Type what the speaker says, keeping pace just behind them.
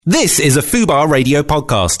This is a Fubar Radio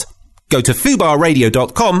podcast. Go to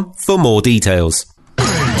fubarradio.com for more details.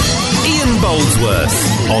 Ian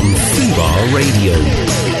Boldsworth on Fubar Radio.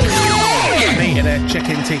 I'm eating a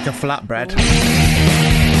chicken tikka flatbread.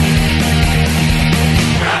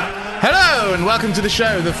 Hello and welcome to the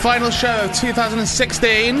show, the final show of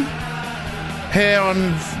 2016. Here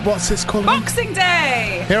on, what's this called? Boxing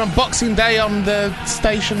Day! Here on Boxing Day on the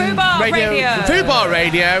station Fubar Radio. Fubar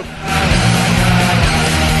Radio.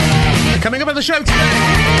 Coming up on the show today.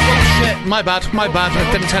 Oh shit, my bad.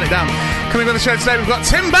 I didn't turn it down. Coming up on the show today, we've got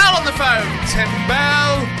Tim Bell on the phone. Tim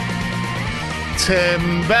Bell.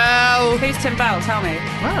 Who's Tim Bell? Tell me.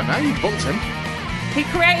 I don't know, you booked him. He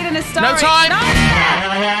created an historic... No time! No.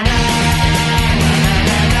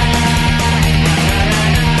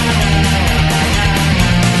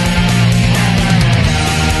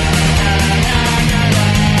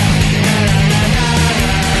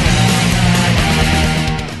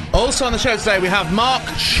 Also on the show today we have Mark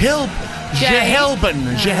Gehilben.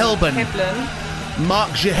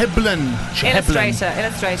 Mark Gehilben.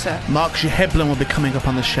 Illustrator. Mark Gehilben will be coming up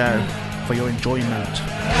on the show for your enjoyment.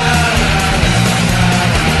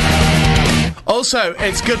 Also,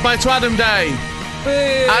 it's Goodbye to Adam Day. Boo.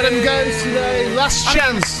 Adam goes today. Last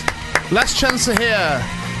chance to hear.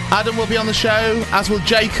 Adam will be on the show, as will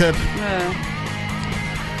Jacob. Yeah.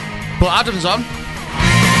 But Adam's on.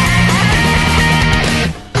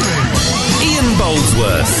 Ian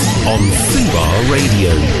Boldsworth on Fubar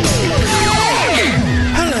Radio.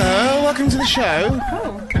 Hello, welcome to the show.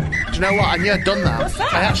 Oh. Do you know what? I knew I'd done that. What's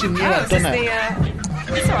that? I actually knew I'd done it.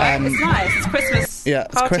 It's alright, it's nice. It's Christmas. Yeah,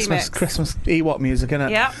 it's party mix. Christmas Ewok music, isn't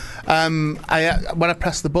it? Yeah. When I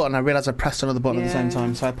pressed the button, I realised I pressed another button at the same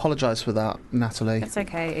time, so I apologise for that, Natalie. It's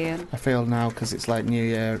okay, Ian. I feel now, because it's like New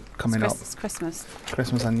Year coming up. It's Christmas.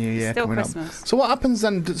 Christmas and New Year Still coming Christmas. up. So what happens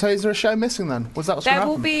then? So is there a show missing then? Was that what's going to There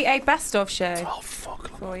will happen? be a best-of show Oh, fuck.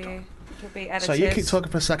 for you. It'll be edited. So you keep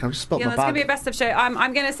talking for a second, I've just spilled Yeah, my there's going to be a bag. best of show.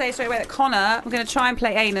 I'm going to say straight away that Connor, I'm going to try and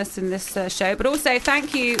play Anus in this show. But also,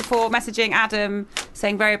 thank you for messaging Adam,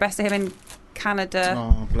 saying very best to him in Canada.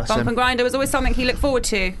 Oh, bless Bump him. and Grinder was always something he looked forward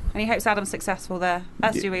to, and he hopes Adam's successful there,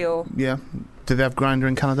 as do we all. Yeah. Do they have Grindr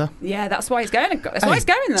in Canada? Yeah, that's why he's going. That's why he's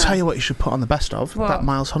going there. Tell you what you should put on the best of. What? That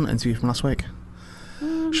Miles Hunt interview from last week.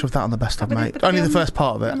 Shove that on the best of, But mate. the- Only the on- first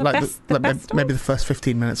part of it. on the Like best- the best maybe of? the first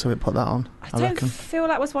 15 minutes of it, put that on. I I don't reckon. feel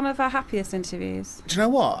that was one of our happiest interviews. Do you know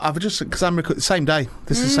what? I've just, because I'm recording the same day.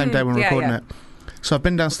 This is the same day when we're yeah, recording yeah. it. So I've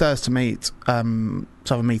been downstairs to meet, to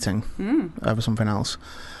have a meeting over something else.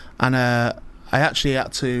 And we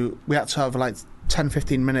had to have like 10,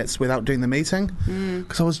 15 minutes without doing the meeting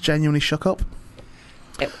because I was genuinely shook up.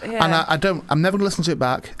 Yeah. And I'm never going to listen to it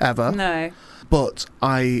back, ever. No. But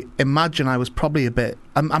I imagine I was probably a bit...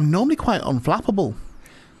 I'm normally quite unflappable.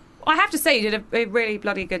 I have to say you did a really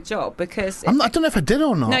bloody good job because... I don't know if I did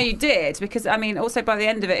or not. No, you did, because, I mean, also by the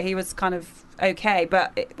end of it, he was kind of okay,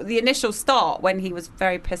 but the initial start, when he was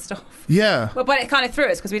very pissed off... Yeah. Well, but it kind of threw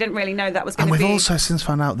us, because we didn't really know that was going And to be... we've also since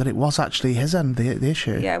found out that it was actually his end, the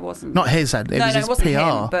issue. Yeah, it wasn't. Not his end, it was his it wasn't PR.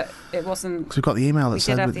 him, but it wasn't... Because we've got the email that We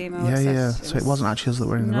said... did have the email that yeah. says So it wasn't actually us that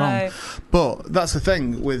were in the No. wrong. But that's the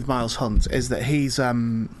thing with Miles Hunt, is that he's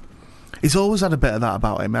always had a bit of that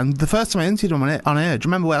about him. And the first time I interviewed him on air, do you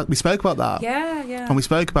remember where we spoke about that? Yeah. And we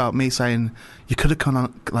spoke about me saying, you could have come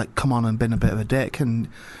on and been a bit of a dick, and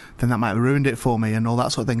then that might have ruined it for me and all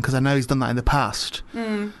that sort of thing, because I know he's done that in the past.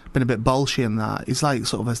 Been a bit bolshy in that. He's like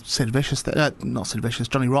sort of a Sid Vicious not Sid Vicious,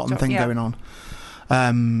 Johnny Rotten thing going on.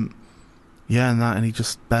 And he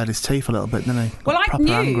just bared his teeth a little bit, didn't he? Well, I Proper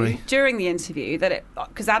knew angry. during the interview that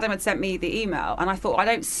because Adam had sent me the email, and I thought, I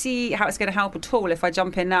don't see how it's going to help at all if I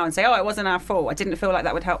jump in now and say, oh, it wasn't our fault. I didn't feel like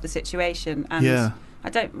that would help the situation. And Yeah. I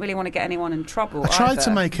don't really want to get anyone in trouble. I tried either.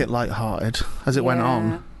 to make it light-hearted as it went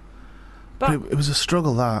on, but it was a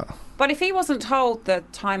struggle, that. But if he wasn't told the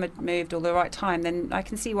time had moved or the right time, then I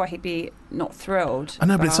can see why he'd be not thrilled. I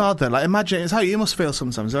know, but it's hard though. Like, imagine, it's how you must feel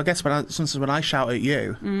sometimes. I guess sometimes when I shout at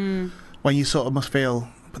you, when you sort of must feel,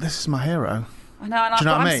 but this is my hero. I know, and Do you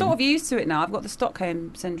know what I I'm mean? sort of used to it now. I've got the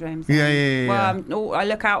Stockholm syndrome. Yeah. Well, I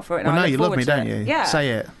look out for it. And Well, I no, look you love forward me, to don't it. you? Yeah, Say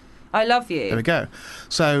it. I love you. There we go.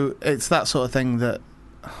 So it's that sort of thing that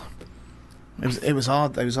it was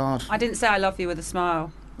hard. It was hard. I didn't say I love you with a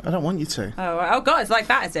smile. I don't want you to. Oh God, it's like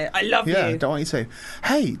that, is it? I love Yeah, I you. don't want you to.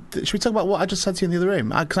 Hey, should we talk about what I just said to you in the other room?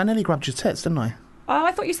 Because I nearly grabbed your tits, didn't I? Oh,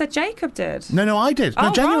 I thought you said Jacob did. No, I did. No,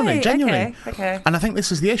 Oh, genuinely, right. genuinely. Okay. And I think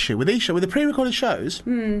this is the issue with the pre-recorded shows.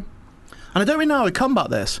 And I don't really know how I combat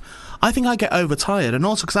this. I think I get overtired, and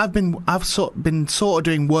also because I've been sort of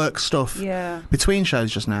doing work stuff between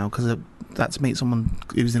shows just now because that's to meet someone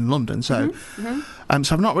who's in London. So, so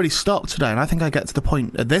I've not really stopped today, and I think I get to the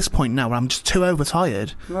point at this point now where I'm just too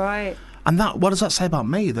overtired. Right. And what does that say about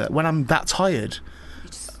me? That when I'm that tired,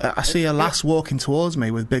 I see a lass walking towards me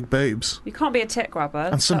with big boobs. You can't be a tit grabber.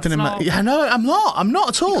 And something no, I'm not. I'm not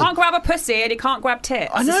at all. You can't grab a pussy and you can't grab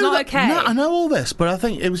tits. I know it's not okay. No, I know all this, but I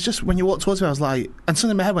think it was just when you walked towards me, I was like, and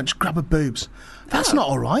something in my head went, just grab her boobs. That's not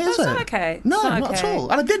all right, is it? That's not okay. No, not at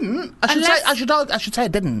all. And I didn't. I should say I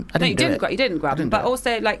didn't. I didn't. No, you didn't grab them. But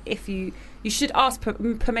also, like, if you should ask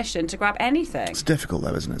permission to grab anything. It's difficult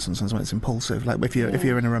though, isn't it? Sometimes when it's impulsive, like if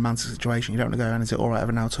you're in a romantic situation, you don't want to go, and is it all right if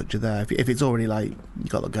I now touch you there? If it's already like you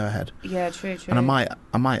got the go ahead. Yeah, true. And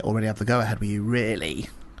I might already have the go ahead with you, really.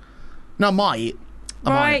 No, I might.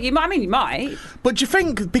 Right, you might. But do you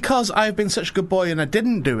think because I've been such a good boy and I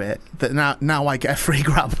didn't do it, that now I get a free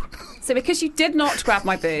grab? So because you did not grab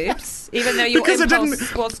my boobs, even though your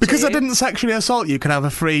impulse was to... Because I didn't sexually assault you, can I have a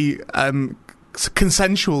free,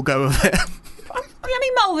 consensual go of it? Let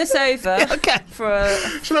me mull this over for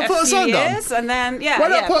Should I put a song years, on? And then, why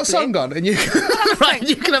not put a song on and you can,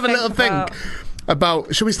 you can have a little think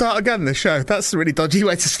about... Should we start again, this show? That's a really dodgy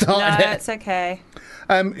way to start it. No, it's okay.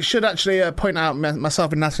 Should actually point out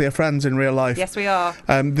myself and Natalie are friends in real life. Yes, we are.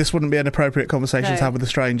 This wouldn't be an appropriate conversation to have with a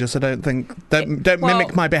stranger, so don't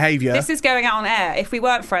mimic my behaviour. This is going out on air. If we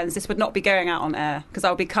weren't friends, this would not be going out on air because I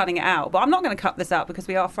would be cutting it out. But I'm not going to cut this out because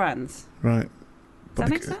we are friends. Right. Does that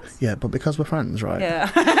make sense? Yeah, but because we're friends, right? Yeah.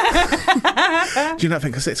 Do you not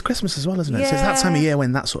think, because it's Christmas as well, isn't it? Yeah. So it's that time of year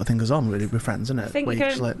when that sort of thing goes on, really, with friends, isn't it? I think where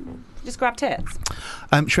you just grab tits.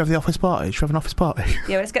 Should we have the office party? Should we have an office party?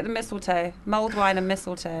 Yeah, let's get the mistletoe. Mulled wine and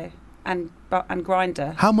mistletoe. And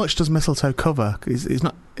grinder. How much does mistletoe cover? Is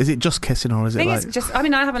it just kissing, or is it like... It's just, I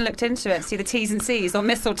haven't looked into it to see the T's and C's on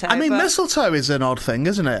mistletoe. Mistletoe is an odd thing,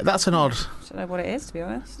 isn't it? That's an odd... I don't know what it is, to be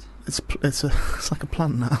honest. It's like a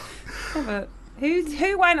plant now. Yeah, but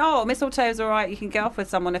who went, mistletoe's all right, you can get off with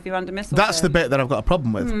someone if you're under mistletoe? That's the bit that I've got a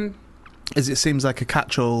problem with. Is it seems like a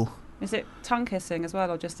catch-all... Is it tongue kissing as well,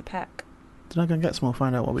 or just a peck? Did I go and get some more,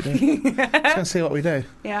 find out what we do? Let's go and see what we do.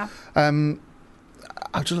 Yeah.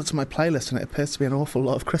 I've just looked at my playlist and it appears to be an awful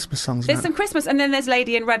lot of Christmas songs. There's some Christmas, and then there's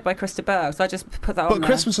Lady in Red by Krista Berg, so I just put that on there. But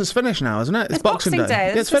Christmas is finished now, isn't it? It's Boxing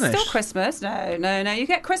Day. It's finished. Still Christmas. No. You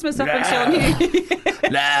get Christmas up until New Year.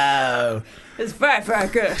 No. It's very, very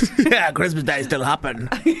good. Yeah, Christmas Day still happen.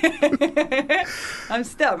 I'm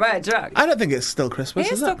still very drunk. I don't think it's still Christmas,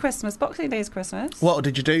 It is still Christmas. Boxing Day is Christmas. What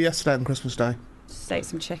did you do yesterday on Christmas Day? Just ate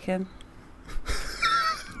some chicken.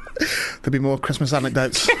 There'll be more Christmas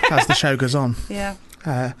anecdotes as the show goes on. Yeah.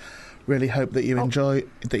 Really hope that you enjoy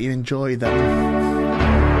them.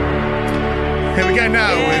 Here we go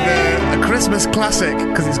now with a Christmas classic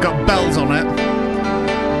because it's got bells on it.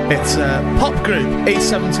 It's pop group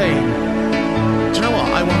E17. Do you know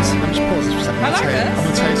what? Let me just pause this for a second. I'm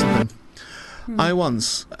going to tell you something. I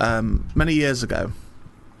once, many years ago,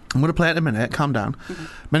 I'm going to play it in a minute. Calm down.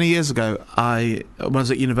 Many years ago, when I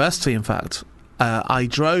was at university, in fact. I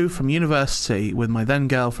drove from university with my then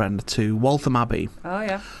girlfriend to Waltham Abbey. Oh,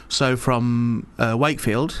 yeah. So from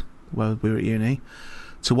Wakefield, where we were at uni,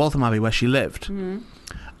 to Waltham Abbey, where she lived.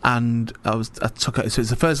 And I took her. So it's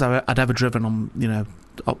the first time I'd ever driven on,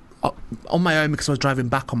 on my own, because I was driving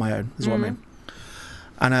back on my own, is what I mean.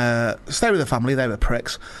 And stayed with the family, they were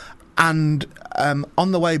pricks. And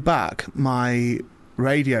on the way back, my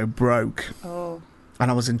radio broke. Oh. And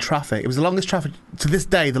I was in traffic. It was the longest traffic, to this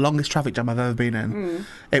day, the longest traffic jam I've ever been in.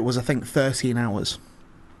 It was, I think, 13 hours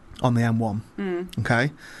on the M1.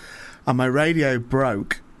 Okay? And my radio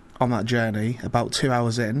broke on that journey about 2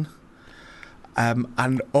 hours in.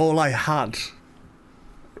 And all I had,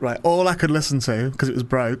 all I could listen to, because it was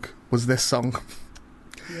broke, was this song.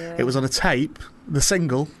 Yeah. It was on a tape,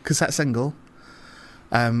 the cassette single.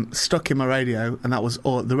 Stuck in my radio, and that was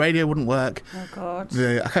all. The radio wouldn't work. Oh, God.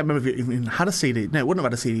 I can't remember if it even had a CD. No, it wouldn't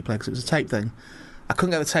have had a CD player because it was a tape thing. I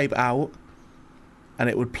couldn't get the tape out, and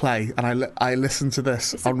it would play, and I listened to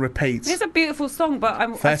this on repeat. It's a beautiful song,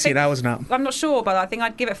 but 13 hours now. I'm not sure, but I think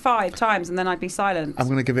I'd give it 5 times, and then I'd be silent. I'm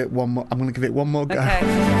going to give it one more. I'm going to give it one more go. Okay.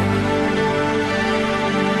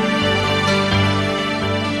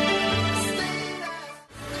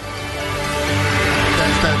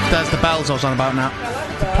 There's the bells I was on about now.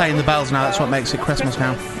 Playing the bells now, that's what makes it Christmas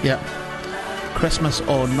now. Yeah. Christmas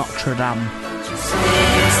or Notre Dame.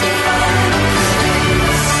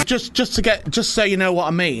 Just so you know what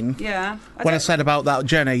I mean. Yeah. When I said about that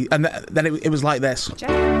journey, and then it was like this. It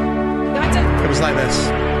was like this.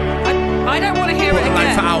 I don't want to hear it again.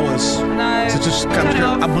 Like for hours. No. So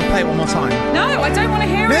I'm going to play it one more time. No, I don't want to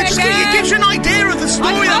hear it again. It gives you an idea of the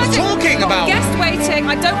story that I'm talking about. Guest waiting.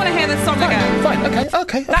 I don't want to hear the song again. Fine,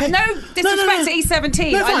 okay. No disrespect to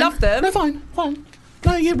E17. No, I love them. No, fine.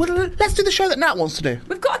 No, let's do the show that Nat wants to do.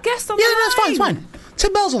 We've got a guest on the line. line. Yeah, that's fine.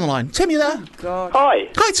 Tim Bell's on the line. Tim, you there? Oh, God.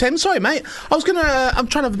 Hi, Tim. Sorry, mate. I'm trying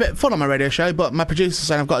to have a bit of fun on my radio show, but my producer's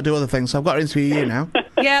saying I've got to do other things, so I've got to interview you now.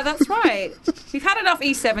 Yeah, that's right. We've had enough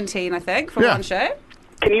E17, I think, for one show.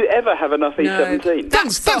 Can you ever have enough E17?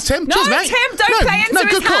 Thanks, Tim. No, Cheers, mate. Tim, don't play into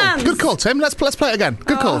his hands. Good call, Tim. Let's play it again.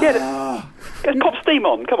 Good call. Get Pop Steam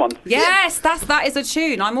on, come on. Yes, that is a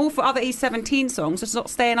tune. I'm all for other E17 songs, just not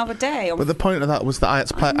stay another day. But the point of that was that I had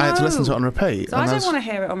to listen to it on repeat. So I don't want to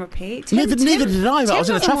hear it on repeat. Neither did I, but I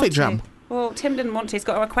was in a traffic jam. Well, Tim didn't want to. He's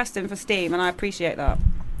got a request in for Steam, and I appreciate that.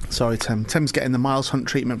 Sorry, Tim. Tim's getting the Miles Hunt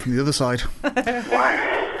treatment from the other side.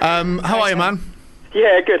 Wow. How are you, man?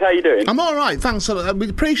 Yeah, good. How you doing? I'm all right, thanks. We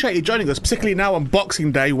appreciate you joining us, particularly now on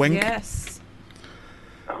Boxing Day, Wink. Yes.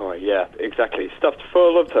 Oh, yeah, exactly. Stuffed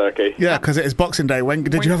full of turkey. Yeah, because it is Boxing Day, Wink.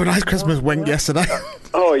 Did you have a nice Christmas, Wink, yesterday?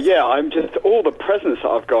 Oh, yeah, I'm just... All the presents that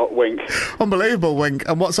I've got, Wink. Unbelievable, Wink.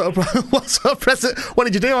 And what sort of present... What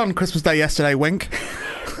did you do on Christmas Day yesterday, Wink?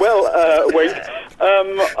 Well, Wink...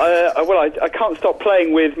 I can't stop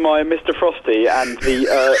playing with my Mr. Frosty and the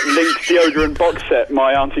Lynx deodorant box set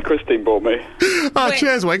my Auntie Christine bought me. Oh, Wink.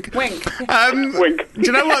 Cheers, Wink. Wink. Wink. Do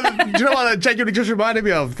you know what that genuinely just reminded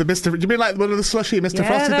me of? The Mr. Do you mean like one of the slushy Mr.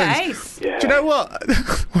 Frosty things? Ace. Yeah. Do you know what?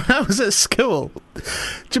 When I was at school, do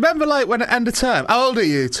you remember like when at end of term? How old are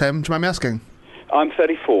you, Tim? Do you mind me asking? I'm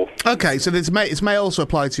 34. Okay, so this may also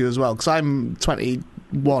apply to you as well because I'm 21.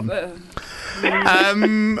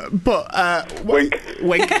 Wink.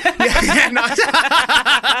 Yeah, nice.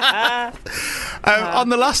 On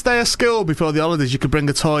the last day of school before the holidays, you could bring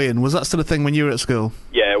a toy in. Was that still a thing when you were at school?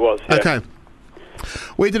 Yeah, it was. Yeah. Okay.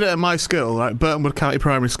 We did it at my school, like Burtonwood County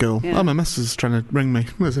Primary School. Yeah. Oh, my missus is trying to ring me,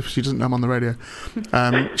 as if she doesn't know I'm on the radio.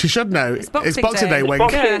 She should know. It's Boxing Day, Wink.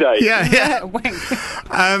 Boxing Day. Yeah. Wink.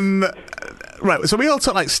 Right, so we all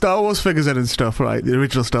took like Star Wars figures in and stuff, right? The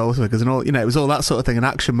original Star Wars figures and all, it was all that sort of thing, and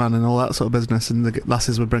Action Man and all that sort of business, and the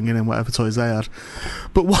lasses were bringing in whatever toys they had.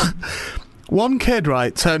 But one kid,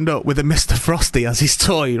 right, turned up with a Mr. Frosty as his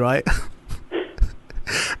toy, right?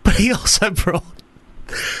 But he also brought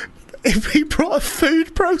a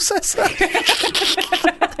food processor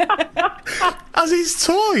as his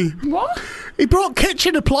toy. What? He brought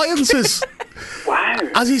kitchen appliances. Wow.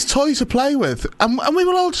 As his toy to play with. And we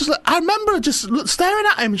were all just like, I remember just staring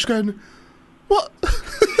at him, just going, what?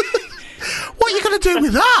 What are you going to do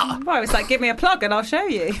with that? Well, it was like, give me a plug and I'll show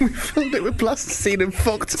you. We filled it with plasticine and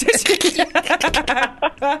fucked it.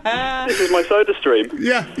 This is my soda stream.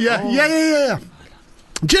 Yeah.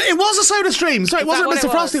 It was a soda stream. Sorry, it wasn't what Mr.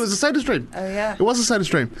 it Frosty, was? it was a soda stream. Oh, yeah. It was a soda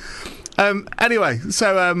stream. Anyway,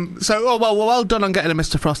 well done on getting a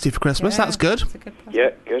Mr. Frosty for Christmas. Yeah, That's good. that's a good present.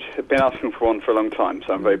 Yeah, good. I've been asking for one for a long time,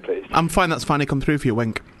 so I'm very pleased. I'm fine that's finally come through for you,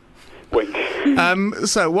 Wink. Wink.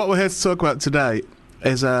 So what we're here to talk about today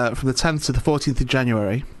is from the 10th to the 14th of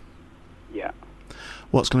January. Yeah.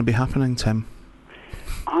 What's going to be happening, Tim?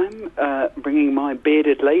 I'm bringing my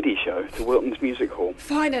Bearded Lady show to Wilton's Music Hall.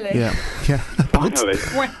 Finally. Yeah. Finally.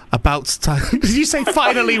 About time. Did you say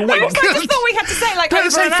finally, Wink? I just thought we had to say like Don't over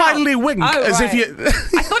say and finally, out. Wink, Oh, as right. if you...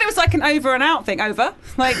 I thought it was like an over and out thing. Over.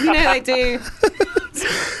 Like, they do.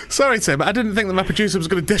 Sorry, Tim, I didn't think that my producer was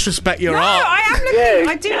going to disrespect your No, art. I am looking. Yeah.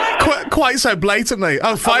 I do like Quite so blatantly.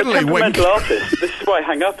 Oh, I'm finally, a Wink. temperamental artist. This is why I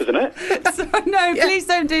hang up, isn't it? So, no, please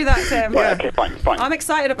don't do that, Tim. Right, okay, fine. I'm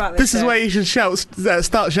excited about this. This is bit. where you should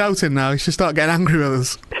start shouting now. You should start getting angry with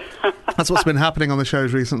us. That's what's been happening on the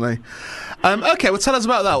shows recently. Okay, well, tell us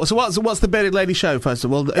about that. So what's the Bearded Lady show, first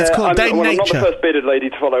of all? It's called Dame I'm not Nature. the first bearded lady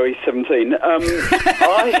to follow E17.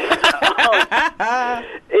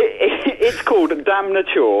 It's called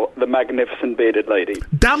Damnature, the Magnificent Bearded Lady.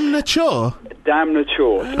 Damnature?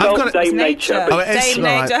 Damnature. I've got it- Dame Nature. Nature. Oh, it is. Dame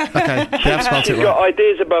Right. Nature. Okay, yeah, I've spelled it She's got right.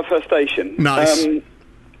 ideas above her station. Nice.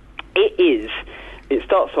 It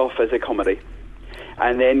starts off as a comedy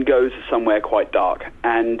and then goes somewhere quite dark.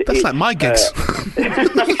 And That's like my gigs.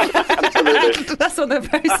 Absolutely. That's on the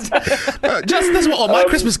poster. That's what all my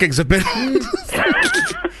Christmas gigs have been.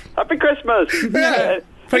 Happy Christmas. Yeah.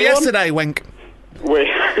 For Anyone? yesterday, Wink.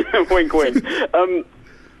 Wink, wink.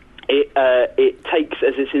 It takes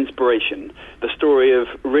as its inspiration the story of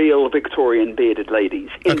real Victorian bearded ladies,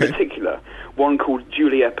 in Okay. particular one called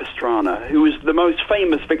Julia Pastrana, who was the most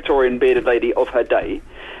famous Victorian bearded lady of her day.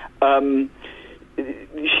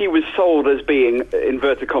 She was sold as being,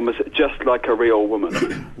 inverted commas, just like a real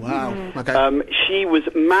woman. Wow. Okay. She was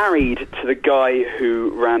married to the guy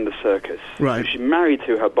who ran the circus. Right. She married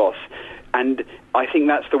to her boss. and I think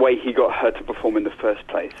that's the way he got her to perform in the first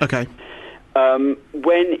place. Okay.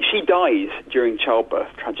 When she dies during childbirth,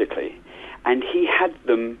 tragically, and he had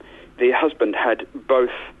them, the husband had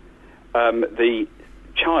both the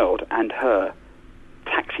child and her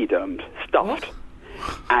taxidermed, stuffed,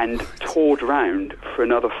 and toured round for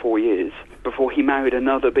another 4 years before he married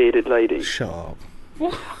another bearded lady. Shut up.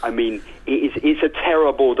 I mean, it's a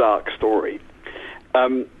terrible, dark story.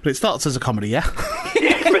 But it starts as a comedy, yeah? But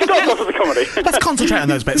it starts off as a comedy. Let's concentrate on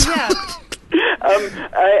those bits. Yeah.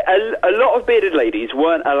 A lot of bearded ladies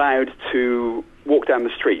weren't allowed to walk down the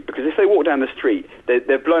street, because if they walk down the street,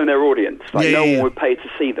 they've blown their audience. Like, no one would pay to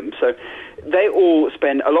see them. So they all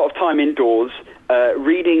spend a lot of time indoors,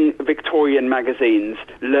 reading Victorian magazines,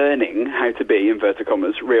 learning how to be, inverted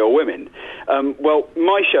commas, real women. Well,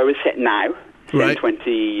 my show is set now. Right. Set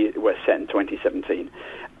in 2017.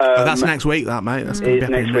 That's next week, that, mate. That's going to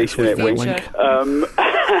be next week, isn't it? Wink.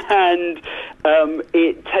 And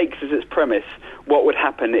it takes as its premise what would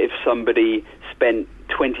happen if somebody spent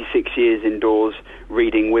 26 years indoors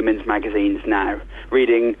reading women's magazines now,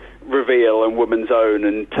 reading Reveal and Woman's Own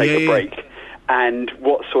and Take a Break, and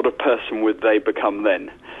what sort of person would they become then?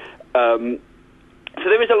 So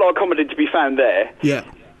there is a lot of comedy to be found there. Yeah.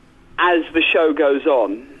 As the show goes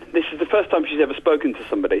on, this is the first time she's ever spoken to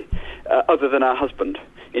somebody other than her husband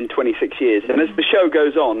in 26 years. And as the show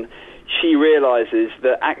goes on, she realises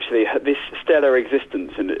that actually this stellar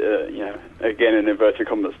existence, and again in inverted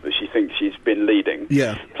commas, that she thinks she's been leading,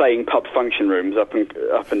 playing pub function rooms up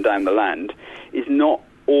and down the land, is not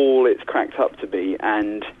all it's cracked up to be,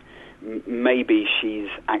 and maybe she's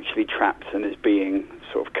actually trapped and is being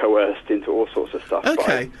sort of coerced into all sorts of stuff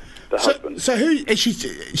by the husband. So who is she?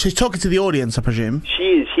 She's talking to the audience, I presume. She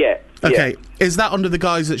is, yeah. Okay. Yeah. Is that under the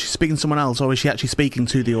guise that she's speaking to someone else, or is she actually speaking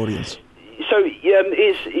to the audience? So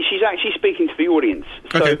she's actually speaking to the audience.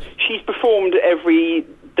 So she's performed every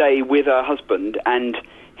day with her husband, and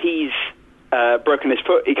he's broken his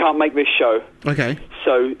foot. He can't make this show. Okay.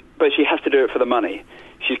 So, but she has to do it for the money.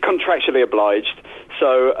 She's contractually obliged.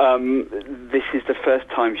 So this is the first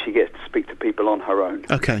time she gets to speak to people on her own.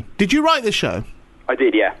 Okay. Did you write this show? I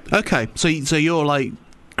did, yeah. Okay. So you're like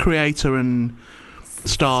creator and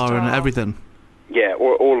star and everything. Yeah,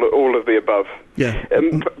 all of the above. Yeah.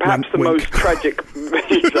 Perhaps the most tragic,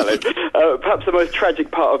 perhaps the most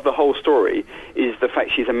tragic part of the whole story is the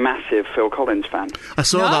fact she's a massive Phil Collins fan. I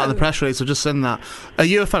saw that in the press release. I've just seen that. Are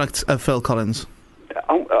you a fan of Phil Collins?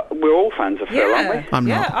 We're all fans of Phil, aren't we? I'm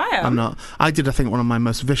not. I am. I'm not. I did, I think, one of my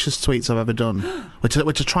most vicious tweets I've ever done, which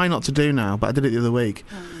I try not to do now, but I did it the other week.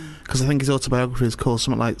 Because I think his autobiography is called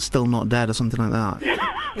something like "Still Not Dead" or something like that.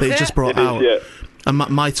 That he just brought out. Yeah. And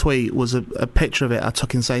my tweet was a picture of it I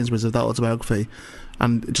took in Sainsbury's of that autobiography,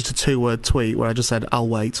 and just a 2-word tweet where I just said, "I'll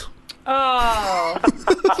wait." Oh.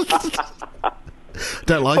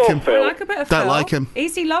 Don't like him. I like a bit of Don't Phil. like him.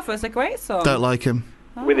 Easy Lover's a great song. Don't like him.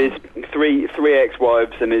 With his three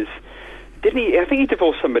ex-wives and his... Didn't he? I think he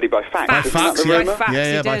divorced somebody by fax. Fax, Isn't that the yeah. rumour? Fax,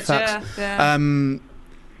 Yeah, he by did, fax. yeah.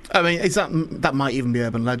 I mean, is that might even be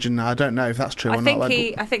urban legend now. I don't know if that's true or not.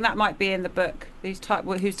 I think that might be in the book, whose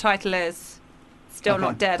title is Still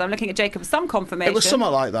Not Dead. I'm looking at Jacob for some confirmation. It was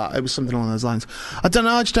somewhat like that. It was something along those lines. I don't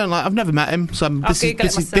know. I just don't like. I've never met him, so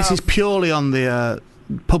this is purely on the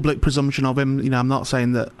public presumption of him. You know, I'm not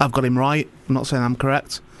saying that I've got him right. I'm not saying I'm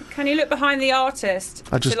correct. Can you look behind the artist?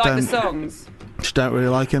 I just to like don't. the songs. Just don't really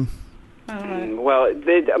like him. Well,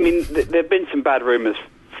 there've been some bad rumours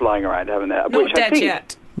flying around, haven't there? Not Which dead I think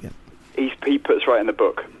yet. he puts right in the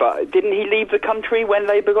book. But didn't he leave the country when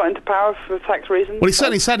Labour got into power for tax reasons? Well, he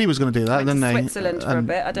certainly said he was going to do that, didn't he? Switzerland for a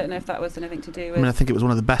bit. I don't know if that was anything to do with... I mean, I think it was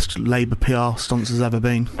one of the best Labour PR stunts there's ever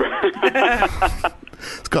been.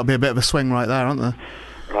 It's got to be a bit of a swing right there, aren't there?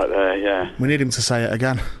 Right there, yeah. We need him to say it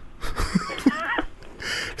again.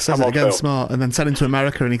 Says Come it on, again Phil. smart, and then send him to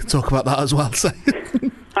America and he can talk about that as well. So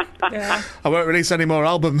Yeah. I won't release any more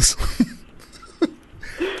albums.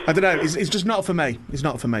 I don't know. It's just not for me. It's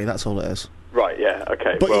not for me. That's all it is. Right, yeah,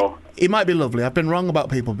 okay. But well, he might be lovely. I've been wrong about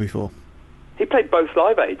people before. he played both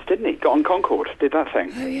Live Aids, didn't he? Got on Concorde, did that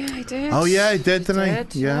thing. Oh, yeah, he did. Oh yeah, he did, didn't he?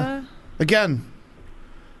 Did, Yeah. Again,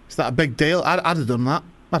 is that a big deal? I'd have done that.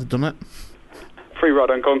 I'd have done it. Free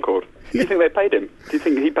ride on Concorde. Do you think they paid him? Do you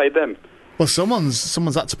think he paid them? Well, someone's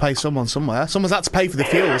had to pay someone somewhere. Someone's had to pay for the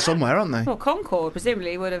fuel somewhere, aren't they? Well, Concorde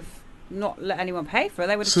presumably would have not let anyone pay for it.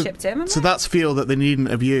 They would have chipped him. So that's fuel that they needn't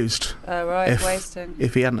have used. Oh, right, wasting.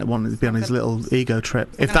 If he hadn't wanted to be on his little ego trip.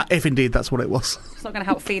 If indeed that's what it was. It's not going to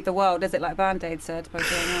help feed the world, is it, like Band-Aid said by doing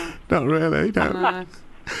that? Not really, no. No.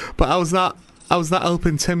 But I was that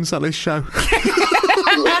helping Tim sell his show.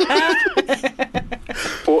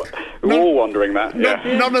 all wondering that.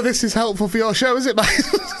 Yeah. None of this is helpful for your show, is it,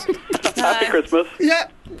 mate? Happy Christmas. Yeah.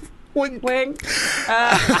 Wink. Wink.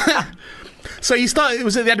 So you started,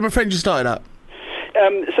 was it the Edinburgh Fringe you started at?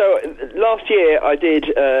 So last year I did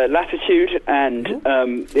Latitude and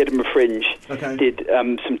the Edinburgh Fringe. Okay. Did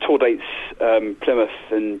some tour dates, Plymouth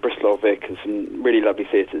and Bristol Old Vic, and some really lovely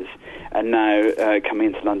theatres. And now coming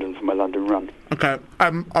into London for my London run. Okay.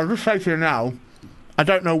 I'll just say to you now, I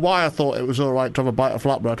don't know why I thought it was all right to have a bite of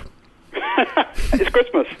flatbread. It's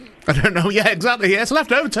Christmas. I don't know. Yeah, exactly. Yeah, it's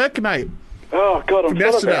leftover turkey, mate. Oh, God, I'm full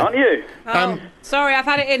of it, yesterday. aren't you? Oh, sorry, I've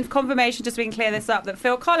had it in confirmation, just so we can clear this up, that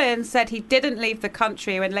Phil Collins said he didn't leave the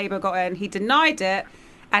country when Labour got in. He denied it,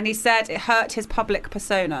 and he said it hurt his public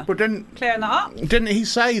persona. But Clearing that up? didn't he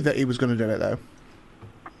say that he was going to do it, though?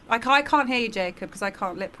 I can't hear you, Jacob, because I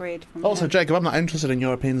can't lip read. From Also, here. Jacob, I'm not interested in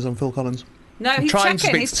your opinions on Phil Collins. No, he's trying to checking.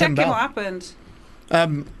 speak He's to Tim checking Bell. what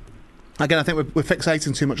happened. Again, I think we're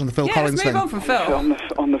fixating too much on the Phil Yeah, Collins let's move thing. on from Phil.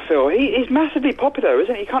 On the Phil. He's massively popular,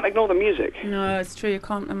 isn't he? You can't ignore the music. No, it's true. You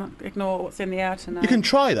can't ignore what's in the air tonight. You can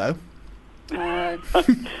try, though.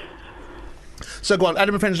 So go on,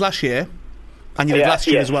 Edinburgh Fringe last year, and you did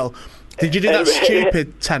Latitude as well. Did you do that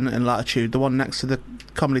stupid tent in Latitude, the one next to the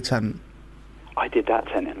comedy tent? I did that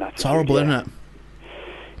tent in Latitude. It's horrible, isn't it?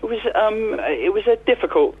 It was a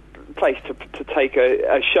difficult place to take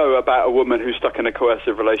a show about a woman who's stuck in a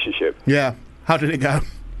coercive relationship. Yeah. How did it go?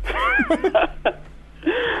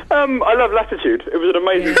 I love Latitude. It was an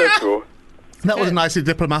amazing festival. That was nicely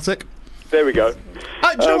diplomatic. There we go. Do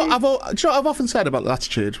you know what I've often said about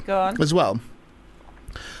Latitude? Go on. As well.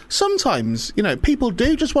 Sometimes, people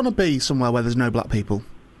do just want to be somewhere where there's no black people.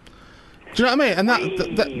 Do you know what I mean?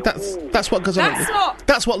 And that's what goes on.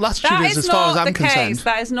 That's what Latitude is, as far as I'm concerned.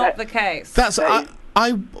 That is not the case. That's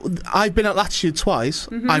I've been at Latitude twice.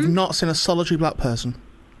 I've not seen a solitary black person.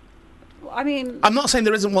 I mean, I'm not saying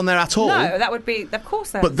there isn't one there at all. no, that would be, of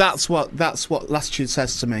course there But is. that's what Latitude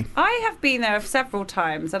says to me. I have been there several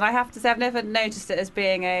times, and I have to say I've never noticed it as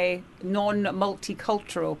being a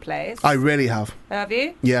non-multicultural place. I really have. Have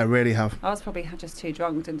you? Yeah, I really have. I was probably just too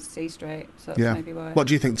drunk to see straight, so that's Yeah. maybe why. What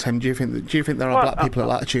do you think, Tim? Do you think there are black people at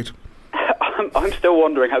Latitude? I'm still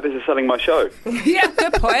wondering how this is selling my show. Yeah,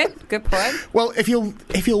 good point. Good point. Well, if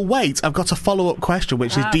you'll wait, I've got a follow-up question,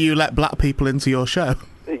 which is: do you let black people into your show?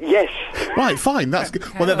 Yes. Right, fine. That's good.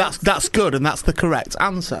 Well, that's good, and that's the correct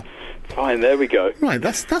answer. Fine, there we go. Right,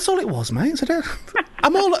 that's all it was, mate. So don't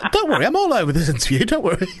worry, I'm all over this interview. Don't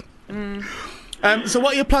worry. So,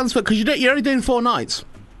 what are your plans for? Because you're only doing 4 nights.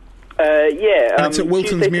 Yeah. And it's at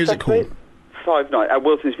Wilton's Tuesday to Music Hall. Saturday? 5 nights at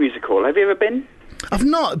Wilton's Music Hall. Have you ever been? I've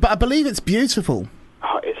not, but I believe it's beautiful.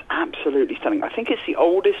 Oh, it's absolutely stunning. I think it's the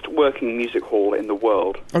oldest working music hall in the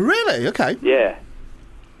world. Oh, really? Okay. Yeah.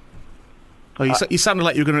 Oh, you sounded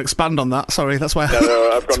like you were going to expand on that. Sorry, that's why.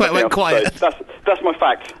 No, I've got that's why I nothing went else to quiet. say. That's my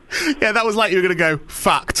fact. Yeah, that was like you were going to go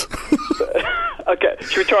fact. Okay,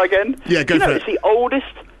 should we try again? Yeah, go for it. It's the oldest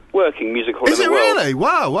working music hall Is in it the world. really?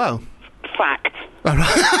 Wow. Fact.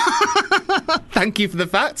 Thank you for the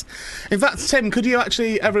fact. In fact, Tim, could you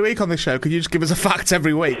actually, every week on this show, could you just give us a fact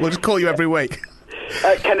every week? We'll just call you every week.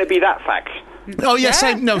 Can it be that fact? Oh, yeah,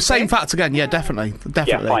 Yeah, same fact again. Yeah, definitely.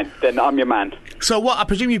 Yeah, fine. Then I'm your man. So what, I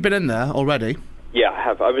presume you've been in there already? Yeah, I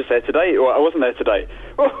have. I was there today. Well, I wasn't there today.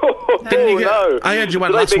 Didn't you get- No. I heard you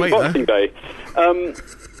went Today last being week, though. Boxing Day.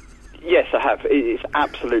 Yes, I have. It's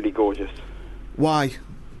absolutely gorgeous. Why?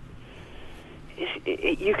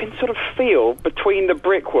 You can sort of feel between the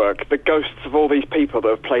brickwork the ghosts of all these people that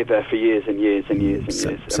have played there for years and years and years and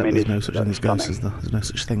years. There's no such thing as ghosts, is there? There's no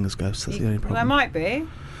such thing as ghosts. That's the only problem. There might be.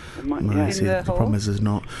 No, see, the hall. problem is there's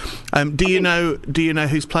not. Do you know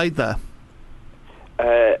who's played there?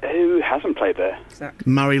 Who hasn't played there?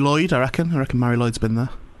 Exactly. Mary Lloyd, I reckon. Mary Lloyd's been there.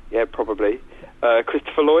 Yeah, probably.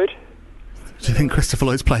 Christopher Lloyd? Do you think Christopher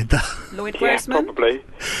Lloyd's played there? Lloyd Yeah, Grossman. probably.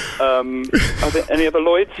 Are there any other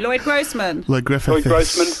Lloyds? Lloyd Grossman. Lloyd Griffith. Lloyd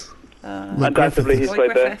Grossman? Lloyd Undoubtedly he's Griffith.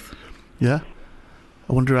 Lloyd played there. Griffith. Yeah.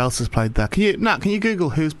 I wonder who else has played there. Can you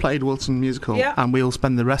Google who's played Wilton Musical? Yeah. And we'll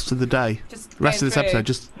spend the rest of the day, Just rest of this going through. episode,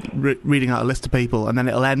 just reading out a list of people, and then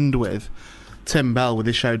it'll end with Tim Bell with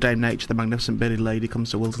his show Dame Nature, the Magnificent Bearded Lady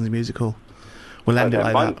comes to Wilton's Musical. We'll end it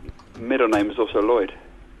like My that. middle name is also Lloyd.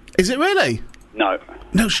 Is it really? No.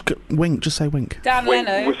 No, wink. Just say wink. Dan Wink.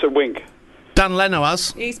 Leno. What's a wink? Dan Leno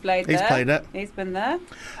has. He's played there. He's played it. He's been there.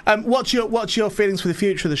 What's your feelings for the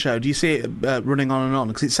future of the show? Do you see it running on and on?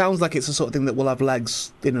 Because it sounds like it's the sort of thing that will have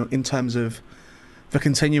legs, in terms of the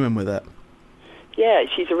continuing with it. Yeah,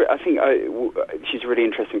 I think she's a really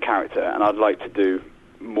interesting character, and I'd like to do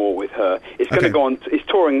more with her. It's going to go on. It's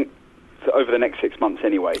touring over the next 6 months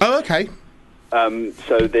anyway. Oh, okay.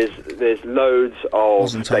 So there's loads of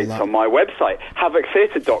Wasn't told dates that. on my website,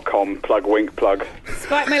 havoctheatre.com. Plug, wink, plug.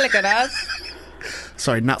 Spike Milligan has.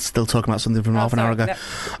 Sorry, Nat's still talking about something from half an hour sorry,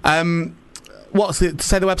 ago. yeah.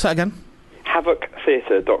 Say the website again.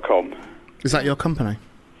 havoctheatre.com. Is that your company?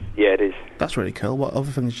 Yeah, it is. That's really cool. What other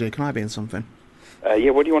things do you do? Can I be in something?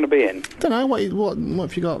 Yeah, what do you want to be in? Don't know. What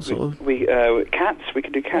have you got? Sort of. We cats. We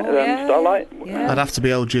could do cat. Oh, yeah. Starlight. Yeah. I'd have to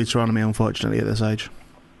be old Deuteronomy, unfortunately, at this age.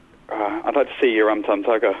 I'd like to see your Tum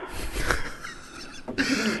Tugger. Do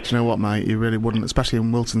you know what, mate? You really wouldn't, especially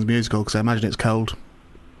in Wilson's musical, because I imagine it's cold.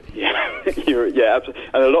 Yeah, yeah, absolutely.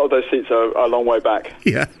 And a lot of those seats are a long way back.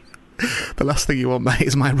 Yeah. The last thing you want, mate,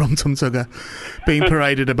 is my Rum Tum Tugger being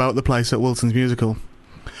paraded about the place at Wilson's musical.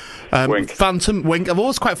 Wink. Phantom, wink. I've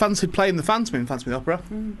always quite fancied playing the Phantom in Phantom of the Opera.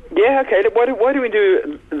 Yeah, okay. Why do we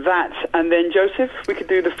do that and then Joseph? We could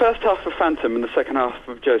do the first half of Phantom and the second half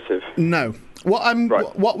of Joseph. No. What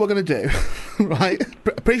we're going to do, right?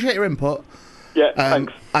 Appreciate your input. Yeah,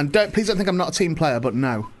 thanks. And please don't think I'm not a team player, but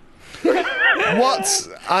no. What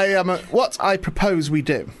I propose we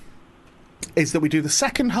do is that we do the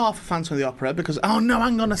second half of Phantom of the Opera because hang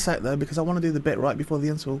on a sec though, because I want to do the bit right before the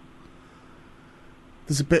interval.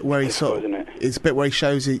 There's a bit where he it's a bit where he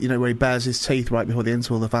shows it, where he bares his teeth right before the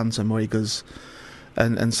interval of the Phantom, where he goes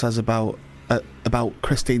and says about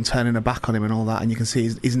Christine turning her back on him and all that, and you can see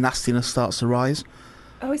his nastiness starts to rise.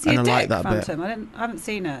 Oh, is he And a I dick, like that bit. Phantom? I haven't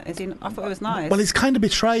seen it. I thought it was nice. Well, he's kind of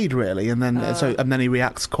betrayed, really, and then and then he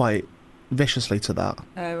reacts quite viciously to that.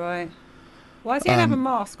 Oh, right. Why does he have a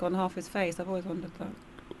mask on half his face? I've always wondered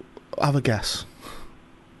that. Have a guess.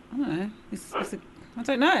 I don't know. I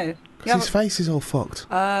don't know. Because his face is all fucked.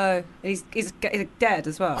 Oh, he's dead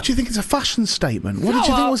as well. What do you think? It's a fashion statement. What did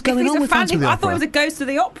you think was going on with Phantom of the I Opera? thought it was a Ghost of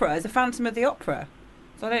the Opera. It's a Phantom of the Opera.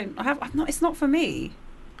 So it's not for me.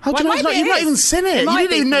 How do you know it's not? You've not even seen it. You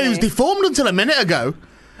didn't even know he was deformed until a minute ago.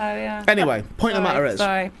 Oh yeah. Anyway, point of the matter is,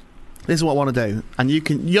 this is what I want to do, and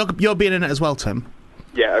you're being in it as well, Tim.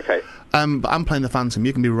 Yeah, okay. But I'm playing the Phantom.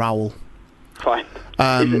 You can be Raoul. Fine.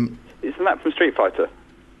 Isn't that from Street Fighter?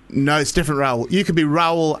 No, it's different Raoul. You can be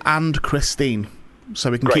Raoul and Christine,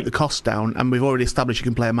 so we can keep the costs down. And we've already established you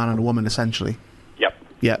can play a man and a woman, essentially. Yep.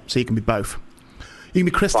 Yeah, so you can be both. You can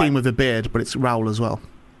be Christine with a beard, but it's Raoul as well.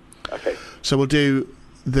 Okay. So we'll do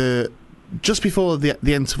just before the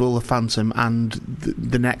interval of Phantom and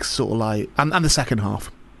the next sort of like and the second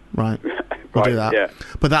half, right? We'll do that. Yeah.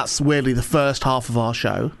 But that's weirdly the first half of our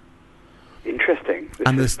show. Interesting.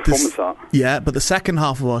 And this performance art. Yeah, but the second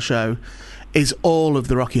half of our show is all of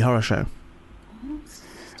the Rocky Horror Show.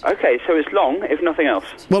 Okay, so it's long, if nothing else.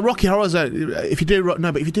 Well, Rocky Horror's if you do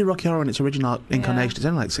Rocky Horror in its original incarnation, it's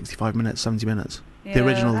only like 65 minutes, 70 minutes. The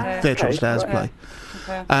original Theatre Upstairs play.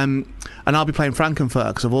 Okay. And I'll be playing Frankenfurter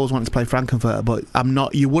because I've always wanted to play Frankenfurter, but I'm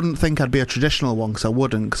not. You wouldn't think I'd be a traditional one because I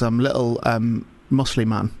wouldn't, because I'm a little muscly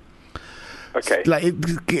man. Okay. Like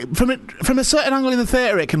from a certain angle in the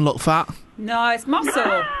theatre, it can look fat. No, it's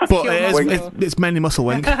muscle. But it's mainly muscle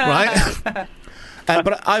wink, right?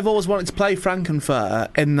 But I've always wanted to play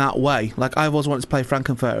Frankenfurter in that way. Like, I've always wanted to play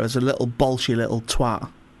Frankenfurter as a little bolshy little twat.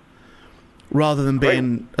 Rather than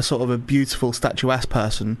being a sort of a beautiful, statuesque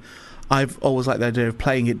person, I've always liked the idea of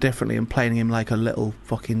playing it differently and playing him like a little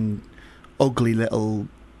fucking ugly little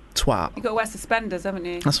twat. You've got to wear suspenders, haven't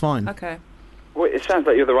you? That's fine. Okay. Well, it sounds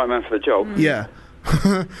like you're the right man for the job. Yeah.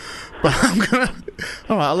 But I'm gonna...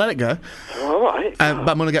 Alright, I'll let it go. All right. But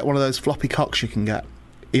I'm going to get one of those floppy cocks you can get.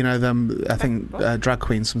 You know them, I think drag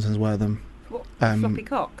queens sometimes wear them. What? Floppy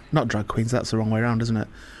cock? Not drag queens, that's the wrong way around, isn't it?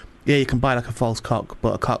 Yeah, you can buy like a false cock,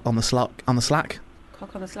 but a cock on the slack.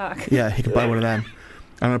 Cock on the slack? Yeah, you can buy one of them.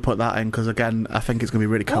 I'm going to put that in because, again, I think it's going to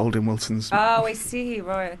be really cold in Wilson's. Oh, I see.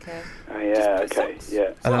 Right, okay. Oh, yeah, okay. Socks.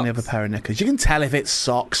 Yeah. I only have a pair of knickers. You can tell if it's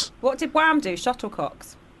socks. What did Wham do?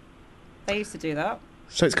 Shuttlecocks. They used to do that.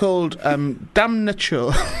 So it's called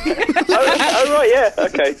Damnature. Oh, right, yeah,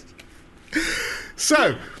 okay.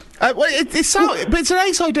 So... but it's an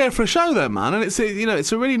ace idea for a show, though, man, and it's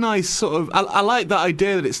a really nice sort of. I like that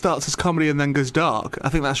idea that it starts as comedy and then goes dark. I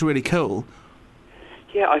think that's really cool.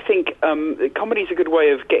 Yeah, I think comedy's a good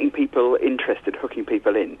way of getting people interested, hooking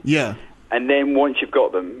people in. Yeah. And then once you've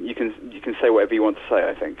got them, you can say whatever you want to say,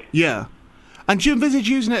 I think. Yeah. And do you envisage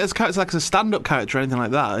using it as a stand-up character or anything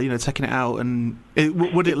like that? You know, taking it out and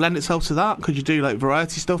would it lend itself to that? Could you do like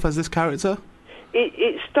variety stuff as this character?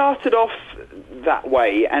 It started off that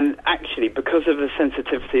way, and actually, because of the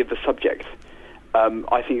sensitivity of the subject,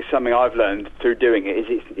 I think something I've learned through doing it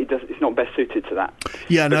is it's not best suited to that.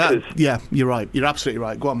 Yeah, you're right. You're absolutely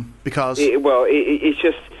right. Go on, because it's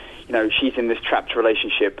just she's in this trapped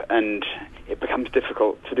relationship, and it becomes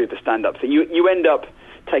difficult to do the stand-up. So you end up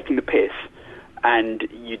taking the piss and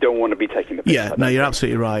you don't want to be taking the piss. Yeah, no, you're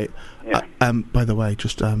absolutely right. Yeah. By the way,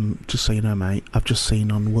 just so you know, mate, I've just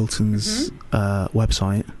seen on Wilton's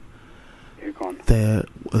website You're gone.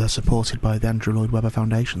 they're supported by the Andrew Lloyd Webber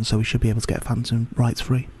Foundation, so we should be able to get Phantom rights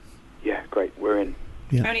free. Yeah, great. We're in.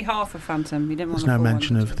 Yeah. Only half of Phantom. You didn't want There's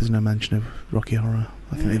no mention of Rocky Horror.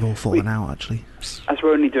 I think they've all fallen out, actually. As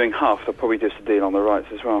we're only doing half, they'll probably do us a deal on the rights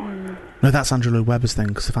as well. No, that's Andrew Lloyd Webber's thing,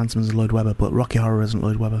 because the Phantom's Lloyd Webber, but Rocky Horror isn't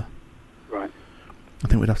Lloyd Webber. Right. I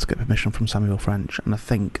think we'd have to get permission from Samuel French, and I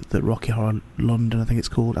think that Rocky Horror London, I think it's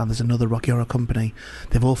called, and there's another Rocky Horror company,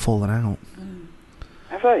 they've all fallen out.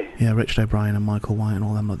 Have they? Yeah, Richard O'Brien and Michael White and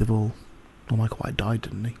all them, like, they've all... Well, Michael White died,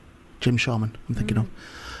 didn't he? Jim Sharman, I'm thinking of.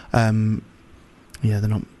 Yeah,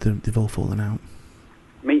 they've all fallen out.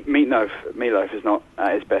 Meatloaf is not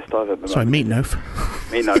at his best either at the Sorry, moment. Meatloaf.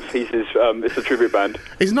 Meatloaf, it's a tribute band.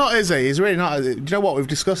 He's not, is he? He's really not. Do you know what? We've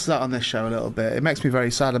discussed that on this show a little bit. It makes me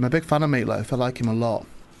very sad. I'm a big fan of Meatloaf. I like him a lot.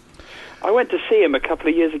 I went to see him a couple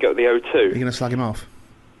of years ago at the Are you O2. going to slag him off?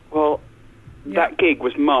 Well, that gig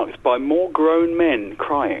was marked by more grown men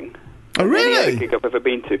crying. Oh, than any other really? gig I've ever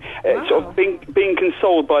been to. Wow. Sort of being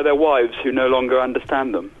consoled by their wives who no longer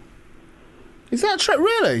understand them. Is that true?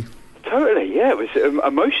 Really? Totally, yeah. It was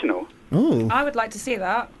emotional. Oh. I would like to see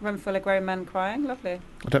that. Room full of grown men crying. Lovely.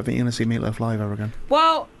 I don't think you're going to see Meatloaf live ever again.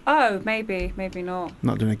 Well, maybe not.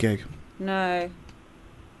 Not doing a gig. No.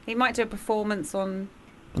 He might do a performance on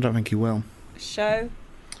I don't think he will. a show.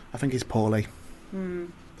 I think he's poorly.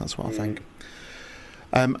 That's what I think.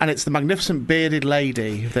 And it's the magnificent bearded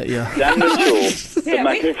lady that you're... Dan Mitchell, the Yeah,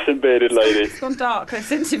 magnificent bearded lady. It's gone dark,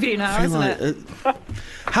 this interview now, I feel isn't like,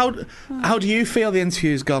 it? how do you feel the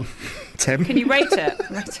interview's gone, Tim? Can you rate it?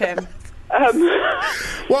 Rate him.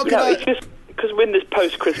 What can It's just because we're in this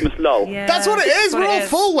post-Christmas lull. Yeah, That's what it is. We're all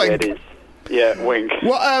full, Yeah, Wink. it is. Yeah, wink.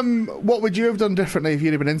 What would you have done differently if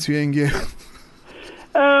you'd have been interviewing you?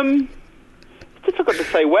 It's difficult to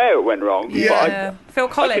say where it went wrong. Yeah. Phil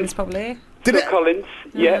Collins, probably. Did But it? Collins,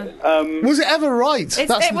 yeah. Was it ever right?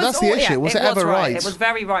 That's the issue. Was it ever right? It was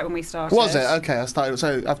very right when we started. Was it? Okay, I started.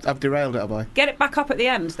 So I've derailed it, have I? Get it back up at the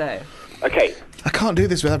end, though. Okay. I can't do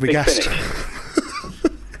this with every Big guest.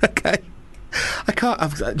 finish. Okay. I can't.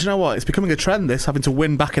 Do you know what? It's becoming a trend. This having to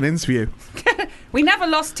win back an interview. We never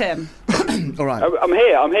lost him. All right. I'm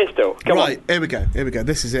here still. Come Right. on. Here we go.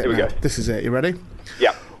 This is it. Here we now. go. This is it. You ready?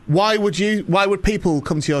 Yeah. Why would people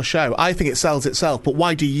come to your show? I think it sells itself, but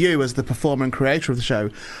why do you, as the performer and creator of the show,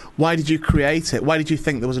 why did you create it? Why did you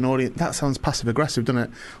think there was an audience? That sounds passive aggressive, doesn't it?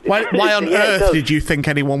 Why on Yeah, it earth does. did you think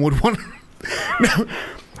anyone would want? No.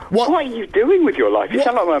 What are you doing with your life? You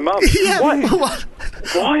sound like my mum. Yeah. What?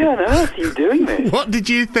 Why on earth are you doing this? What did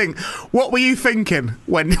you think? What were you thinking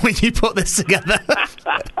when you put this together?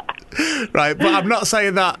 Right, but I'm not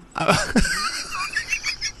saying that.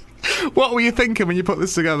 What were you thinking when you put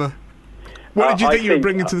this together? What did you think you were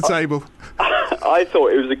bringing to the table? I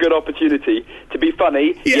thought it was a good opportunity to be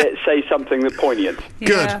funny, yet say something that's poignant. Good.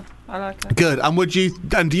 Yeah, I like it. Good.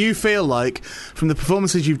 And do you feel like, from the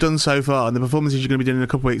performances you've done so far and the performances you're going to be doing in a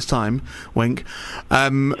couple of weeks' time, Wink,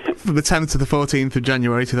 from the 10th to the 14th of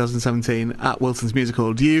January 2017 at Wilton's Music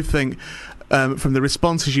Hall, do you think, from the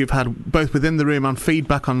responses you've had both within the room and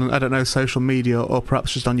feedback on, I don't know, social media or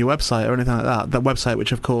perhaps just on your website or anything like that website,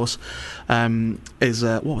 which of course is,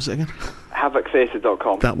 what was it again?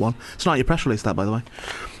 HavocTheatre.com. That one. It's not your press release, that, by the way.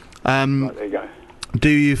 Right, there you go. Do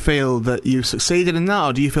you feel that you've succeeded in that,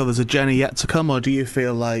 or do you feel there's a journey yet to come, or do you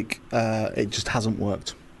feel like it just hasn't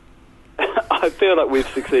worked? I feel like we've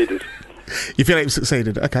succeeded. You feel like you've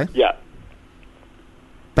succeeded? Okay. Yeah.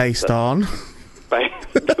 Based on?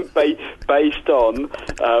 Based on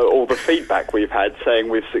all the feedback we've had saying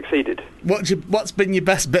we've succeeded. What's been your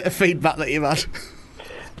best bit of feedback that you've had?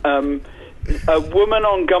 A woman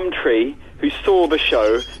on Gumtree who saw the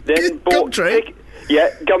show, then bought... Gumtree?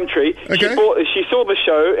 Gumtree. Okay. She saw the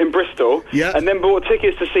show in Bristol, Yeah. and then bought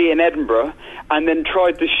tickets to see it in Edinburgh, and then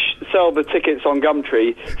tried to sell the tickets on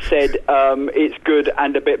Gumtree, said it's good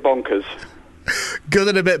and a bit bonkers. Good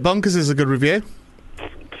and a bit bonkers is a good review.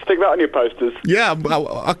 Stick that on your posters. Yeah,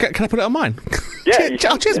 okay, can I put it on mine? Yeah, you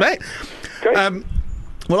can, Cheers, yeah. mate. Great.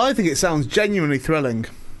 Well, I think it sounds genuinely thrilling.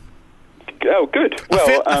 Oh, good.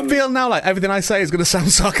 Well, I feel now like everything I say is going to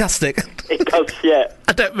sound sarcastic. it does, yeah.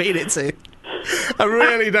 I don't mean it to. I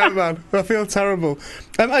really don't, man. I feel terrible.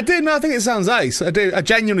 I do. No, I think it sounds ace. I do. I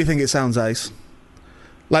genuinely think it sounds ace.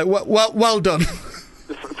 Like, well done.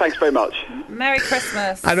 Thanks very much. Merry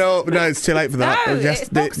Christmas. I know. No, it's too late for that. No, it was it's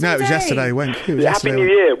Boxing it was Day. yesterday. Wink. It was Happy yesterday. New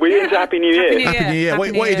Year. We're into Happy New Year. Happy New Happy New Year. Happy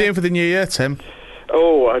What New are you Year. doing for the New Year, Tim?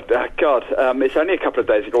 Oh, God. It's only a couple of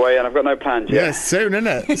days away and I've got no plans yet. Yeah, soon, isn't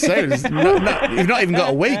it? Soon. You've not even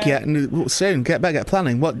got a week yet, and soon. Get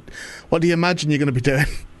planning. What do you imagine you're going to be doing?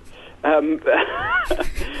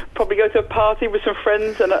 Probably go to a party with some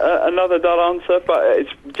friends and another dull answer, but it's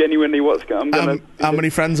genuinely what's going on. How many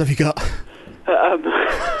friends have you got?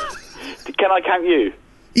 Can I count you?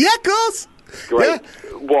 Yeah, of course. Great.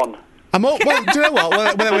 Yeah. One. Well, do you know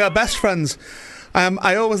what? We are best friends.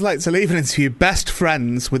 I always like to leave an interview best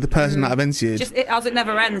friends with the person that I've interviewed. As it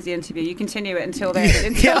never ends, the interview. You continue it until they...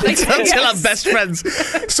 until I'm best friends.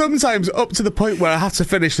 Sometimes up to the point where I have to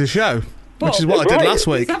finish the show, which is what I did last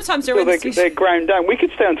week. Sometimes they're ground down. We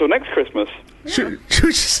could stay until next Christmas. Should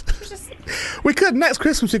we could. Next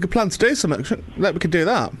Christmas we could plan to do something. We could do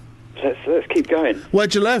that. Let's keep going.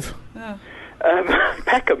 Where'd you live?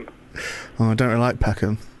 Peckham. Oh, I don't really like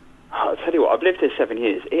Peckham. I'll tell you what, I've lived here 7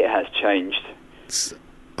 years. It has changed.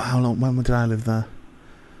 How long? When did I live there?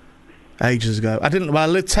 Ages ago. I didn't. Well, I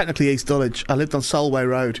lived technically East Dulwich. I lived on Solway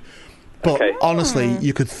Road. But honestly,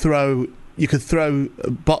 you could throw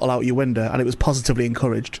a bottle out your window, and it was positively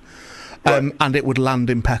encouraged. And it would land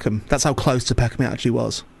in Peckham. That's how close to Peckham it actually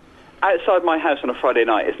was. Outside my house on a Friday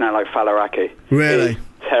night, it's now like Faliraki. Really?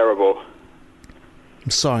 Terrible. I'm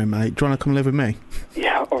sorry, mate. Do you want to come live with me?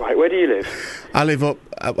 Yeah. All right. Where do you live? I live up.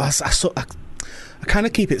 I kind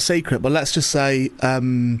of keep it secret, but let's just say,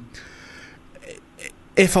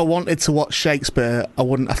 if I wanted to watch Shakespeare, I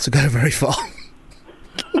wouldn't have to go very far.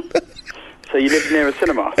 So you live near a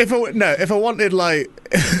cinema? If I wanted if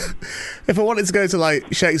I wanted to go to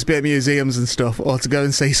like Shakespeare museums and stuff, or to go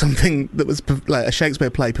and see something that was like a Shakespeare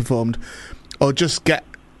play performed, or just get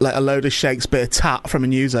like a load of Shakespeare tat from a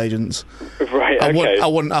newsagent's, right? Okay. I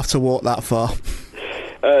wouldn't have to walk that far.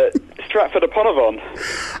 Stratford upon Avon.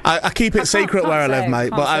 I keep it secret where I live, mate.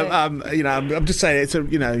 But I'm I'm just saying it's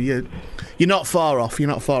you're not far off. You're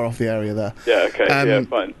not far off the area there. Yeah. Okay. Yeah.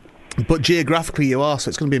 Fine. But geographically you are, so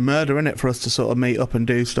it's going to be murder, isn't it, for us to sort of meet up and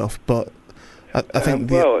do stuff. But I think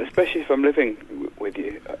especially if I'm living with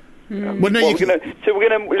you. Well, no, we're going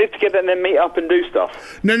to live together and then meet up and do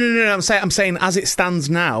stuff. No. I'm saying as it stands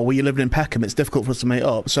now, where you're living in Peckham, it's difficult for us to meet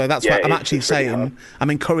up. So that's why I'm actually saying I'm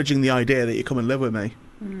encouraging the idea that you come and live with me.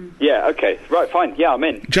 Yeah. Okay. Right. Fine. Yeah, I'm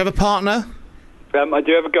in. Do you have a partner? I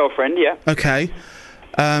do have a girlfriend. Yeah. Okay.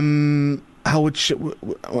 How would she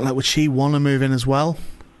want to move in as well?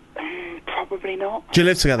 Probably not. Do you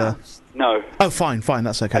live together? No. Oh, fine.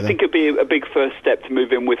 That's okay. I think it'd be a big first step to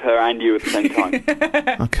move in with her and you at the same time.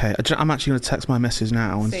 Okay. I'm actually going to text my missus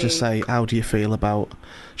now and just say, how do you feel about...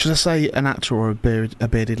 Should I say an actor or a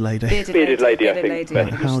bearded lady? Bearded lady, I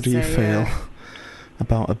think. How do you feel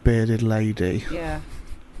about a bearded lady? Yeah.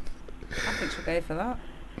 I think she'll go for that.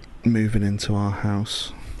 Moving into our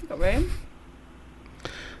house. You got room?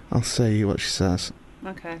 I'll see what she says.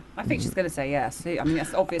 Okay. I think she's going to say yes. I mean,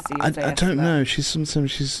 that's obviously. I don't know. She's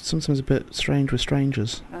sometimes a bit strange with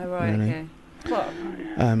strangers. Oh right. Really. Okay. What?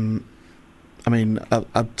 I mean,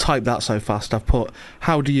 I've typed that so fast. I've put,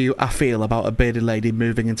 how do you feel about a bearded lady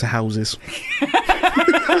moving into houses?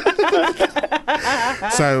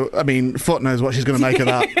 So, I mean, Foot knows what she's going to make of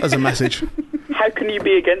that as a message. How can you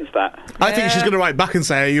be against that? I think she's going to write back and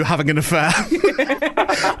say, are you having an affair?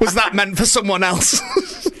 Was that meant for someone else?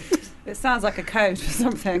 It sounds like a code for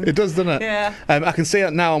something. It does, doesn't it? Yeah. I can see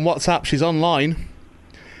it now on WhatsApp. She's online,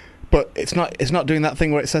 but it's not doing that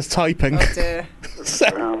thing where it says typing. Oh dear.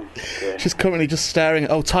 So she's currently just staring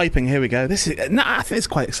at typing. Here we go. I think it's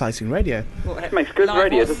quite exciting radio. It makes good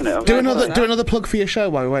radio, doesn't it? Do another plug for your show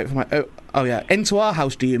while we wait for my. Oh yeah. Into our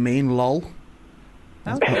house? Do you mean lol?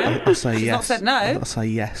 Okay. I'll say She's yes. not said no. I'll say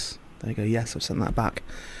yes. There you go. Yes, I've sent that back.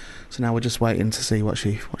 So now we're just waiting to see what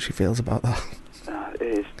she feels about that.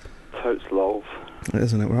 It is totes lols.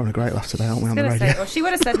 Isn't it? We're having a great laugh today, aren't we, on the radio? She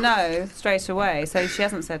would have said no straight away, so she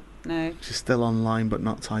hasn't said no. She's still online but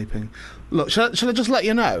not typing. Look, shall I just let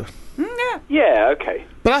you know? Yeah. Yeah, okay.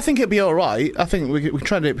 But I think it'd be all right. I think we can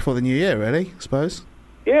try to do it before the new year, really, I suppose.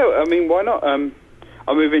 Yeah, I mean, why not? I'm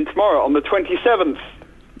moving tomorrow on the 27th.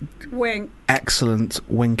 Wink. Excellent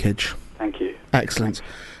winkage. Thank you. Excellent.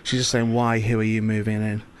 She's just saying, why, who are you moving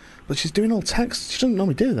in? But she's doing all text. She doesn't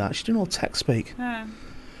normally do that. She's doing all text speak. No.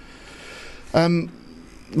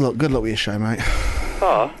 Look, good luck with your show, mate.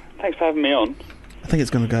 Thanks for having me on. I think it's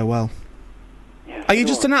going to go well. Yeah, are you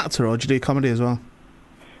just an actor, or do you do comedy as well?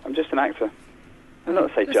 I'm just an actor. I'm not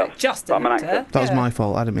to say just but I'm an actor. That was my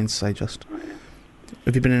fault. I didn't mean to say just. Right, yeah.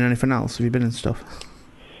 Have you been in anything else? Have you been in stuff?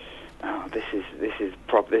 Oh, this is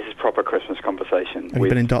proper Christmas conversation. Have you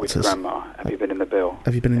been in Doctors? With Grandma. Have you been in the Bill?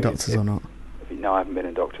 Have you been in Doctors or not? No, I haven't been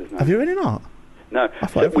in Doctors. No. Have you really not? No,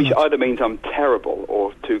 which either means I'm terrible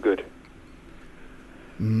or too good.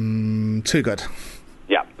 Too Good.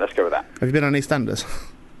 Yeah, let's go with that. Have you been on EastEnders?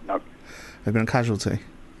 No. Have you been on Casualty?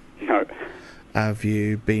 No. Have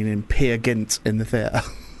you been in Peer Gynt in the theatre?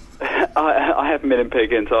 I haven't been in Peer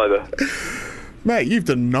Gynt either. Mate, you've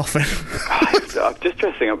done nothing. I'm just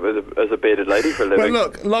dressing up as a bearded lady for a living. But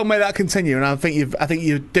look, long may that continue, and I think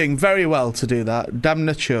you're doing very well to do that. Dame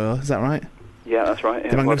Nature, is that right? Yeah, that's right.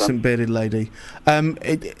 Yeah, The well magnificent done. bearded lady.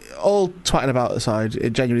 All twatting about aside,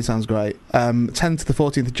 it genuinely sounds great. 10th to the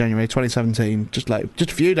 14th of January 2017, just a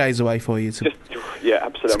few days away for you to Yeah,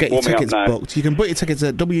 absolutely. get I'm your warming tickets up now. booked. You can book your tickets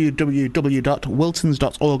at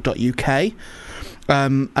www.wiltons.org.uk.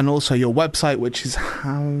 And also your website, which is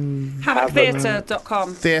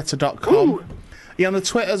HavoCtheatre.com. theatre.com. Are you on the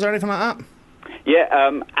Twitters or anything like that?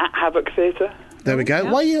 Yeah, at Havoc Theatre. There we go.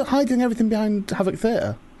 Yeah. Why are you hiding everything behind Havoc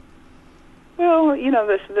Theatre? Well, you know,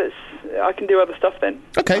 I can do other stuff then.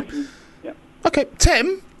 Okay. Yeah. Okay,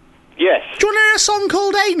 Tim, Yes. do you want to hear a song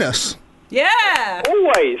called Anus? Yeah.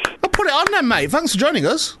 Always. I'll put it on then, mate. Thanks for joining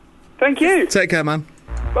us. Thank you. Take care, man.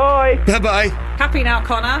 Bye. Bye-bye. Happy now,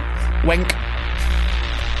 Connor. Wink.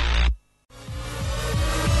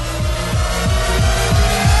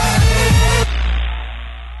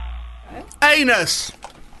 Anus!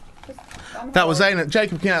 That was Anus.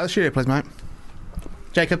 Jacob, get out of the studio, please, mate.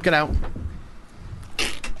 Jacob, get out.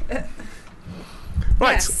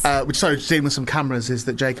 Right, Yes. which sorry, dealing with some cameras is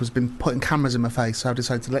that Jacob's been putting cameras in my face, so I've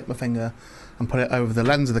decided to lick my finger and put it over the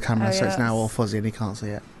lens of the camera, Oh, so it's now yes. all fuzzy and he can't see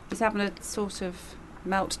it. He's having a sort of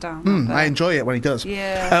meltdown. I enjoy it when he does.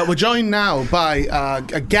 Yeah. We're joined now by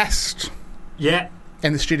a guest Yeah,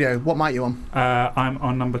 in the studio. What mic you on? I'm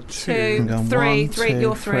on number 2. Two, Go on, three, 1, three. 2,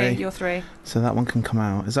 You're three. 3. You're three. So that one can come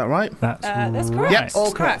out. Is that right? That's That's right. correct. Yep,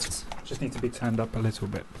 all correct. Just need to be turned up a little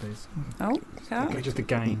bit, please. Oh, okay. Okay, just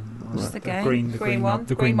again. What's the game? Green, the green one. knob,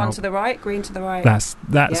 the green one knob. to the right. Green to the right. That's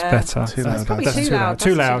Yeah. better. Too That's loud, probably that's too loud.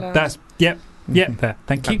 Too That's loud. too loud. That's yep. There.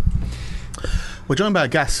 Thank you. We're joined by a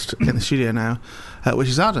guest in the studio now, which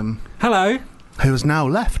is Adam, Hello. who has now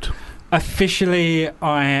left. Officially,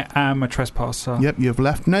 I am a trespasser. Yep, you have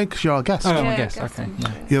left. No, because you're our guest. Oh, Yeah, I guess. guess Okay. so.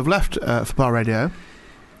 Yeah. You have left for Bar Radio,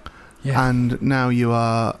 Yeah. and now you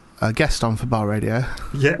are a guest on for Bar Radio.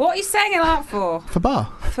 Yeah. What are you saying it out for? For Bar.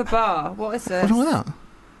 For bar. What is this? What's wrong with that?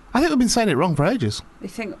 I think we've been saying it wrong for ages. You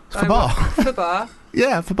think For bar. For bar.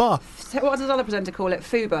 Yeah, for Bar. So what does another presenter call it?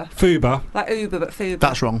 Fuba. Fuba. Like Uber, but Fuba.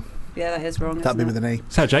 That's wrong. Yeah, that is wrong. That'd be isn't with it? an E.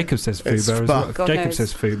 That's how Jacob says It's Fuba as Fuba. well. God Jacob knows.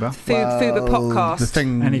 says Fuba. Fuba podcast. The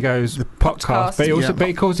thing. And he goes the podcast, but he also yeah. but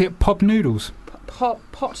he calls it pod noodles. Pot.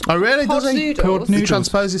 Oh, really? Pod Does he? noodles. Pod He noodles.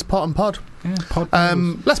 transposes pot and pod. Yeah, pod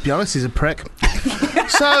noodles. Let's be honest, he's a prick.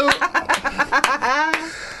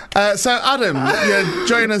 so Adam, you're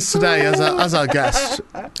joining us today as our guest.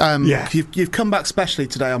 Yeah. You've come back specially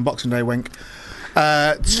today on Boxing Day, Wink,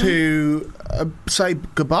 to say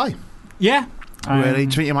goodbye. Yeah. Really?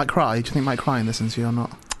 Do you think you might cry? Do you think you might cry and listen to you or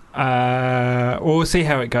not? We'll see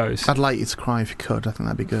how it goes. I'd like you to cry if you could. I think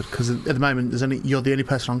that'd be good because at the moment you're the only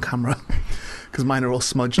person on camera because mine are all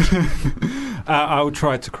smudged. I'll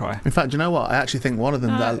try to cry. In fact, do you know what? I actually think one of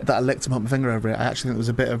them that I licked and put my finger over it. I actually think there was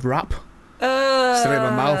a bit of rap still in my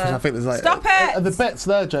mouth, which I think there's like Stop it! the bits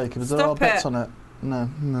there, Jacob. Is there all Stop bits it. on it?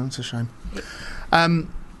 No, it's a shame.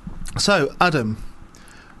 So Adam,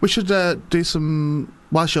 we should do some.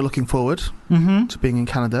 Whilst you're looking forward Mm-hmm. to being in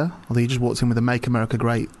Canada, although you just walked in with a "Make America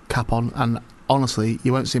Great" cap on, and honestly,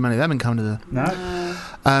 you won't see many of them in Canada.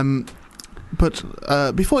 No. But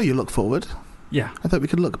before you look forward, Yeah. I thought we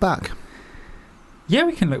could look back, Yeah,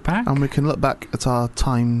 we can look back. and we can look back at our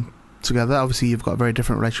time together. Obviously, you've got a very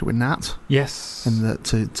different relationship with Nat Yes.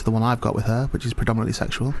 to the one I've got with her, which is predominantly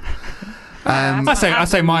sexual. I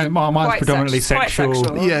say mine's Quite predominantly quite sexual. Yeah,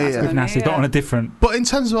 that's yeah. what I With mean, Nasty, but yeah. on a different. But in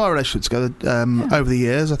terms of our relationship together, over the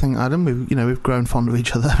years, I think Adam, we've grown fond of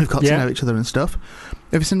each other. We've got to Yeah. know each other and stuff.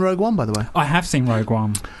 Have you seen Rogue One, by the way? I have seen Rogue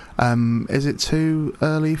One. Is it too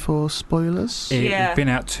early for spoilers? It's Yeah. been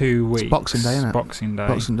out 2 weeks. Boxing Day, innit? Boxing Day.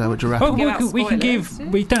 Boxing Day, what do you Oh, reckon? Give out we can give. spoilers,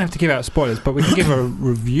 yeah. We don't have to give out spoilers, but we can give a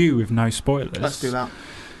review with no spoilers. Let's do that.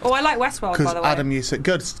 Oh, I like Westworld, by Because the way. Adam, you said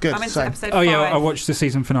good. I'm into Same. episode 5. Oh yeah, I watched the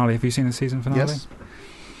season finale. Have you seen the season finale? Yes.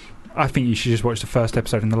 I think you should just watch the first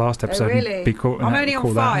episode and the last episode. Oh, really? And be cool. I'm only on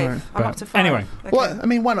 5. Right. I'm But up to 5. anyway. Okay. Well, I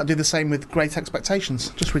mean, why not do the same with Great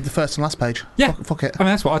Expectations? Just read the first and last page. Yeah. Fuck it. I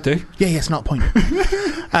mean, that's what I do. Yeah, it's not a point.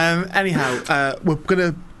 Anyhow, we're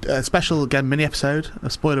going to special again mini episode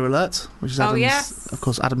of Spoiler Alert, which is Oh, Adam's, yes. of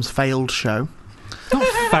course, Adam's failed show. Not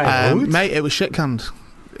failed. Mate, it was shit canned.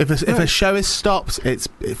 If a show is stopped, it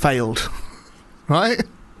failed. Right?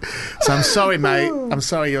 So I'm sorry, mate. I'm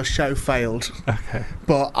sorry your show failed. Okay.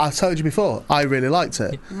 But I told you before, I really liked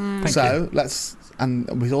it. Thank so you. let's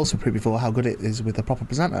and we've also proved before how good it is with a proper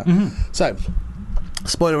presenter. Mhm. So,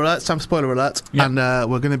 spoiler alert, Sam, spoiler alert. Yep. And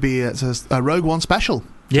we're going to be it's a Rogue One special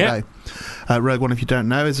Yeah. today. Rogue One, if you don't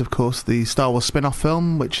know, is of course the Star Wars spin-off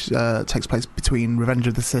film, which takes place between Revenge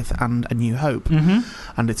of the Sith and A New Hope.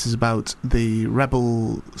 And it is about the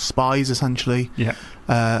rebel spies, essentially, Yeah.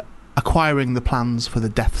 acquiring the plans for the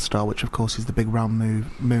Death Star, which of course is the big round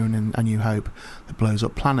moon in A New Hope that blows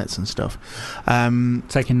up planets and stuff.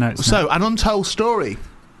 Taking notes. So, an untold story.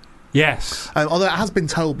 Yes. Although it has been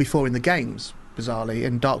told before in the games, bizarrely,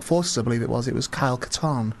 in Dark Forces, I believe it was Kyle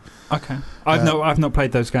Katarn. Okay. I've not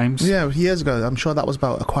played those games. Yeah, years ago. I'm sure that was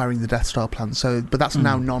about acquiring the Death Star plan. So, but that's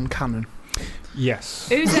now non-canon. Yes.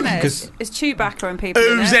 Who's in it? 'Cause- Is Chewbacca and people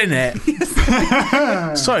Who's in in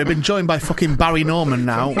it? Sorry, I've been joined by fucking Barry Norman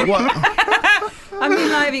now. What? I mean,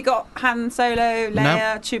 like, have you got Han Solo,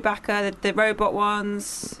 Leia, Chewbacca, the robot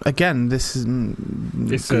ones? Again, this is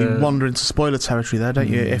you wander into spoiler territory there, don't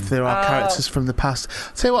you? If there are characters from the past.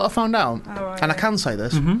 Tell you what I found out, and I can say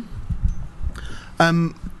this.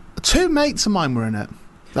 Two mates of mine were in it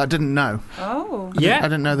that I didn't know. Oh. Yeah. I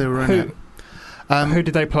didn't know they were in it. Who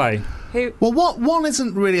did they play? Who? Well, one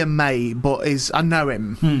isn't really a mate, but I know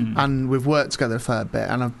him, and we've worked together a fair bit,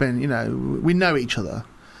 and I've been, we know each other,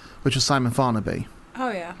 which was Simon Farnaby, Oh,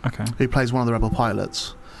 yeah. Okay. who plays one of the rebel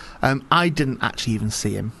pilots. I didn't actually even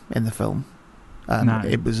see him in the film. No.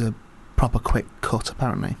 It was a proper quick cut,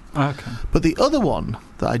 apparently. Okay. But the other one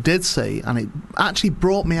that I did see, and it actually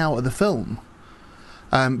brought me out of the film,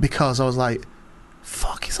 because I was like,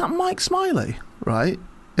 fuck, is that Mike Smiley? Right?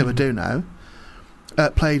 If I do know.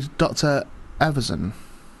 Played Dr. Everson,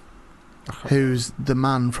 who's the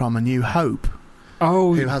man from A New Hope,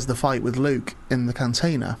 Oh, who has the fight with Luke in the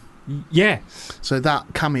cantina. yes. So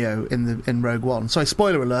that cameo in Rogue One. Sorry,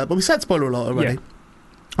 spoiler alert, but we said spoiler alert already.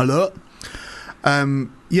 Alert.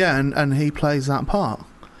 Yeah, and he plays that part.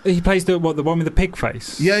 He plays the one with the pig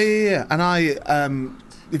face? Yeah. And I,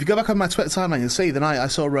 if you go back on my Twitter timeline, you'll see the night I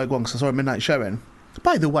saw Rogue One, because I saw a midnight showing.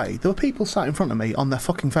 By the way, there were people sat in front of me on their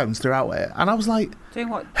fucking phones throughout it, and I was like, Doing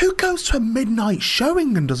what? who goes to a midnight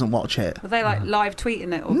showing and doesn't watch it? Were they like live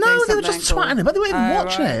tweeting it? Or No, doing they were just something, twatting it, but they weren't even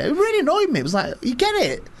watching right. it. It really annoyed me. It was like, you get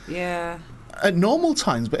it Yeah. at normal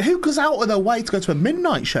times, but who goes out of their way to go to a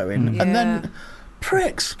midnight showing and then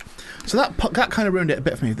pricks? So that kind of ruined it a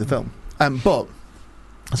bit for me, the film. But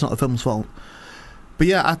that's not the film's fault. But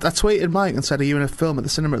yeah, I tweeted Mike and said, "Are you in a film at the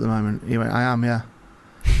cinema at the moment?" He went, "I am, yeah."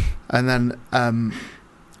 And then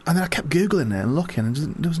I kept googling it and looking, and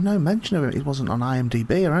there was no mention of it. It wasn't on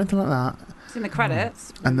IMDb or anything like that. It's in the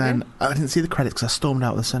credits. And then I didn't see the credits because I stormed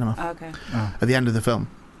out of the cinema Okay. at the end of the film.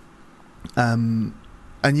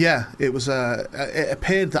 And yeah, it was. It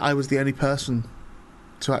appeared that I was the only person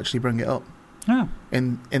to actually bring it up Oh.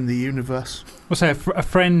 in the universe. Well, say a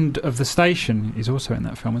friend of the station is also in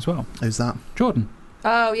that film as well. Who's that? Jordan.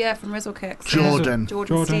 Oh, yeah, from Rizzle Kicks. Jordan.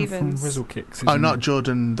 Jordan Stevens. from Rizzle Kicks. Oh, not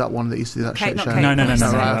Jordan, that one that used to do that Kate, shit not show. Kate No. Price.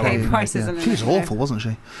 Right, Kate okay, Price yeah. isn't in She was it, awful, wasn't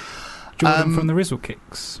she? Jordan from the Rizzle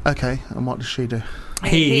Kicks. Okay, and what does she do?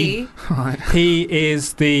 He Right. he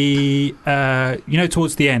is the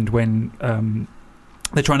towards the end when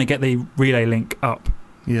they're trying to get the relay link up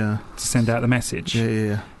Yeah. to send out the message.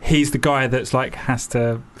 Yeah. He's the guy that's like has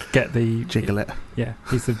to get the Jiggle it. Yeah,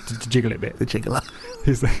 he's the jiggle it bit. The jiggler.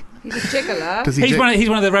 He's the, He's a jiggler. Does he he's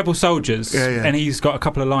one of the rebel soldiers, Yeah. and he's got a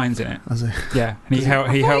couple of lines in it. Does he? Yeah, and he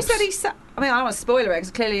helps. He said I mean, I don't want to spoiler it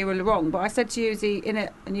because clearly you were wrong, but I said to you, is he in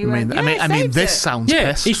it? And you went, I mean, saved this it. sounds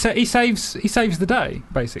Yeah, pissed. he saves the day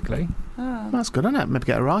basically. Oh. That's good, isn't it? Maybe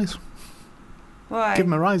get a rise. Why? Give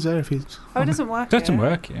him a rise there if he's. Oh, it doesn't work. Doesn't here.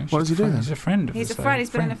 work. Yeah. What does he do then? He's a friend of. He's the a friend. He's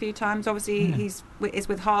been in a friend. few times. Obviously, Yeah. is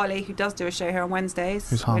with Harley, who does do a show here on Wednesdays.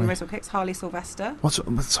 Who's Harley? In Rizzle Kicks, Harley Sylvester.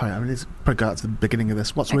 Sorry, I mean, let's probably go out to the beginning of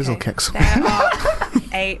this. What's Rizzle Kicks? They are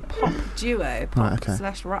a pop duo,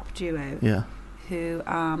 Right, / rap duo. Yeah. Who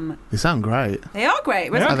They sound great. they are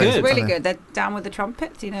great. They are Rizzle Kicks is good. really Are they? good. They're down with the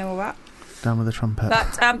trumpet. Do you know all that? Down with the trumpet.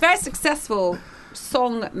 But very successful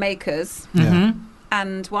song makers. Yeah.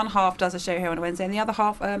 And one half does a show here on a Wednesday, and the other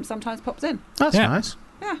half sometimes pops in. That's Yeah. nice.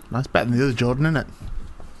 Yeah. Nice. Better than the other Jordan, isn't it?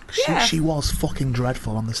 Yeah. She was fucking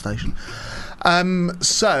dreadful on the station.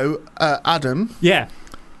 So, Adam, Yeah,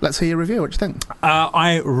 let's hear your review. What do you think?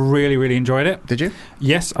 I really, really enjoyed it. Did you?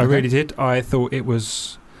 Yes, I Okay. really did. I thought it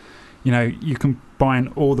was, you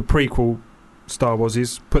combine all the prequel Star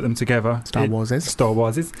Warses, put them together. Star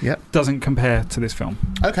Warses. Yep. Doesn't compare to this film.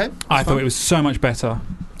 Okay. I thought it was so much better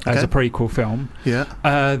as Okay. a prequel film. Yeah.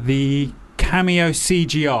 The cameo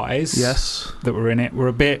CGIs Yes. that were in it were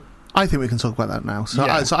a bit... I think we can talk about that now. So,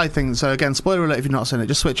 Yeah. I think, so again, spoiler alert if you've not seen it,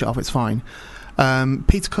 just switch it off, it's fine.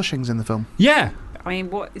 Peter Cushing's in the film. Yeah, I mean,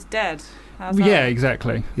 what is dead? How's Yeah, that?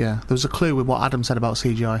 exactly. Yeah, there was a clue with what Adam said about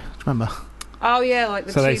CGI. Do you remember? Oh yeah, like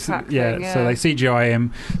the So they, Tupac yeah, thing. Yeah. so they CGI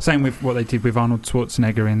him. Same with what they did with Arnold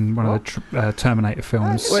Schwarzenegger in one of the Terminator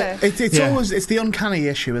films. Oh, Well, it's Yeah. always the uncanny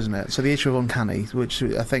issue, isn't it? So the issue of uncanny, which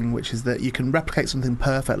is that you can replicate something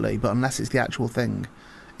perfectly, but unless it's the actual thing,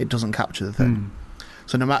 it doesn't capture the thing.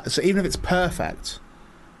 So so even if it's perfect,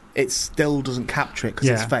 it still doesn't capture it because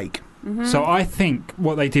it's Yeah. fake. Mhm. So I think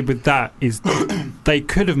what they did with that is they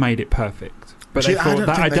could have made it perfect. But Gee, they I thought don't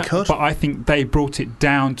that think they could. But I think they brought it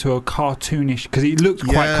down to a cartoonish because it looked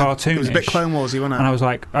quite cartoonish. It was a bit Clone Warsy, wasn't it? And I was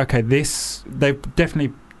like, okay, they've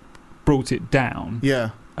definitely brought it down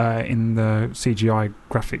Yeah. in the CGI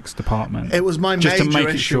graphics department. It was my Just to major make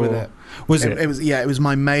it issue with sure. it. Was it? It was, yeah, it was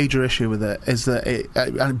my major issue with it. Is that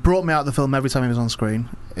it brought me out of the film every time he was on screen.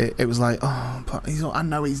 It was like, oh, but I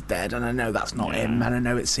know he's dead, and I know that's not him, and I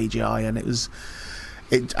know it's CGI, and it was.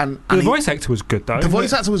 And the voice actor was good though. The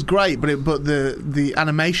voice actor was great, but the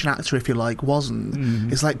animation actor, if you like,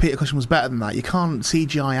 wasn't. It's like Peter Cushing was better than that. You can't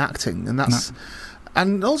CGI acting, and that's.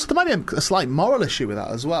 And also, there might be a slight moral issue with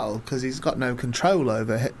that as well, because he's got no control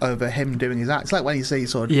over him doing his act. It's like when you see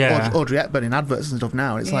sort of Audrey Hepburn in adverts and stuff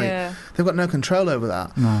now. It's like they've got no control over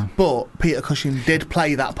that. No. But Peter Cushing did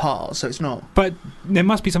play that part, so it's not. But there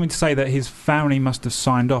must be something to say that his family must have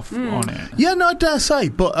signed off on it. Yeah, no, I dare say.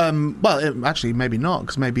 But, actually, maybe not,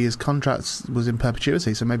 because maybe his contract was in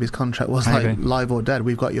perpetuity, so maybe his contract was like live or dead.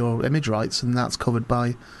 We've got your image rights, and that's covered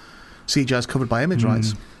by... CGI's covered by image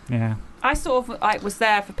rights. Yeah. I sort of was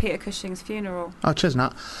there for Peter Cushing's funeral. Oh, cheers,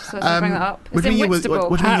 Nat. So I bring that up. What do you mean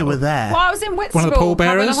you were there? Well, I was in Whitstable One of the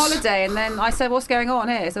pallbearers? having a holiday, and then I said, "What's going on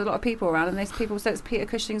here?" There's a lot of people around, and these people said it's Peter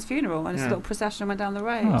Cushing's funeral, and this little procession went down the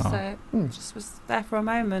road. Oh. So just was there for a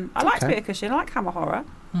moment. I liked Peter Cushing. I like Hammer Horror.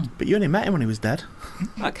 But you only met him when he was dead.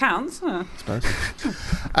 That counts. Huh? I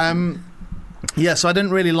suppose. Yeah, so I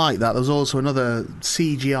didn't really like that. There was also another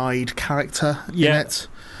CGI'd character in it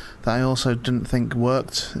that I also didn't think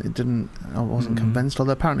worked. I wasn't convinced,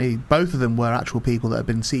 although apparently both of them were actual people that had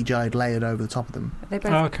been CGI'd layered over the top of them. Are they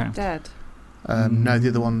both dead? No, the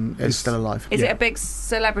other one is still alive. Is it a big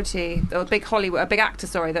celebrity, or a big actor,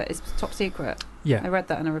 that is top secret? Yeah. I read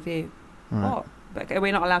that in a review. Right. What? But are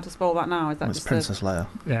we not allowed to spoil that now? Is that It's just Princess Leia.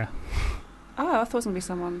 Yeah. Oh, I thought it was going to be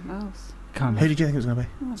someone else. Who did you think it was going to be?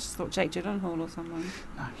 I just thought Jake Gyllenhaal or someone.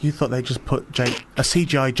 You thought they just put a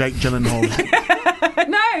CGI Jake Gyllenhaal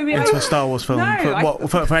into a Star Wars film?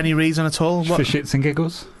 For any reason at all? For shits and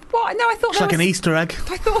giggles? What? No, I thought it's like an Easter egg.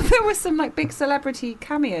 I thought there was some big celebrity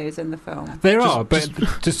cameos in the film. There are, but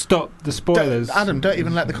to stop the spoilers. Adam, don't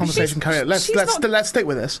even let the conversation carry on. Let's stick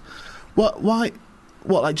with this. Why?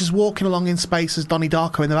 What, like just walking along in space as Donnie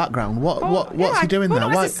Darko in the background? What's he doing there?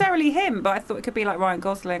 Not necessarily him, but I thought it could be like Ryan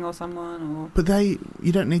Gosling or someone. But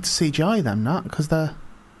you don't need to CGI them, Nat, because they're...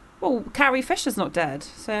 Well, Carrie Fisher's not dead,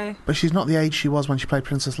 so... But she's not the age she was when she played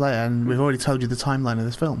Princess Leia, and we've already told you the timeline of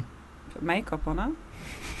this film. Put makeup on her.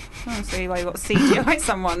 Oh, so you've got CGI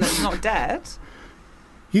someone that's not dead.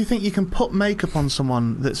 You think you can put makeup on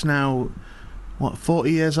someone that's now,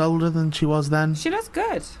 40 years older than she was then? She looks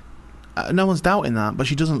good. No one's doubting that, but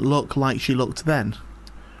she doesn't look like she looked then.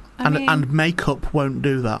 And makeup won't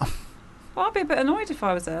do that. Well, I'd be a bit annoyed if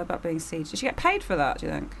I was there about being CGI. Did she get paid for that, do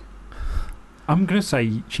you think? I'm going to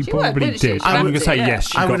say she probably would, did. I'm going to say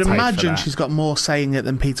yes, she I got would paid imagine for she's got more say in it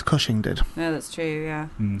than Peter Cushing did. Yeah, that's true, yeah.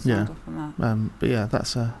 Yeah. Off on that. But yeah,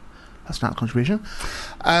 that's an contribution.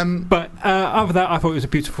 But other than that, I thought it was a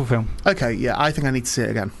beautiful film. Okay, yeah, I think I need to see it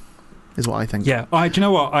again. Is what I think. Yeah, do you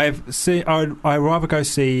know what? I'd rather go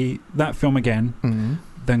see that film again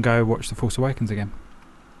than go watch The Force Awakens again.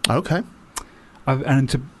 Okay. I'll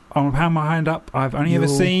hand my hand up. I've only ever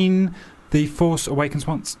seen The Force Awakens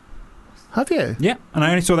once. Have you? Yeah, and I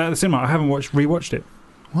only saw that at the cinema. I haven't rewatched it.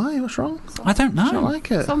 Why? What's wrong? I don't know. I don't like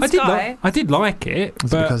it. It's on Sky. I did like it.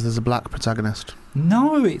 Is it because there's a black protagonist?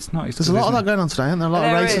 No, it's not. There's a lot of that going on today, and there's a lot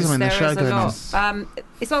of racism in the show going on.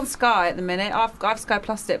 It's on Sky at the minute. I've Sky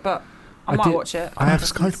Plussed it, but I might watch it. I have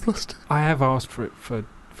Sky Plussed. I have asked for it for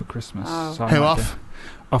Christmas. Oh. So who off?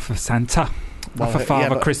 Off of Santa. Off of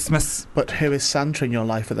Father Christmas. But who is Santa in your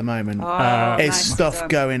life at the moment? Is stuff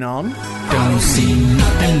going on? Don't see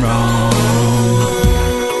nothing wrong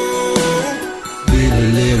with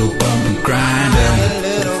a little bump and grinder.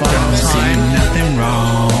 Don't see nothing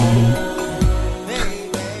wrong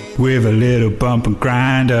with a little bump and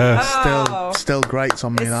grinder. Still great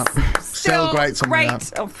on me, that. Still great on me,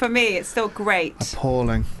 that. Oh, for me, it's still great.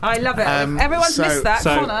 Appalling. I love it. Everyone's missed that.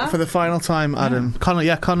 So Connor. for the final time, Adam. Connor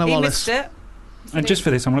he Wallace. missed it. And just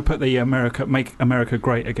for this, I'm going to put the Make America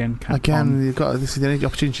Great Again cap Again, on. you've got this is the only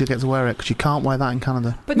opportunity you get to wear it because you can't wear that in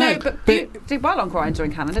Canada. But No, but but- you did well on Grindr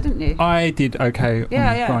in Canada, didn't you? I did okay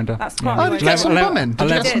Yeah, on yeah, Grindr. that's Yeah. quite Oh, did you get some bumming? Did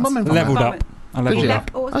you get some bumming from Leveled that? up. I leveled you?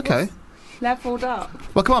 up. Okay. Leveled up.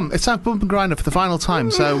 Well, come on, it's time for Bump and Grinder for the final time.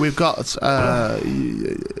 So we've got how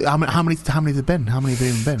many have there been? How many have there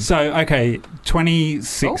even been? So, okay,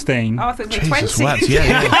 2016. Oh, I thought it was Jesus 20. wept,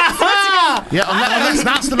 yeah. Yeah, unless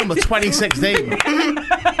that's the number 2016.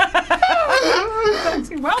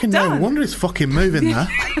 Well Fucking done. no wonder he's fucking moving there.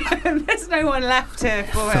 There's no one left here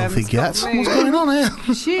for him. Filthy It's got gets. to What's move. going on here?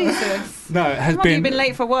 Jesus. No, it has What, you've been. been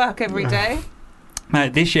late for work every day? No,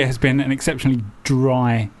 this year has been an exceptionally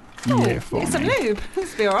dry year for Get some me. lube.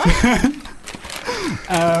 This will be alright.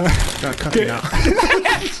 Right, cookie now.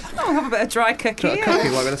 Oh, have a bit of dry cookie. Cookie,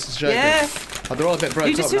 well, this is joking. Yeah. Oh, they're all a bit broke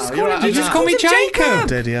You just- up just now. call You're him- right, You just call me Called him Jacob.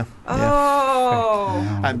 Did you? Yeah.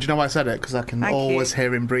 Oh. Do you know why I said it? Because I can Thank always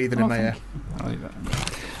hear him breathing in my ear. I'll leave that.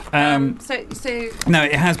 So No,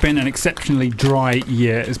 it has been an exceptionally dry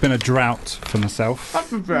year. It's been a drought for myself.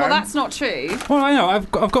 well, that's not true. Well, I know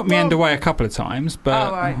I've got me underway a couple of times, but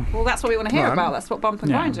Oh, right. Well, that's what we want to hear Right. about. That's what Bump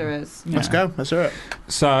and Yeah. Grinder is. yeah. Let's go. Let's hear it.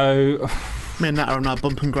 So, Me and Nat are on our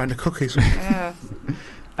Bump and Grinder cookies. Yeah.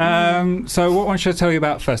 so what one should I tell you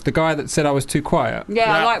about first? The guy that said I was too quiet.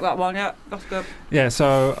 Yeah, I Yeah. like that one. Yeah, that's good. Yeah,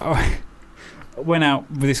 so I went out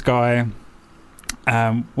with this guy.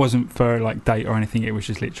 Wasn't for like date or anything. It was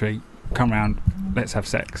just literally come round, let's have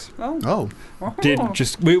sex. Oh,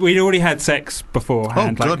 We'd already had sex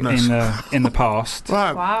beforehand, Oh, like goodness. in the past,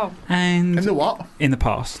 right. Wow. and In the what? in the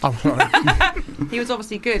past. Oh, sorry. He was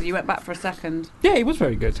obviously good. You went back for a second Yeah, he was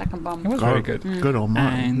very good. bump. He was very good. Good old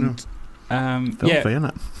man. And Filthy, yeah,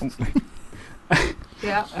 innit?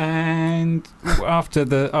 Yeah. and after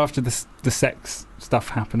the sex stuff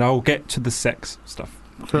happened, I'll get to the sex stuff.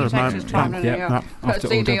 Good, Takes mate. his time, doesn't Yeah. it? Yeah. Yeah. Put a After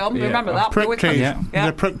all CD the- on. yeah, Remember that. Prick Always tease. Yeah. Yeah.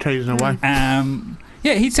 They're prick teasing away.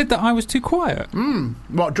 Yeah, he said that I was too quiet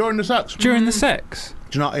What, during the sex? during the sex.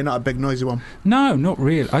 Do you not, you're not a big noisy one? No, not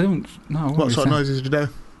really. I don't. No. I wouldn't What really sort of say- noises do you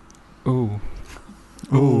do?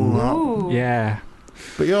 Ooh. Ooh. Ooh. Yeah.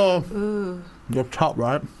 But you're Ooh. top,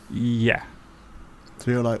 right? Yeah.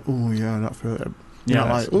 So you're like, ooh, yeah, that's for it. Yeah. You're not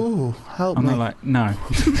that's- like, ooh, help I'm me. not like no.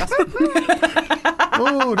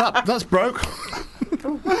 Ooh, that's broke.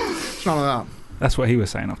 It's none of that. That's what he was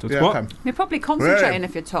saying afterwards. Yeah, What? okay. You're probably concentrating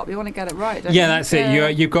if you're top. You want to get it right, don't Yeah, you? that's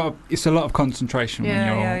it. You've got. It's a lot of concentration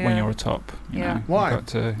Yeah, when yeah. you're a top. You Yeah. know. Why? You've got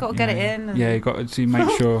to, Got to you get know, it in and- Yeah, you've got to make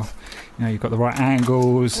sure. You know, you've got the right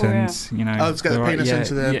angles Oh, and you know. Oh, let's get the right, penis yeah,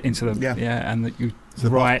 into the- yeah, into the yeah. and that you The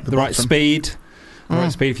right the the right bottom. speed. The right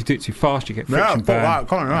Mm. speed. If you do it too fast, you get Yeah, friction fuck burn. that,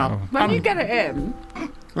 come on, yeah. Oh. When you get it in,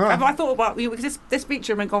 Yeah. have I thought about you? Because this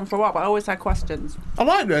feature has been gone for a while, but I always had questions. I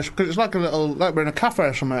like this because it's like a little, like we're in a cafe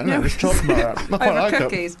or something, isn't Yeah. it? Just talk about it. I quite Over like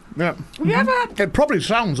cookies. it. Yeah. Have you ever? It probably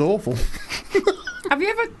sounds awful. Have you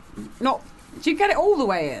ever not? Do you get it all the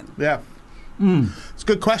way in? Yeah. Mm. It's a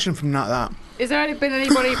good question from that. Is there been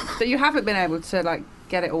anybody that you haven't been able to like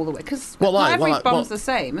get it all the way? Because What, like- not every what, like- bum's what? the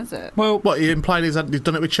same, is it? Well, What, you implied he's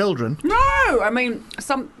done it with children? No, I mean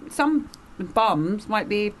some bums might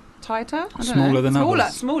be tighter, I don't Smaller know. than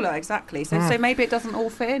others. Smaller, exactly. So, Ah. so maybe it doesn't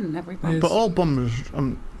all fit in every bum. Yes. But all bums,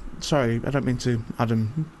 sorry, I don't mean to,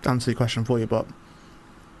 Adam, answer your question for you, but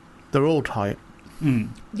they're all tight. mm,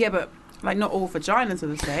 Yeah, but like not all vaginas are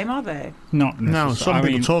the same, are they? not No, necessarily. some I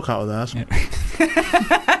people mean, talk out of theirs.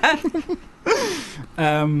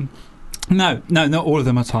 No, not all of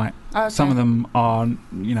them are tight. Okay. Some of them are,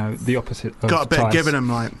 you know, the opposite of Got a bit of tight. giving him,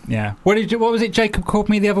 like. Yeah. What was it Jacob called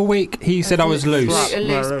me the other week? He said I was loose. Slack. A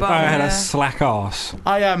loose Right, right. bum. I had yeah. a slack ass.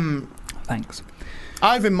 Thanks.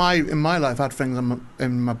 I've in my life had things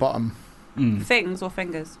in my bottom, Mm, Things or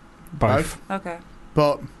fingers? both. Okay.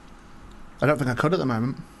 but I don't think I could at the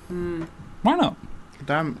moment. Mm, Why not?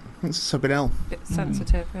 Damn, it's a bit ill. bit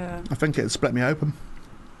sensitive. Yeah. I think it'd split me open.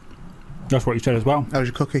 That's what you said as well. That was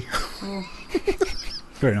your cookie. Oh.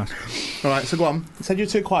 Very nice. All right, so go on. You said you're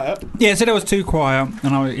too quiet. Yeah, said I was too quiet,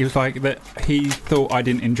 and he was like that. He thought I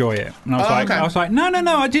didn't enjoy it, and I was Oh, like, okay.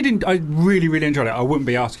 no, I didn't. I really, really enjoyed it. I wouldn't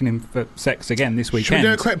be asking him for sex again this Should we weekend.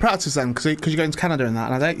 do a quick practice then? Because you're going to Canada and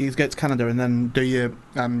that, and I think you go to Canada and then do your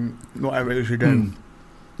whatever it is you do. Mm.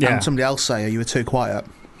 Yeah, And somebody else say you were too quiet.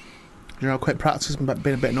 Do you know, a quick practice and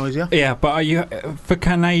being a bit noisier? yeah. But are you for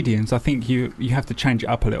Canadians? I think you have to change it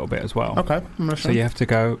up a little bit as well. Okay, I'm So listening. you have to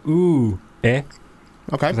go ooh, eh?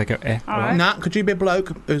 Okay. 'Cause they go eh. All right. Nat, could you be a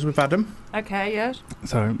bloke who's with Adam? Okay. Yeah.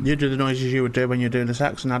 So You do the noises you would do when you're doing the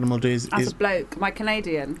sex, and Adam will do his. As a bloke, my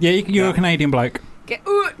Canadian. yeah, you're Yeah. a Canadian bloke. Get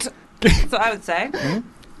oot. That's what I would say. Mhm.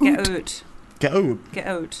 Get oot. Get out. Get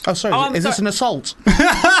out. Oh, sorry. I'm Is this sorry. an assault?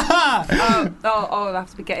 I'll have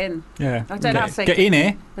to be get in. Yeah. I don't know how to say Get in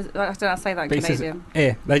here. I don't know how to say that in But he says Canadian.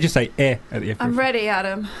 air. They just say air at the end. I'm ready,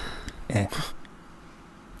 Adam. Air.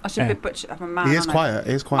 I should Yeah. be butchered. I'm a man. He is aren't I? quiet.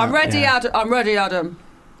 He is quiet. I'm ready, Yeah. Adam. I'm ready, Adam.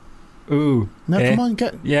 Ooh. No, air. come on,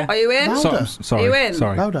 get Yeah. Are you in? Louder. Sorry. Are you in?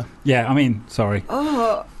 Sorry. louder. Yeah, I mean, sorry.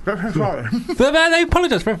 Oh, But they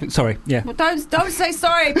apologise for everything. Sorry. Yeah. well, don't say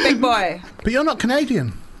sorry, big boy. But you're not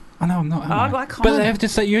Canadian. I know I'm not. am Oh, I? I can't. But they have to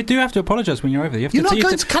say you do have to apologise when you're over there. You have You're to, not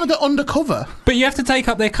going to Canada undercover. But you have to take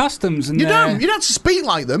up their customs and You their- don't. You don't have to speak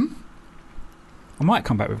like them. I might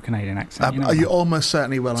come back with a Canadian accent. You know You that. almost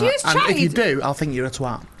certainly will. Do you just And if you chatty? do, I'll think you're a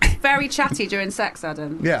twat. Very chatty during sex,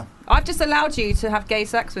 Adam. Yeah. I've just allowed you to have gay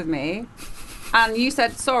sex with me, and you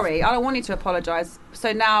said sorry. I don't want you to apologise.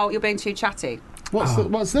 So now you're being too chatty. What's this?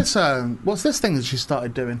 What's this thing that she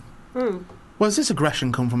started doing? Where's this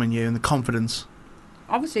aggression come from in you and the confidence?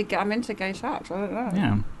 Obviously, I'm into gay sex. I don't know.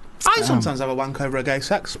 Yeah. I sometimes have a wank over a gay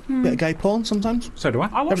sex. Bit of gay porn sometimes. So do I.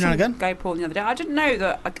 I watched Every now some and again. gay porn the other day. I didn't know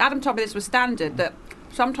that. Adam told me this was standard. That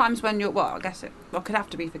sometimes when you're, well, I guess it could have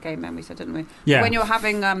to be for gay men. We said, didn't we? Yeah. When you're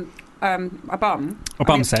having a bum. Or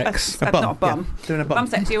bum sex. A bum, Not a bum. yeah. Doing a bum. Bum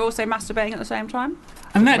sex. You're also masturbating at the same time.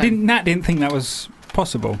 And What Nat do you mean? didn't think that was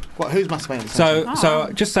possible. What? Who's masturbating?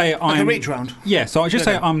 So just say like a I'm reach round. Yeah. So I just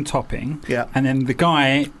Yeah, say yeah. I'm topping, Yeah. and then the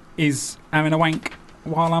guy is having a wank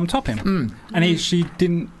while I'm topping, and she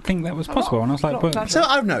didn't think that was possible, and I was like, but So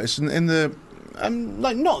I've noticed in the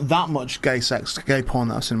like not that much gay sex, gay porn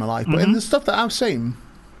that I've seen in my life, but in the stuff that I've seen,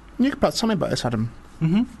 you could perhaps tell me about this, Adam,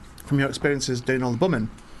 from your experiences doing all the bumming.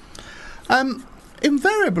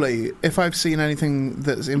 Invariably, if I've seen anything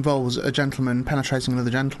that involves a gentleman penetrating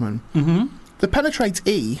another gentleman, the penetrate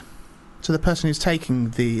E to the person who's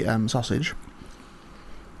taking the sausage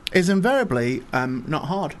is invariably not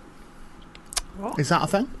hard. What? Is that a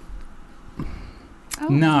thing?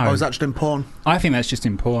 no, Or is that just in porn? I think that's just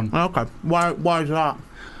in porn. Oh, okay. Why is that?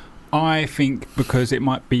 I think because it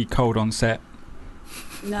might be cold on set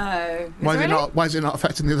No. Why is it it not? Why is it not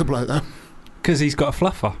affecting the other bloke though? because he's got a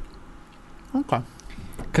fluffer. Okay.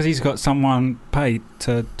 Because he's got someone paid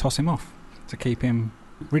to toss him off to keep him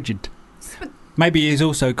rigid. Maybe he's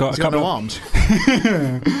also got Has a he got couple no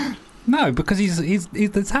of arms? No, because he's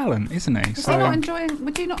the talent, isn't he? Is he not enjoying?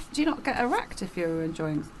 Do you not get erect if you're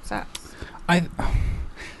enjoying sex?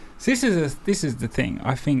 This is the thing.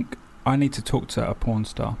 I think I need to talk to a porn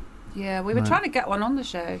star Yeah, we were Right. trying to get one on the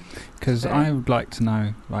show. because Yeah. I would like to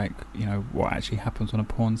know, like, you know, what actually happens on a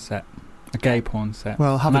porn set, a gay porn set.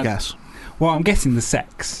 Well, have No. a guess. Well, I'm guessing the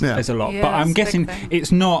sex. Yeah. There's a lot, Yeah, but that's I'm a big guessing thing.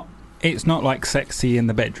 it's not. It's not like sexy in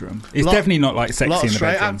the bedroom. It's Lot- definitely not like A sexy lot in of the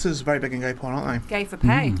straight bedroom. actors are very big in gay porn, aren't Gay for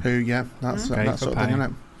pay. they? Who? Yeah, that's Gay that for sort of pay. thing,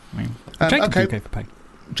 isn't it? I mean, Um, Jacob okay. do gay for pay.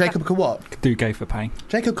 Jacob could what? Could do gay for pay.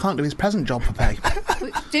 Jacob can't do his present job for pay.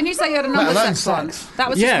 Didn't you say you had Let another alone sex one? sex. That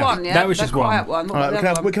was Yeah, just one, yeah? that was The just one. quiet one. What All right, was we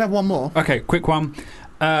the other can have one more. Okay, quick one.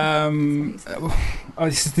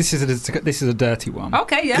 This is a dirty one.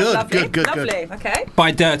 Okay, yeah, Good, lovely. good, good, lovely. Okay.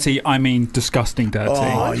 By dirty, I mean disgusting dirty.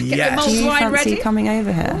 Oh, Get the yes. mulled Do you wine fancy ready. coming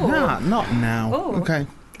over here? Ooh. Nah, not now. Oh. Okay.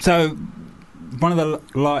 So, one of the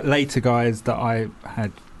later guys that I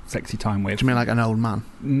had sexy time with. Do you mean like an old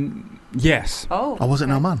man? Yes. Oh. Or was it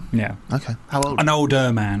an old man? Yeah. Okay. How old? An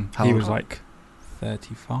older man. How He old? was like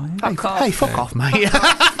 35. Fuck off. Hey, fuck off, mate.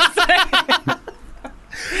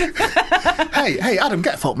 hey, Adam,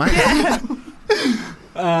 get fucked, mate.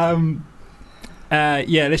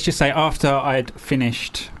 Yeah, let's just say after I'd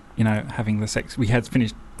finished, having the sex, we had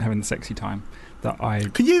finished having the sexy time. That I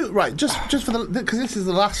Can you just for the because this is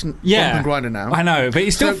the last bump Yeah. and grinder now. I know, but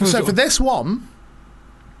it's still So for this one,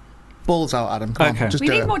 balls out, Adam. Come Okay. on, just We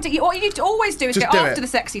do need it. more. What you always do is Just go do after it. the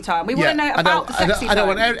sexy time. We want to know I about the sexy I don't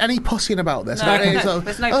time. want any pussying about this. No, I don't- no, so,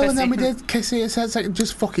 there's no and then we pussy. did kissy. It said,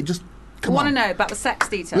 just fuck it. Just We come want to on. know about the sex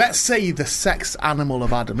details. Let's see the sex animal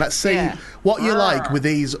of Adam. Let's see Yeah. what you like with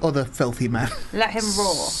these other filthy men. Let him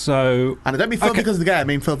roar. So And I don't mean filthy Okay. because of the gay. I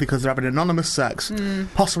mean filthy because they're having anonymous sex,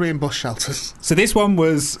 possibly in bus shelters. this one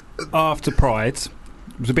was after Pride.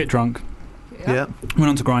 I was a bit drunk. Yeah. Went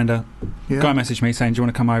on to Grindr. Yeah. Guy messaged me saying, "Do you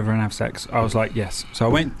want to come over and have sex?" I was like, "Yes." So I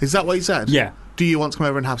went. Is that what you said? Yeah. Do you want to come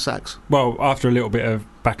over and have sex? Well, after a little bit of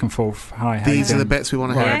back and forth, hi, how you These are the doing? bits we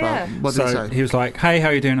want to Right. hear Yeah, about. yeah. What did he So say? he was like, "Hey, how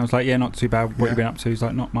you doing?" I was like, "Yeah, not too bad. What Yeah. you been up to?" He's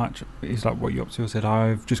like, "Not much." He's like, "What you up to?" I said,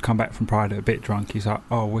 "I've just come back from Pride, a bit drunk." He's like,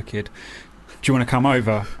 "Oh, wicked. Do you want to come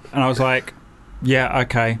over?" And I was like, "Yeah,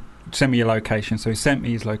 okay. Send me your location." So he sent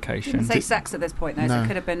me his location. Didn't say sex at this point, though. So No. it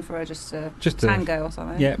could have been for just a Just a- tango or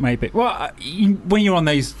something. Yeah, maybe. Well, when you're on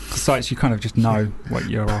these sites, you kind of just know what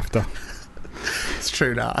you're after. It's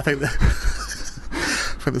true now. I think that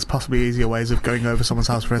think there's possibly easier ways of going over someone's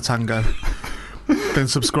house for a tango than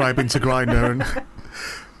subscribing to Grindr. And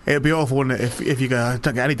it'd be awful, wouldn't it, if you go, I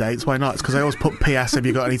don't get any dates, why not? It's because I always put PS, have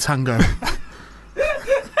you got any tango?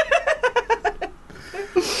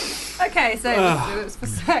 Okay, so it was for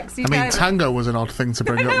sex. You I mean, know. tango was an odd thing to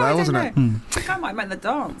bring up there, wasn't it? I think I might have meant the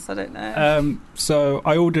dance. I don't know. So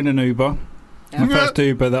I ordered an Uber. Yeah. My first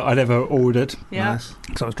Uber that I'd ever ordered. Yeah. Nice.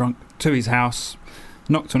 Because I was drunk. To his house,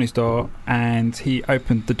 knocked on his door, and he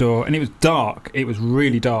opened the door, and it was dark. It was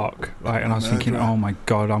really dark. Like, and I was thinking, Murderer. oh my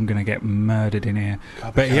God, I'm going to get murdered in here.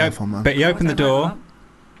 God, But be he, careful, man. but he opened the I don't door,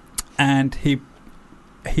 and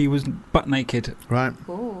he was butt naked Right.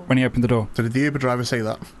 know. Ooh. when he opened the door. So did the Uber driver see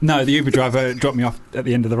that? No, the Uber driver dropped me off at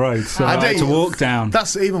the end of the road, so I I had do. to walk down.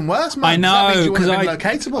 That's even worse, man. I know, because because been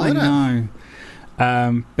locatable, I isn't it?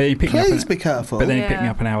 know. But he picked me up. Please be careful. But then he picked me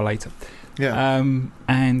Yeah. up an hour later. yeah. And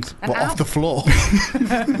And What, how- off the floor?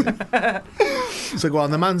 So go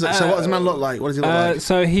on, the man's... so what does the man look like? What does he look like?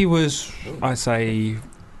 so he was, I say,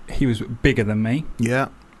 he was bigger than me, Yeah,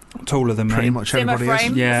 taller than pretty me. much Zimmer everybody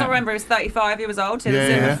frame. is. Yeah. Let's not remember he was 35 years old. In Yeah, a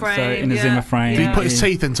Zimmer yeah. frame. So in a Zimmer frame. Did he Yeah. put his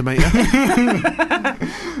teeth in to meet you?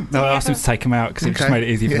 No, I asked him to take him out because it just made it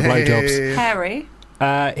easy for the blowjobs. Hairy.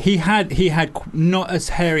 He had not as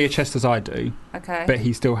hairy a chest as I do, Okay. but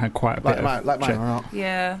he still had quite a bit Like of mine chest. or not?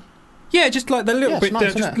 Yeah. Yeah, just like the little Yeah, it's bit, nice, down,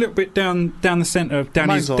 isn't just it? a little bit down the centre, down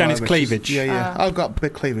Mine's all his over, cleavage. Yeah, yeah. Ah. I've got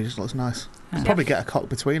big cleavage. It looks nice. Yeah. Probably get a cock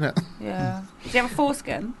between it. Yeah. Did you have a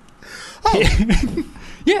foreskin?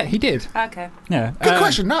 Yeah, he did. Okay. Yeah. Good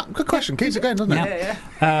question, Nat. Good question. Keeps it going, doesn't it? Yeah.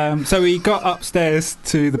 Yeah. So he got upstairs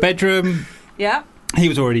to the bedroom. Yeah. He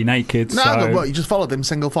was already naked. No, so what, you just followed him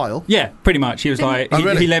single file? yeah, pretty much. He was like, Oh,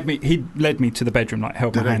 really? he led me to the bedroom, like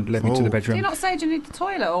held Did my he? hand, led me to Oh. the Do you bedroom. not say do you need the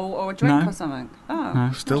toilet or a drink No. or something? Oh.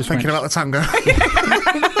 No, Still just thinking went- about the tango.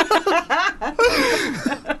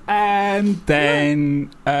 And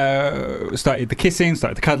then started the kissing,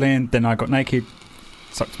 started the cuddling. Then I got naked,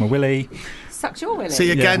 sucked my willy. Sucked your willy.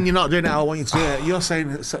 See, again, Yeah. you're not doing it how I want you to do it. You're saying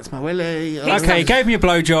it sucks my willy. Okay, he gave me a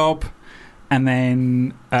blowjob, and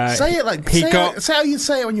then say it like he say, got. it, say how you'd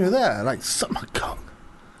say it when you were there. Like, suck my cock.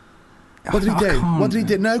 What did he I do? can't. What did he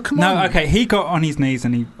do? No, come on. No, okay, he got on his knees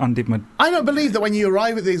and he undid my. I don't believe that when you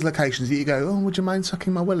arrive at these locations that you go, oh, would you mind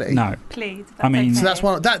sucking my willy? No, Please. I mean- So that's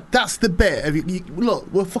one. That's the bit of you, look,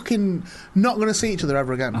 we're fucking not going to see each other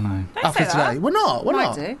ever again I know. Don't after say today. that. We're not. We're Might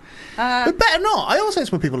not. do. We better not. I always say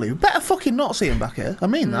this when people leave. Better fucking not see him back here. I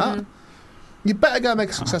mean that. You better go and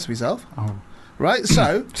make a success of yourself. Oh. Right.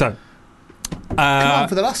 So, So, come on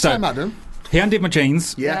for the last so time, Adam. he undid my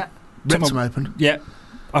jeans. Yeah. Took Ripped my- them open. Yeah,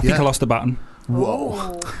 I think Yeah. I lost a button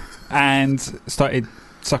Whoa. and started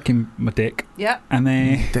sucking my dick, Yeah. and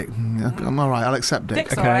then Dick. I'm all right. I'll accept dick.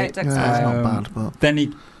 Dick's Okay. alright. Dick's Yeah, it's alright. not bad, but then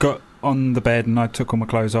he got on the bed and I took all my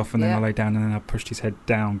clothes off and then Yeah. I lay down and then I pushed his head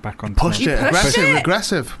down back on. pushed You it. pushed Aggressive. it?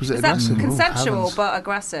 Aggressive. Was it Is that aggressive? Oh, consensual heavens. but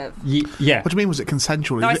aggressive? Yeah. What do you mean? Was it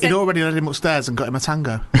consensual? No, I He'd said- already led him upstairs and got him a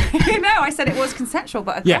tango. No, I said it was consensual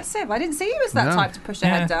but Yeah. aggressive. I didn't see you as that No. type to push your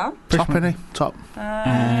Yeah. head down. Top, innit? Top.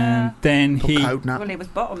 And then he. Code nap. Well, he was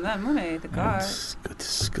bottom then, wasn't he? The guy. It's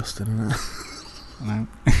disgusting, isn't it? No.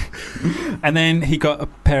 And then he got a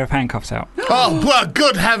pair of handcuffs out. Oh, well,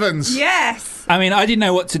 good heavens! Yes. I mean, I didn't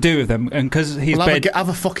know what to do with them, and because his Well, bed. have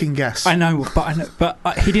a fucking guess. I know,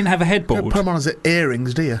 but he didn't have a You don't headboard. put them on as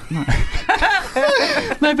earrings, do you?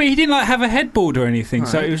 No, but he didn't like have a headboard or anything.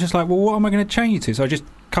 So Right. it was just like, well, what am I going to chain you to? So I just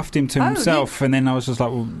cuffed him to Oh, himself, and then I was just like,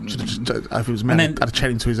 well, Should have just, if it was me, And I'd then- have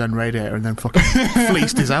chained him to his own radiator and then fucking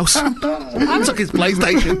fleeced his house. Took his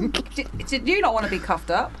PlayStation. Did you not want to be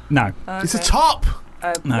cuffed up? no. It's a Okay. top.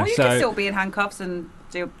 No, Well, you so- can still be in handcuffs and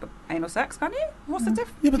do anal sex, can't you? What's the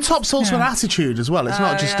difference? Yeah, but top's also an Yeah. attitude as well. It's Oh,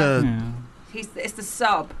 not just yeah. Yeah. It's the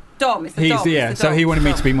sub. Dom. It's the He's dom. yeah. It's the So dom. he wanted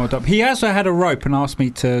me to be more dumb. He also had a rope and asked me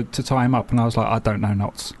to tie him up, and I was like, I don't know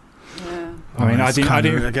knots. Yeah. I mean, I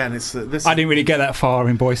didn't. Again, it's this. I didn't really get that far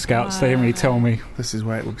in Boy Scouts. They didn't really tell me. This is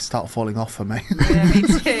where it would start falling off for me. Yeah, me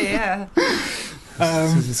too. Yeah. As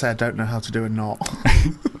soon as I say I don't know how to do a knot.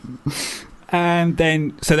 And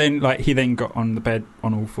then, like, he then got on the bed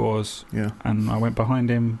on all fours, Yeah. and I went behind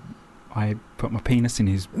him. I put my penis in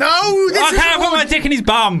his. No, this I is can't put my dick in his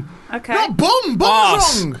bum. Okay. Not bum. Bum's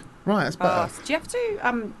Arse. wrong. Right, that's better. Oh, do you have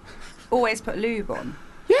to always put lube on?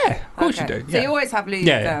 Yeah, of course Okay. you do. So Yeah. you always have lube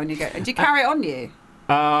Yeah, there when you go. Do you carry it on you?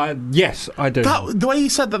 Yes, I do. The way you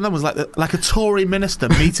said that then was like a Tory minister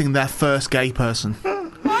meeting their first gay person.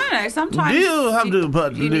 Well, I don't know. Sometimes You have to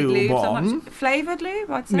put you need lube on. sometimes. Flavoured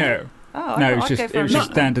lube, I'd say. No, Oh, no, I'd it's go just for it a was just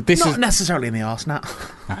nut. standard. This Not is necessarily in the arse, Nat.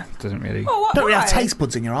 no, it doesn't really. Oh, what? Don't really have why? taste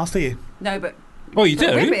buds in your arse, do you? No, but Oh, you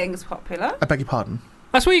do. ribbing's popular. I beg your pardon.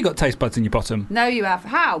 I swear you got taste buds in your bottom. No, you have.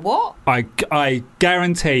 How? What? I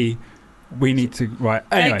guarantee we need to... Right,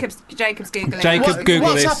 anyway. Jacob's Googling. Jacob, Google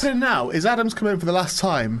what's this. happening now is Adam's come in for the last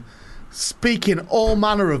time, speaking all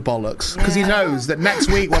manner of bollocks, because he knows that next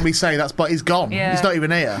week when we say that's but he's gone. Yeah. He's not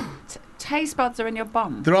even here. Taste buds are in your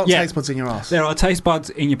bum. There aren't Yeah. taste buds in your arse. There are taste buds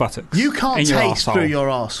in your buttocks. You can't in your taste arsehole. through your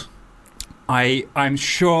arse. I'm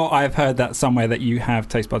sure I've heard that somewhere, that you have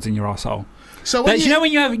taste buds in your arsehole. So when You know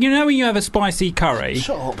when you have a spicy curry.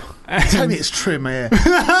 Shut up. Tell me it's true in my ear.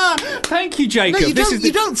 Thank you, Jacob. No, you This don't, is the-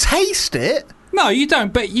 you don't taste it. No, you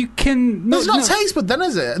don't. But you can. There's not taste bud then,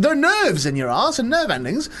 is it? There are nerves in your arse and nerve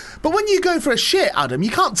endings. But when you go for a shit, Adam, you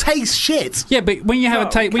can't taste shit. Yeah, but when you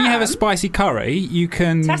have Well, when you have a can. spicy curry, you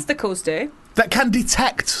can. Testicles do. That can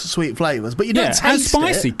detect sweet flavours, but you don't Yeah, taste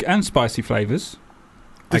and spicy flavours.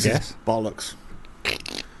 This I guess. is bollocks.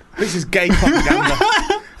 This is gay propaganda.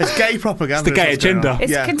 It's gay propaganda. It's the gay is what's going on. agenda. It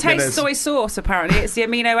Yeah, can it taste is. soy sauce, apparently. It's the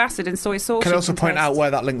amino acid in soy sauce. Can I you also point out taste.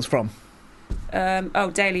 where that link's from?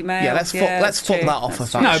 Daily Mail. Yeah, let's fuck that's that true. off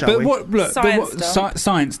That's of true. that. No, shall but we? what? Look,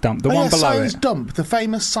 science dump. The one below Science it. Dump, the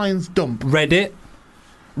famous Science Dump. Reddit,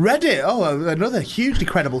 Reddit, another hugely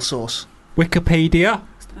credible source. Wikipedia.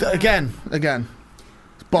 Again,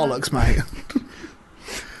 it's bollocks, mate.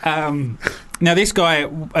 Now this guy,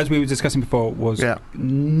 as we were discussing before, was Yeah.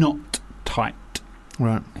 not tight.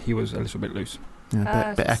 Right, He was a little bit loose.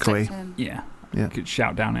 yeah, bit echoey. Yeah. Yeah. You could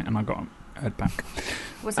shout down it, and I got heard back.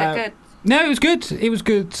 Was it good? No, it was good. It was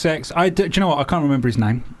good sex. Do you know what? I can't remember his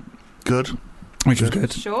name, Good. which was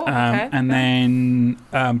good. Sure. Okay. And then,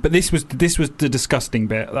 but this was the disgusting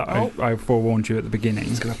bit that I forewarned you at the beginning.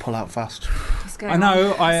 He's going to pull out fast. What's going I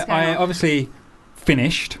know. on? What's going I on? obviously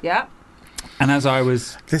finished, Yeah. and as I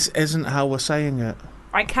was, This isn't how we're saying it.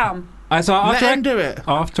 I come. Let him do it.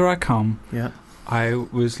 after I come, Yeah. I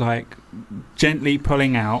was like gently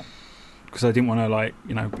pulling out because I didn't want to, like,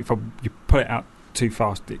 you know, if you pull it out too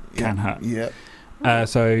fast, it can hurt. Yeah.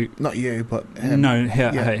 So Not you, but him. no,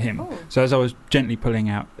 Yeah. hurt him. Oh. So as I was gently pulling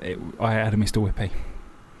out, I had a Mr. Whippy.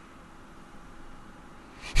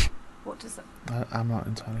 What does that? I'm not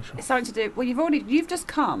entirely sure. It's something to do. Well, you've just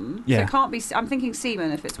come. Yeah. So it can't be. I'm thinking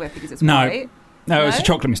semen if it's whippy because it's No. white. No, it's a No?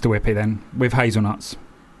 chocolate Mr. Whippy then with hazelnuts.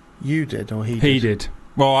 You did, or he did? He did.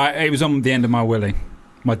 Well, it was on the end of my willy,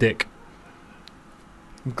 my dick.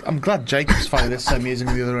 I'm glad Jacob's finding this so amusing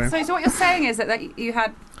in the other room. So what you're saying is that you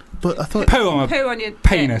had But I thought. Poo on my. poo on your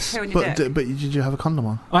Penis. Dick, poo on your But, dick. but did you have a condom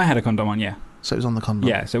on? I had a condom on, yeah. So it was on the condom.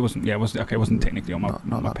 Yeah, so it wasn't. Yeah, it wasn't. Okay, it wasn't technically on my.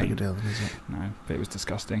 Not my that big a penis. deal, then, is it? No, but it was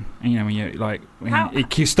disgusting. And you know when you like when How-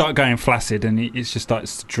 you start going flaccid and it just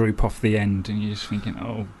starts to droop off the end, and you're just thinking,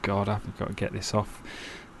 oh god, I've got to get this off.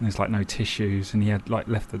 And there's like no tissues, and he had like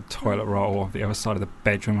left the toilet roll off the other side of the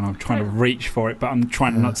bedroom, and I'm trying to reach for it, but I'm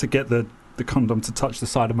trying not to get the condom to touch the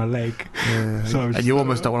side of my leg. Yeah. So I was And you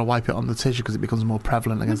almost don't want to wipe it on the tissue because it becomes more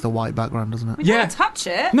prevalent against the white background, doesn't it? We Yeah. can't touch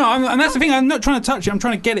it. No, and that's the thing. I'm not trying to touch it. I'm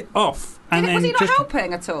trying to get it off. And Was then he not just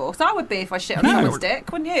helping at all? So I would be if I shit on No. someone's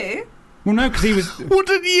dick, wouldn't you? well, no, because he was.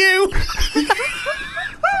 Wouldn't you?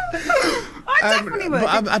 I definitely would.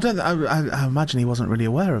 But I imagine he wasn't really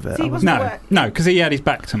aware of it. See, he I wasn't was- aware. No, because he had his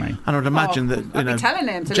back to me. and I would imagine Oh, that, I'd be telling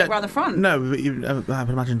him to look round the front. No, but I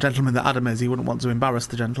would imagine, gentleman that Adam is, he wouldn't want to embarrass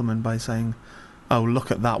the gentleman by saying, "Oh,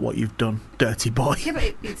 look at that! What you've done, dirty boy." Yeah,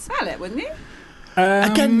 but you'd smell it, wouldn't you?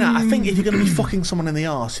 Again, I think if you're going to be fucking someone in the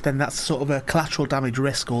arse, then that's sort of a collateral damage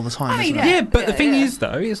risk all the time. I Isn't mean, it? Yeah, but the Yeah, thing yeah. is,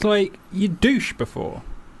 though, it's like you douche before.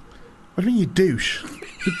 What do you mean, you douche?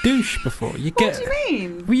 You douche before. You What get. do you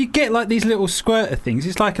mean? Well, you get like these little squirter things.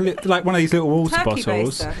 It's like like one of these little water Turkey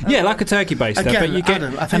bottles. baster. Yeah, Oh. like a turkey baster. Again, but you get,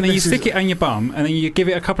 Adam, I think and then you this stick is- it on your bum, and then you give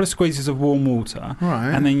it a couple of squeezes of warm water, Right.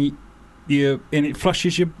 and then and it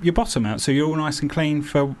flushes your bottom out, so you're all nice and clean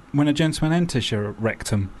for when a gentleman enters your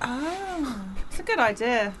rectum. Oh, it's a good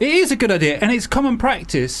idea. It is a good idea, and it's common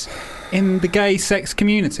practice in the gay sex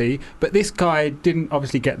community. But this guy didn't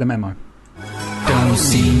obviously get the memo. Don't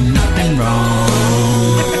see nothing wrong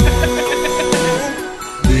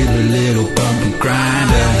with a little bump and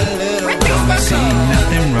grinder. Don't see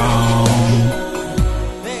nothing wrong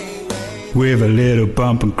with a little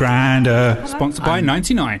bump and grinder. Sponsored by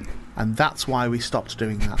 99. And that's why we stopped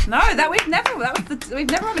doing that. No, we've never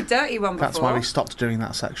had a dirty one before. That's why we stopped doing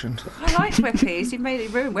that ruined I like whippies. You've made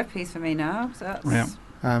it ruin whippies for me now. So that's...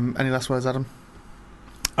 Yeah. Any last words, Adam?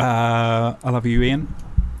 I love you, Ian.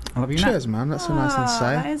 I love you, Nat. Cheers, man. That's a nice thing to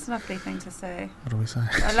That say. is a lovely thing to say. What do we say?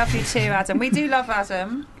 I love you too, Adam. We do love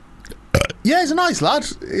Adam. Yeah, he's a nice lad.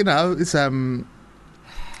 You know, it's been.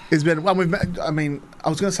 Well, we've met. I mean, I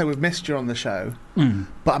was going to say we've missed you on the show,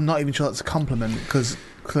 but I'm not even sure that's a compliment because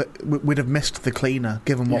we'd have missed the cleaner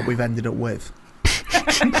given what we've ended up with.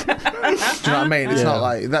 Do you know what I mean? It's not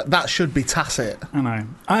like that should be tacit. I know.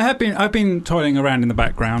 I've been toiling around in the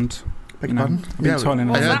background. Beg pardon? I've been toiling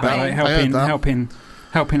What's around that about mean?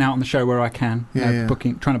 helping out on the show where I can. Yeah.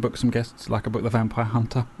 Trying to book some guests, like I booked the Vampire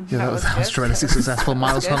Hunter. Yeah, that was good. tremendously successful.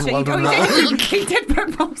 Miles Good. Hunt, So well you- done. oh, That. He did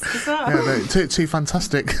book bombs as well. Yeah, two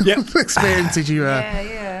fantastic Yep. experiences you.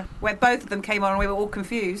 Yeah. Where both of them came on and we were all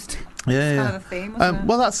confused. Yeah, Kind of the theme,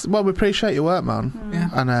 wasn't it? Well, we appreciate your work, man. Yeah.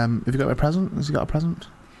 And have you got a present? Has he got a present?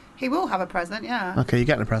 He will have a present, yeah. Okay, you're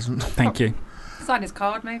getting a present. Thank you. Sign his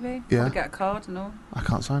card, maybe. Yeah. Or get a card and all. I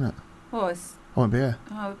can't sign it. Oh, it's... I won't be here.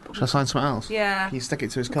 Oh, Shall I sign something else? yeah. Can you stick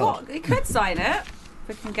it to his We've card? got- he could sign it, if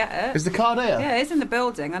we can get it. Is the card here? Yeah, it's in the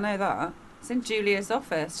building, I know that. It's in Julia's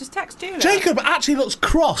office. Just text Julia. Jacob actually looks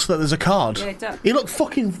cross that there's a card. Yeah, he does. He looked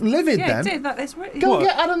fucking livid Yeah, then. he did. It's really... Go and What?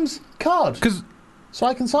 get Adam's card Because so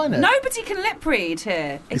I can sign it. Nobody can lip read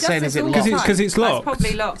here. He He's does saying, this is it all locked? the 'Cause it's time. locked. It's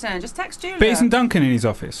probably locked in. Just text Julia. but isn't Duncan in his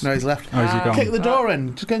office? No, he's left. Oh, is he gone? Kick the door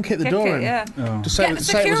in. Just go and kick the Kick door it, in. yeah. Oh. Just say, Get the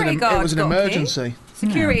say it was security an guard's got a key. emergency.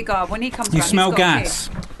 Security guard, when he comes You around, smell he's got a key. gas.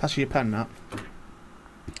 Pass you your pen, Nat.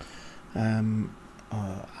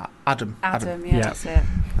 Adam. Adam, yeah, Yeah. that's it.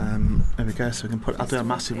 There we go. So we can put. I'll do a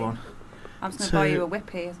massive one. I'm just going to To buy you a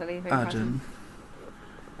whippy as a leaving present. Adam,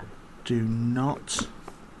 do not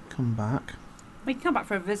come back. We can come back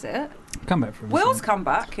for a visit. Come back for a visit. Will's come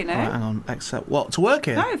back, you know. Right, hang on. Except what? To work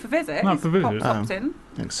here? No, for visit. No, He's for visit. Popped in.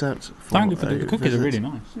 Except for Thank you for the a cookies. Are visit. really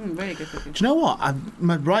nice. Really good cookies. Do you know what?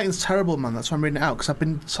 My writing's terrible, man. That's why I'm reading it out because I've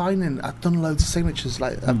been signing. I've done loads of signatures.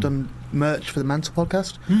 Like I've done merch for the Mental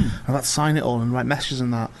podcast. I've had to sign it all and write messages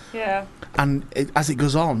and that. Yeah. And as it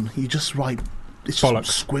goes on, you just write. It's Bollocks.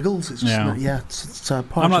 just squiggles. It's just It's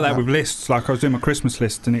I'm like that with lists. Like I was doing my Christmas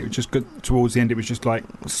list, and it was just good towards the end. It was just like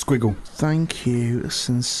squiggle. Thank you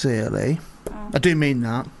sincerely. Oh. I do mean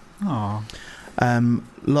that. Oh,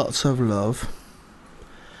 Lots of love.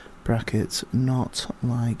 Brackets. Not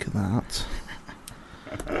like that.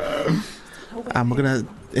 And we're gonna.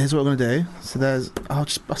 Here's what we're gonna do. So there's. I'll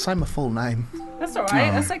sign my full name. That's all right.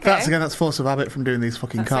 Oh. That's okay. That's force of habit from doing these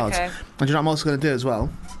fucking That's cards. okay. And do you know what I'm also gonna do as well?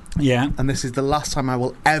 yeah, And this is the last time I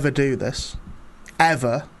will ever do this,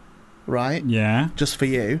 ever. Right? yeah. Just for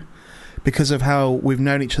you, because of how we've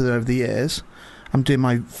known each other over the years. I'm doing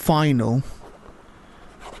my final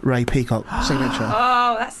Ray Peacock signature.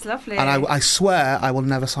 Oh, that's lovely. And I swear I will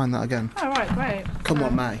never sign that again. All right, great. Come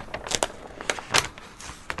what may.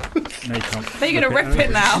 No, you can't. But you're going to rip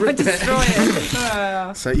it now and destroy it.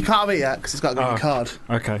 Oh. So you can't have it yet because it's got to go on Oh. the card.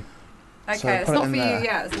 Okay. Okay, So it's put it not in for there. you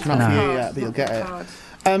yet. It's not for you card. yet, It's but you'll not get for it.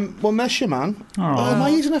 card. Well, miss you, man. Oh. Oh, am I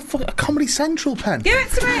using a Comedy Central pen? Give it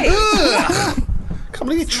to me. Can't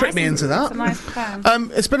believe you tricked me into It's a that. nice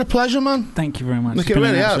pen. It's been a pleasure, man. Thank you very much. Look, It's it been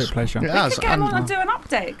really an has. absolute pleasure. It We has. could get him And- on and do an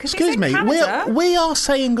update. 'Cause excuse he's in me, Canada. we are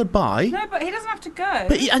saying goodbye, No, but he doesn't have to go.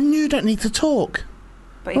 and you don't need to talk.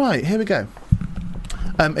 But he- Right, here we go.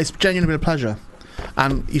 It's genuinely been a pleasure,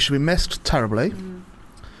 and you should be missed terribly.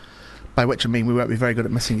 By which I mean we won't be very good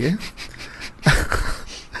at missing you.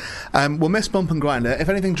 We'll miss Bump and Grinder. If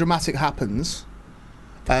anything dramatic happens,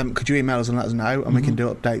 could you email us and let us know, and we can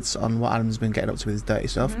do updates on what Adam's been getting up to with his dirty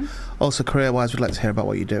stuff. Also, career-wise, we'd like to hear about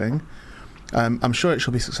what you're doing. I'm sure it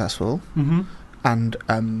shall be successful, and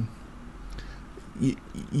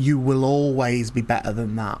you will always be better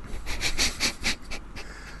than that.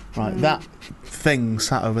 Right, that thing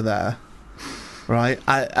sat over there. Right,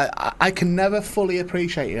 I can never fully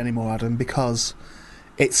appreciate you anymore, Adam, because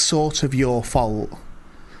it's sort of your fault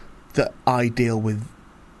that I deal with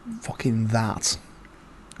fucking that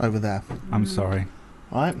over there. I'm sorry.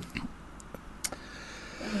 Right?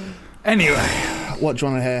 Anyway. What do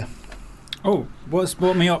you want to hear? Oh, what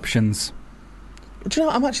are my options? Do you know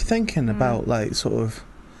what I'm actually thinking about, like, sort of,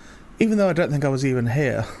 even though I don't think I was even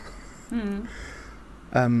here,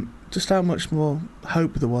 just how much more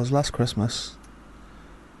hope there was last Christmas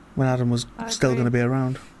when Adam was I still agree. going to be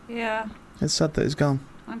around. Yeah, It's sad that he's gone.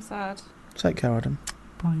 I'm sad. Take care, Adam.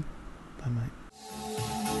 Bye. Bye,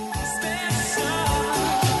 mate.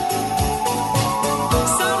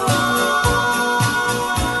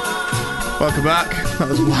 Welcome back. That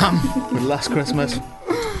was Wham with Last Christmas.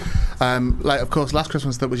 Of course, Last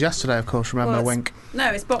Christmas, that was yesterday, of course, remember, Well, wink. No,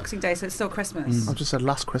 it's Boxing Day, so it's still Christmas. I just said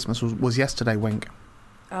Last Christmas was yesterday, wink.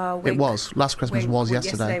 Wink. It was. Last Christmas Wink. was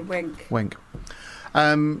yesterday. Wink. Wink.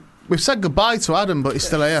 We've said goodbye to Adam, but he's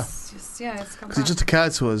still here. It's come Because it back. just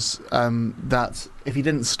occurred to us that if he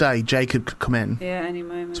didn't stay, Jacob could come in. Yeah, any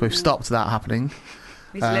moment. So we've yeah. stopped that happening.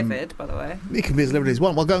 He's um, livid, by the way. He can be as livid as he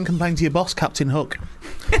wants. Well, go and complain to your boss, Captain Hook.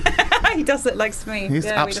 He does it like Smee. He's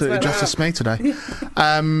Yeah, we absolutely just dressed went as me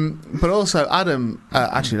today. But also, Adam.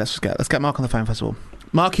 Actually, let's get Mark on the phone first of all.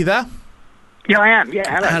 Mark, you there? Yeah, I am. Yeah,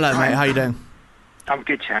 hello. Hello, mate. How you doing? I'm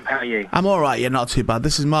good, champ. How are you? I'm all right. Yeah, not too bad.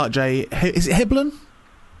 This is Mark J. Is it Hibblen?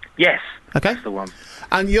 Yes. Okay. That's the one.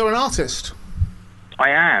 And you're an artist.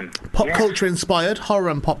 I am. Pop Yes. culture inspired, horror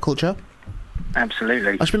and pop culture.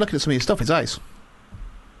 Absolutely. I've just been looking at some of your stuff. It's ace.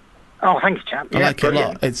 Oh, thank you, champ. I Yeah, like it a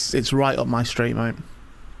brilliant. lot. It's right up my street, mate.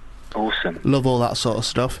 Awesome. Love all that sort of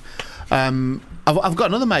stuff. I've got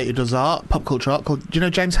another mate who does art, pop culture art, called. Do you know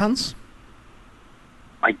James Hans?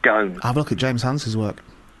 I don't. Have a look at James Hans's work.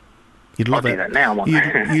 You'd love I'll it. do that now.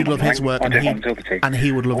 You'd love his work, I'll and do it on talking to you.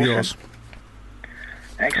 he would love Awesome. yours.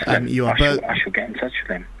 Excellent. you are I shall get in touch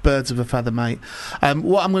with him. Birds of a feather, mate.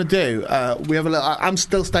 What I'm going to do, we have a little. I'm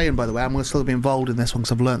still staying, by the way. I'm going to still be involved in this one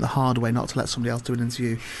because I've learnt the hard way not to let somebody else do an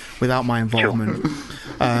interview without my involvement.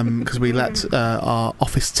 Because we let our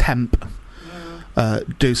office temp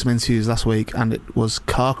do some interviews last week, and it was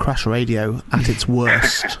car crash radio at its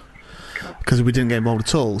worst. Because we didn't get involved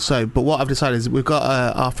at all. So, but what I've decided is we've got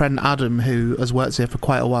our friend Adam, who has worked here for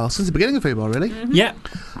quite a while, since the beginning of Football, really. Mm-hmm. Yeah.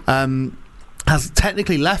 Has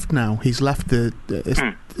technically left now. He's left he's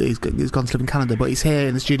gone to live in Canada, but he's here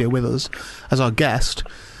in the studio with us as our guest.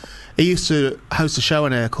 He used to host a show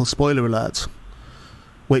on air called Spoiler Alert,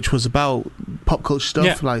 which was about pop culture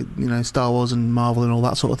stuff, like, you know, Star Wars and Marvel and all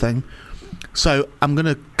that sort of thing. So I'm going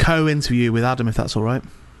to co-interview with Adam, if that's all right.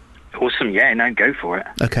 Awesome. Yeah, no, go for it.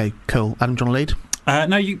 Okay, cool. Adam, do you want to lead?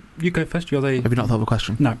 No, you go first. You're the... Have you not thought of a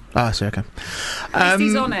question? No. Ah, I see, okay. At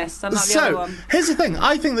least he's honest, unlike the other one. Here's the thing.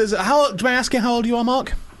 I think there's... do I ask you how old you are,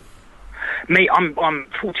 Mark? Me, I'm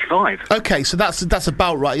 45. Okay, so that's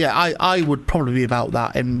about right. Yeah, I would probably be about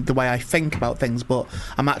that in the way I think about things, but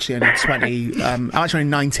I'm actually only 20... I'm actually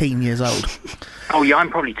only 19 years old. Oh, yeah, I'm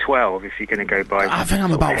probably 12 if you're going to go by... I think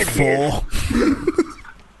I'm about 4.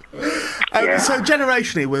 Yeah. So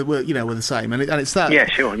generationally, we're the same, and it's that. Yeah,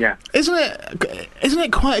 sure, yeah. Isn't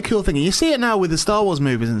it quite a cool thing? And you see it now with the Star Wars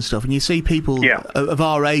movies and stuff, and you see people of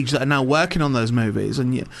our age that are now working on those movies,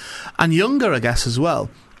 and younger, I guess, as well.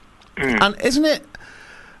 And isn't it?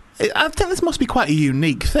 I think this must be quite a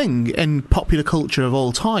unique thing in popular culture of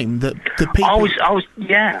all time that the people.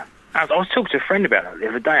 I was talking to a friend about that the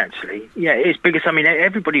other day, actually. Yeah, it is, because, I mean,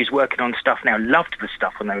 everybody who's working on stuff now loved the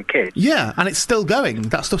stuff when they were kids. Yeah, and it's still going.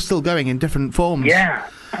 That stuff's still going in different forms. Yeah,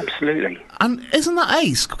 absolutely. And isn't that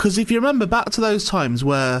ace? Because if you remember back to those times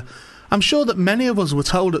where I'm sure that many of us were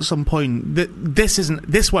told at some point that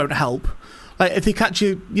this won't help. Like, if they catch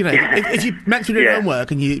you, if you meant to do your own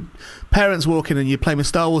work and your parents walk in and you're playing with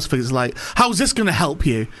Star Wars figures, like, how's this going to help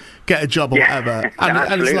you get a job or whatever?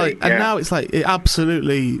 And it's like, and now it's like, it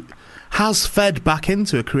absolutely has fed back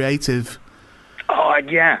into a creative. Oh,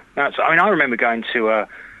 yeah. I remember going to a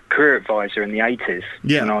career advisor in the 80s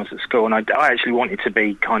when I was at school, and I actually wanted to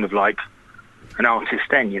be kind of like an artist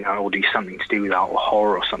then, or do something to do with art or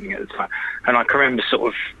horror or something at the time. And I can remember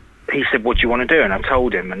he said, what do you want to do? And I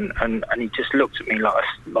told him, and he just looked at me like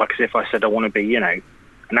as if I said, I want to be, an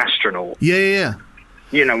astronaut. Yeah.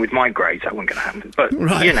 With my grades, that wasn't going to happen. But,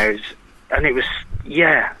 right. And it was,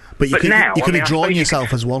 yeah. But you could have drawn I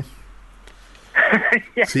yourself as one.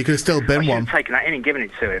 Yeah. So you could have still been one. I should have taken that in and given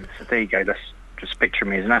it to him. So there you go, that's just picture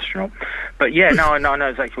me as an astronaut. But yeah, no, I know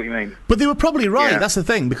exactly what you mean. But they were probably right, that's the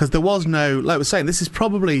thing, because there was no, like we're saying, this is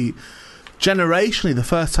probably generationally the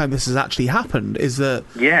first time this has actually happened, is that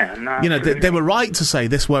they were right to say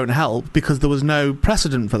this won't help because there was no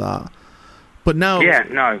precedent for that. But now,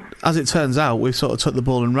 as it turns out, we've sort of took the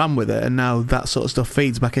ball and ran with it, and now that sort of stuff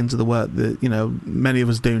feeds back into the work that many of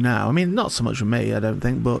us do now. I mean, not so much for me, I don't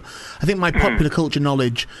think, but I think my popular culture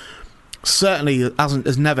knowledge certainly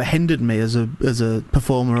has never hindered me as a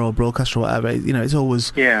performer or broadcaster or whatever. It's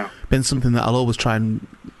always been something that I'll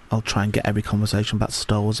try and get every conversation back to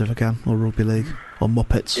Star Wars if I can, or rugby league, or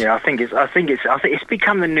Muppets. Yeah, I think it's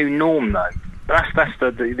become the new norm though. That's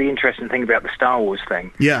the interesting thing about the Star Wars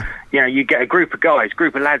thing. Yeah. You get a group of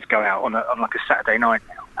lads go out on like a Saturday night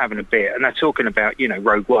now, having a beer, and they're talking about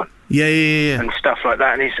Rogue One. Yeah. And stuff like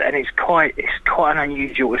that, and it's quite an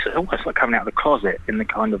unusual. It's almost like coming out of the closet in the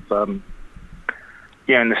kind of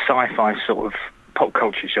in the sci-fi sort of pop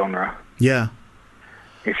culture genre. Yeah.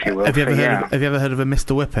 If you will. Have you ever heard of a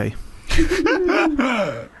Mr. Whippy?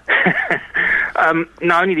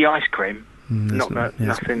 No, only the ice cream. Nothing.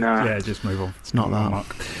 Just move on. It's not that.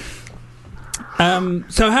 Mark.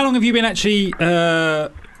 So how long have you been actually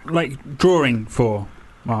drawing for,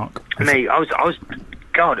 Mark? Me, I was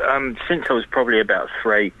since I was probably about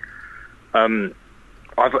 3. It's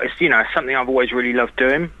something I've always really loved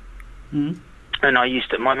doing. Mm. And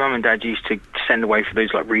my mum and dad used to send away for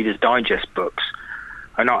those like Reader's Digest books,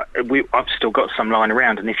 and I've still got some lying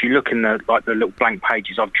around. And if you look in the little blank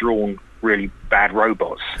pages, I've drawn really bad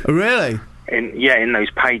robots. Oh, really? in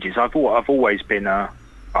those pages. I've always been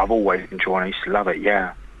drawn. I used to love it.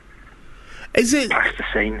 Yeah. Is it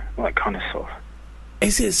plasticine, that kind of stuff?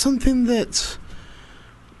 Is it something that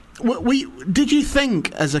did you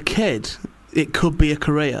think as a kid it could be a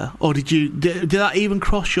career, or did that even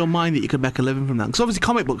cross your mind that you could make a living from that? Because obviously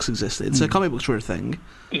comic books existed, so comic books were a thing.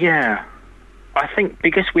 Yeah, I think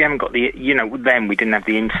because we haven't got then we didn't have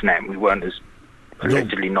the internet, we weren't as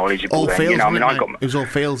allegedly knowledgeable all then. Fields, it was all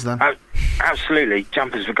fields then. Absolutely,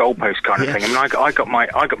 jumpers for goalposts kind of thing. I mean, I got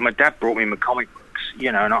my dad brought me my comic books,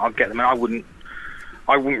 and I'd get them, and I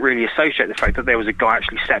wouldn't really associate the fact that there was a guy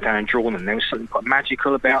actually sat down and drawn them. There was something quite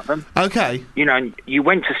magical about them. Okay. And you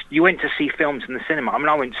went to see films in the cinema. I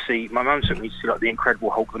mean, my mum took me to see like the Incredible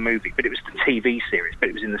Hulk the movie, but it was the TV series, but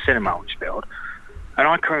it was in the cinema on Spield. And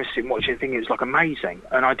I kind of sit and watch it, thinking it was like amazing,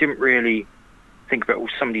 and I didn't really think about,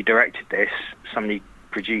 somebody directed this, somebody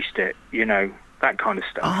produced it, that kind of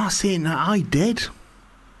stuff. Oh, see, no, I did.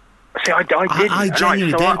 See, I didn't. I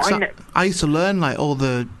genuinely did. I used to learn like all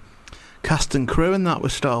the cast and crew and that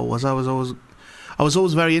with Star Wars. I was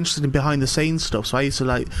always very interested in behind the scenes stuff. So I used to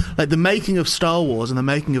like the making of Star Wars and the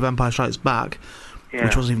making of Empire Strikes Back,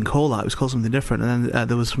 which wasn't even called that. It was called something different. And then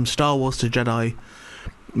there was from Star Wars to Jedi,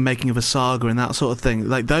 making of a saga and that sort of thing.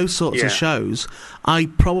 Like those sorts of shows, I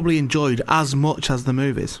probably enjoyed as much as the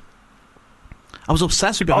movies. I was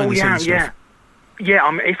obsessed with behind the scenes stuff. Yeah,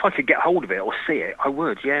 I mean, if I could get hold of it or see it, I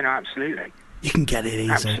would. Yeah, no, absolutely. You can get it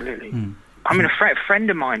easy. Absolutely. I mean, a friend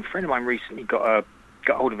of mine recently got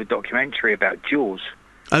hold of a documentary about Jaws.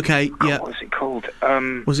 Okay, yeah. What was it called?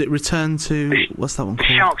 Was it Return to... what's that one called?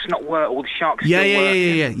 The Shark's Not Work, or The Shark's Still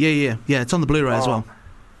Working. Yeah. It's on the Blu-ray as well.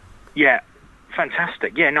 Yeah,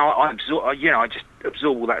 fantastic. Yeah, no, I just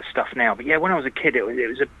absorb all that stuff now. But yeah, when I was a kid, there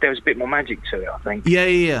was a bit more magic to it, I think.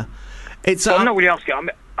 Yeah. It's. I'm not really asking.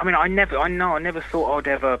 I mean, I never thought I'd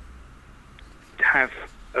ever have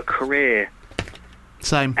a career.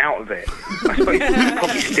 Same. Out of it. I suppose you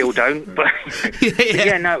probably still don't, but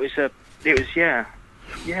it was. Yeah.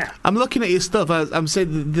 I'm looking at your stuff. I'm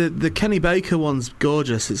saying the Kenny Baker one's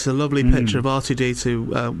gorgeous. It's a lovely picture of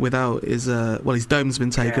R2-D2 without his his dome's been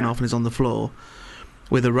taken off and he's on the floor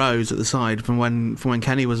with a rose at the side from when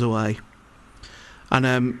Kenny was away.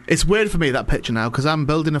 And it's weird for me, that picture now, because I'm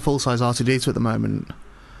building a full size R2-D2 at the moment.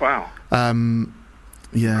 Wow.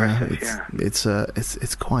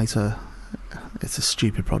 It's quite a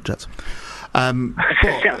stupid project.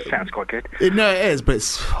 Sounds quite good. It is, but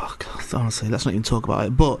it's... Oh God, honestly, let's not even talk about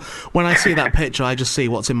it. But when I see that picture, I just see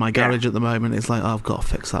what's in my garage at the moment. It's like, I've got to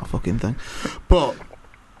fix that fucking thing. But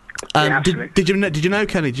did you know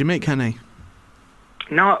Kenny? Did you meet Kenny?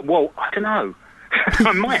 No, well, I don't know.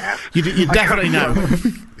 I might have. You definitely know.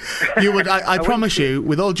 You would. I promise you,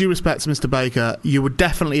 with all due respect to Mr. Baker, you would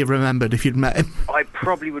definitely have remembered if you'd met him. I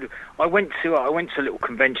probably would have. I went to a little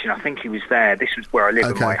convention. I think he was there. This was where I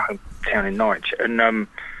live in my hometown in Norwich, and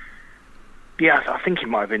I think he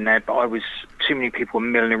might have been there. But too many people were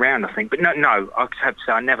milling around, I think. But no, I have to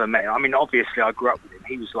say I never met him. I mean, obviously I grew up with him.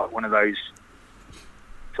 He was like one of those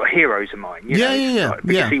sort of heroes of mine.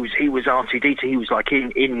 Because he was R2-D2. He was like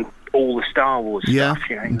in all the Star Wars stuff.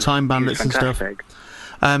 And Time Bandits and stuff.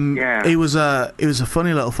 He was a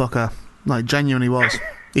funny little fucker. Like, genuinely was.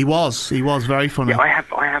 He was very funny. Yeah,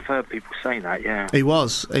 I have heard people say that. Yeah, he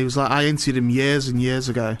was like, I interviewed him years and years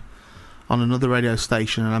ago on another radio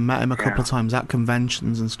station, and I met him a couple of times at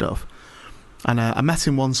conventions and stuff. And I met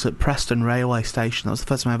him once at Preston Railway Station. That was the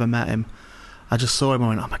first time I ever met him. I just saw him and I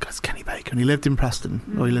went, oh my God, it's Kenny Baker. And he lived in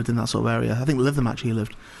Preston, or he lived in that sort of area. I think Lytham actually he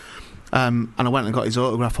lived. And I went and got his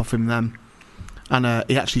autograph off him then. And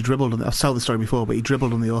he actually dribbled on it. I've told the story before, but he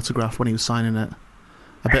dribbled on the autograph when he was signing it.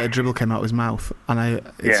 A bit of dribble came out of his mouth. And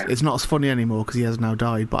it's not as funny anymore because he has now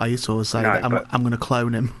died, but I used to always say that I'm going to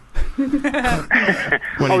clone him. When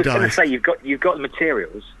I was going to say, you've got the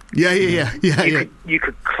materials. Yeah. You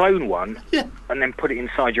could clone one and then put it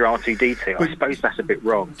inside your R2-D2. I suppose that's a bit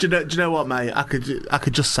wrong. Do you know what, mate? I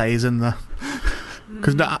could just say he's in there.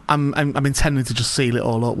 Because I'm intending to just seal it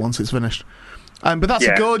all up once it's finished. But that's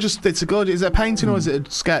a gorgeous. Is it a painting or is it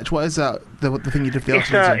a sketch? What is that? The thing you did for the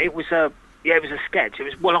R2-D2? It was a sketch.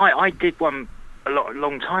 It was I did one a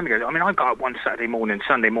long time ago. I mean, I got up one Sunday morning,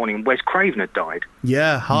 and Wes Craven had died.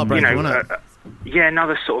 Yeah, heartbreaking, wasn't it?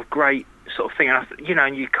 Another sort of great sort of thing. And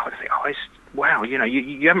and you kind of think, wow,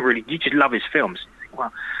 you haven't really, you just love his films.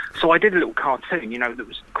 Wow. So I did a little cartoon, that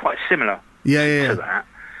was quite similar to that.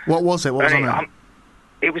 What was it? What was on it?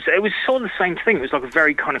 It was sort of the same thing. It was like a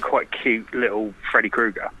very kind of quite cute little Freddy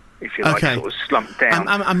Krueger, if you like, sort of slumped down.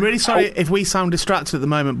 I'm really sorry if we sound distracted at the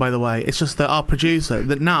moment, by the way. It's just that our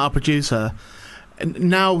producer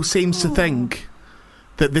now seems to think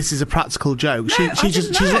that this is a practical joke. No,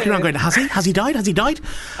 She's looking around going, has he died?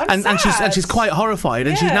 And she's quite horrified,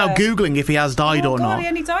 and she's now googling if he has died or not. He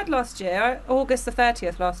only died last year, August the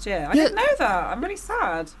 30th last year. I didn't know that. I'm really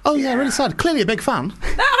sad. Oh yeah, really sad. Clearly a big fan.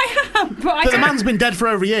 No, I am. But the man's been dead for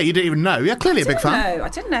over a year. You didn't even know. Yeah, clearly a big fan. No, I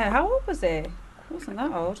didn't know. How old was he? He wasn't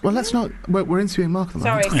that old. Well, let's not. We're interviewing Mark at the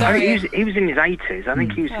moment. Sorry. He was in his 80s. I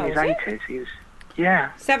think he was in his 80s. He was.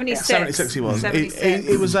 Yeah. 76. 76 he was.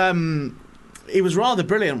 76. He was rather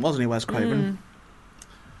brilliant, wasn't he, Wes Craven?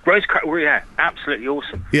 Wes Craven, yeah, absolutely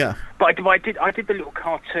awesome. Yeah. But I did the little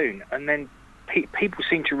cartoon, and then people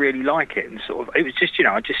seemed to really like it, and sort of it was just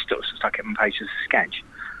I just sort of stuck it on page as a sketch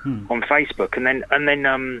on Facebook, and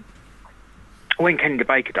then when Kenny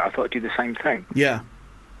Baker died, I thought I'd do the same thing. Yeah.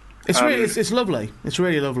 It's really it's lovely. It's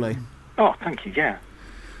really lovely. Oh, thank you. Yeah.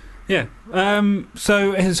 Yeah.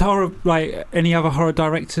 So, is horror any other horror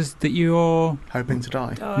directors that you're hoping to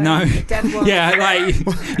die? No. Dead one. Yeah,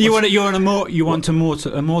 you want to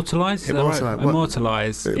immortalise in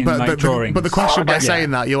drawings. But the question by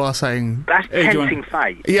saying that, you are saying that's tempting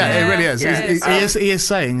fate. Yeah, it really is. He is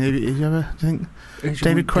saying. Do you ever think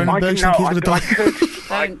David Cronenberg think he's going to die?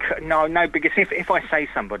 No, because if I say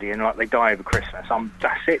somebody and they die over Christmas,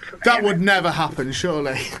 that's it. That would never happen,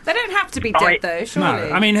 surely. They don't have to be dead, though. Surely.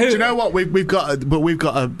 No, I mean, who? Do you know what we've got? We've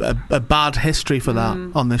got a bad history for that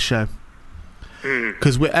on this show.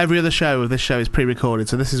 Because every other show of this show is pre-recorded,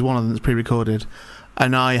 so this is one of them that's pre-recorded,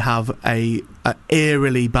 and I have a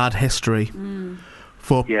eerily bad history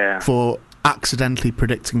for accidentally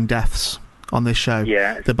predicting deaths on this show.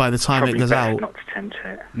 Yeah, that by the time it goes out, not to tempt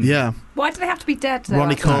it. Yeah. Why do they have to be dead, though?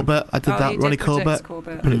 Ronnie Corbett, I did that. Ronnie Corbett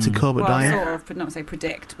predicted Corbett dying. Sort of, but not say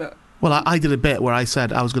predict, but. Well, I did a bit where I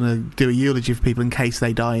said I was going to do a eulogy for people in case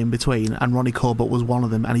they die in between, and Ronnie Corbett was one of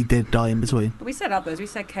them, and he did die in between. But we said others. We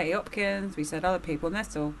said Katie Hopkins. We said other people, and they're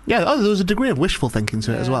still. Yeah. There was a degree of wishful thinking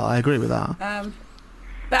to it as well. I agree with that.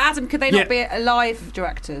 But Adam, could they not be alive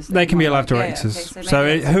directors? They can be alive directors. So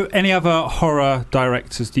any other horror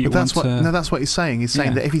directors do you want to... No, that's what he's saying. He's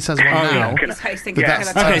saying that if he says one now...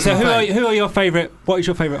 Okay, so who are your favourite... What is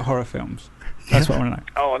your favourite horror films? That's what I want to know.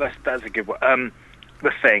 Oh, that's a good one.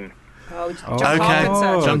 The Thing. Oh, John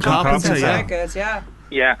Carpenter. John Carpenter, very good, yeah.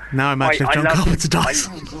 Yeah. Now imagine if John Carpenter dies.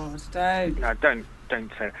 Oh, God, don't. No, don't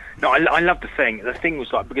say it. No, I love The Thing. The Thing was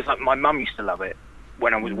because my mum used to love it.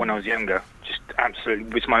 When I was younger, just absolutely,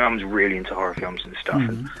 because my mum's really into horror films and stuff.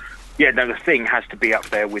 And The Thing has to be up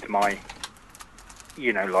there with my,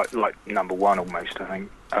 like number one almost. I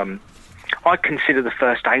think. I consider the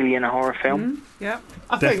first Alien a horror film. Yeah,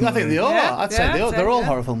 I think they are. I'd say they're all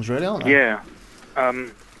horror films, really, aren't they? Yeah.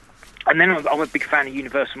 And then I'm a big fan of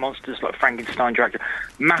Universal monsters like Frankenstein, Dracula.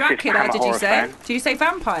 Massive Dracula, did you say? Fan. Did you say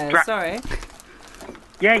vampires? Sorry.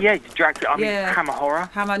 Yeah, Dracula. I mean, Hammer horror.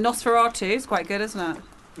 Hammer Nosferatu is quite good, isn't it?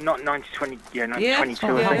 Not 1920. Yeah,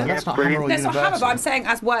 1922. That's not brilliant. Hammer or That's not Universal. Hammer, but I'm saying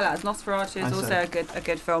as well as Nosferatu is also a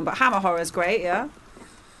good film. But Hammer horror is great, yeah.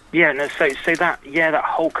 Yeah, no. So that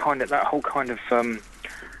whole kind of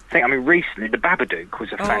thing. I mean, recently The Babadook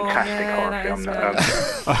was a fantastic horror film.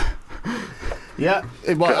 Yeah,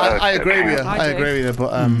 I agree with you. I agree with you,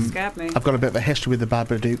 but scared me. I've got a bit of a history with The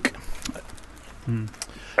Babadook.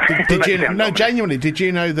 Did you know? Genuinely, did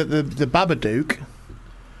you know that the Babadook?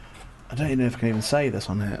 I don't even know if I can even say this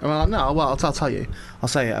on here. Well, no. Well, I'll tell you. I'll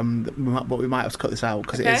say it. But we might have to cut this out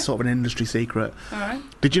because it is sort of an industry secret. All right.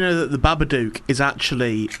 Did you know that the Babadook is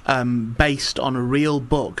actually based on a real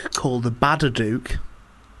book called The Babadook?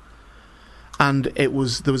 And there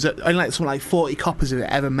was only something like 40 copies of it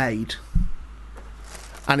ever made,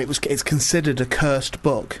 and it's considered a cursed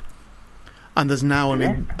book. And there's now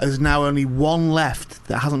only one left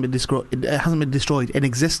that hasn't been destroyed. It hasn't been destroyed in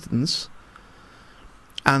existence.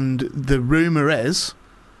 And the rumor is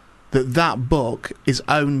that book is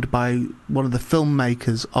owned by one of the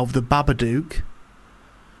filmmakers of The Babadook,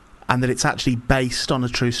 and that it's actually based on a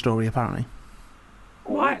true story. Apparently.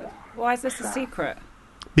 Why is this a secret?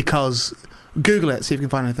 Because Google it, see if you can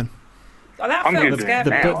find anything. Oh, that film scared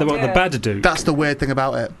me. The Babadook. That's the weird thing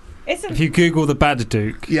about it. If you Google the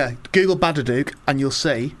Babadook, Google Babadook, and you'll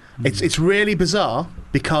see it's really bizarre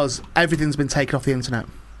because everything's been taken off the internet.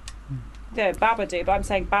 Yeah, Babadook, but I'm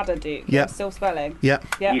saying Babadook. Yeah, still spelling. Yeah.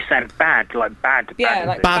 You said bad, like bad. Yeah,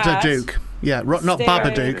 like Babadook. Yeah, not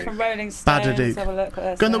Babadook. From Rolling Stones. Babadook. Have a look at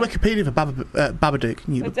this. Go on the Wikipedia for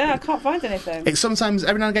Babadook. I can't find anything. It's sometimes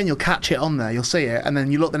every now and again you'll catch it on there. You'll see it, and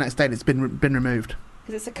then you look the next day and it's been removed.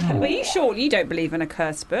 Because it's a. Well, you don't believe in a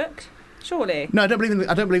cursed book? Surely. No, I don't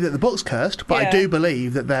believe that the book's cursed, but I Yeah. do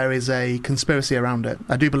believe that there is a conspiracy around it.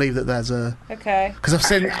 I do believe that there's a... Okay. Because I've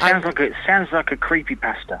seen... It sounds like a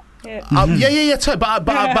creepypasta. Yeah. Yeah.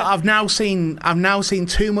 But I've now seen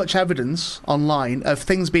too much evidence online of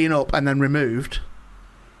things being up and then removed.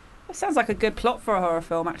 That sounds like a good plot for a horror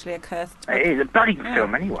film, actually, a cursed. It is a bloody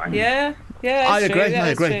film anyway. Yeah. I that's agree. true. Yeah, I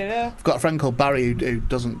that's agree. true, yeah. I've got a friend called Barry who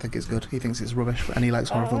doesn't think it's good. He thinks it's rubbish, and he likes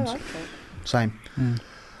horror I films. like it. Same.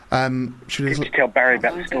 Should we Did you tell Barry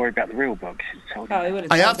about the story about the real bug? Oh, he would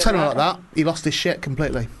I have told him about that. He lost his shit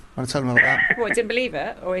completely. I told him about that. What, he didn't believe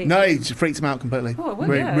it? Or he... No, he just freaks him out completely. Oh, well,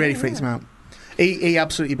 really freaks him out. He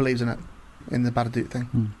absolutely believes in it, in the Babadook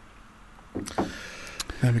thing.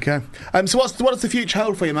 There we go. So what does the future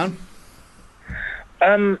hold for you, man?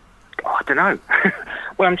 I don't know.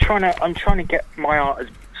 Well, I'm trying to get my art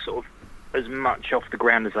as much off the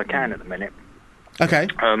ground as I can at the minute. Okay.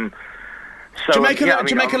 So do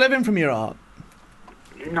you make a living from your art?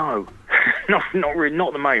 No, not really, not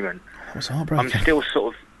at the moment. What's heartbreaking? I'm still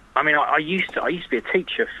sort of. I mean, I used to be a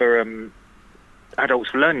teacher for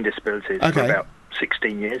adults with learning disabilities for about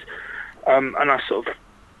 16 years, and I sort of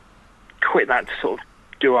quit that to sort of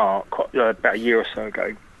do art about a year or so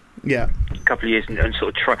ago. Yeah. A couple of years and sort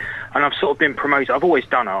of try, and I've sort of been promoted. I've always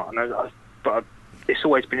done art, but it's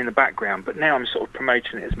always been in the background. But now I'm sort of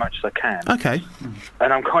promoting it as much as I can. Okay.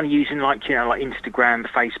 And I'm kind of using like Instagram,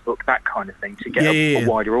 Facebook, that kind of thing to get a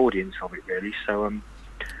wider audience of it, really. So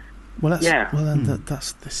Well, then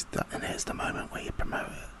here's the moment where you promote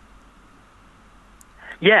it.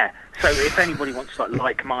 Yeah. So if anybody wants to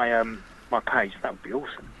like my my page, that would be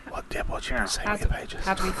awesome. What do you say with your pages?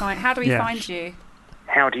 How do we find you?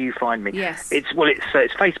 How do you find me? Yes. It's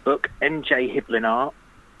Facebook, NJ Hiblin Art.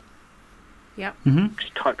 Yep.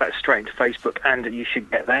 Just type that straight into Facebook, and you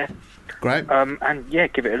should get there. Great. And yeah,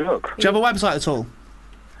 give it a look. Do you have a website at all?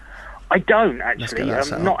 I don't actually. Let's get that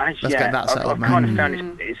set not up. as Let's yet. get that set up, I've man. kind of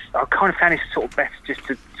found I kind of found it's sort of best just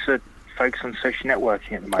to focus on social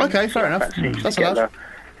networking at the moment. Okay, fair enough. That seems That's to allowed.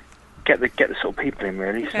 get the sort of people in,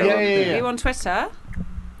 really. Okay. So, Yeah. Are you on Twitter?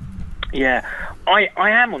 Yeah, I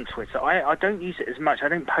am on Twitter. I don't use it as much. I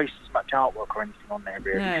don't post as much artwork or anything on there,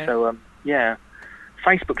 really. No. So yeah,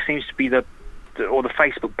 Facebook seems to be the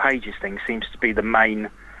Facebook pages thing seems to be the main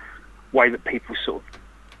way that people sort of,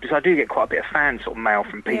 because I do get quite a bit of fan sort of mail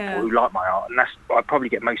from people who like my art, and I probably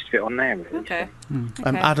get most of it on there, really. Okay.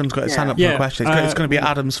 Adam's got his hand up for Yeah, a question. It's going to be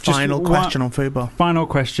Adam's final question on Fubar. Final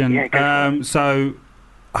question. Yeah, go for it. So,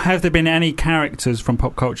 have there been any characters from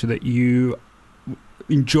pop culture that you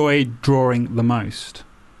enjoyed drawing the most?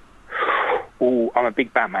 Oh, I'm a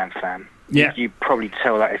big Batman fan. Yeah. You probably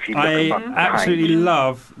tell that if you look I at my absolutely page.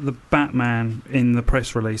 love the Batman in the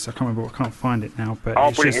press release. I can't find it now. But Oh,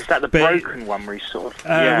 it's brilliant! just, Is that the but- broken one where he's sort of...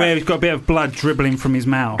 where he's got a bit of blood dribbling from his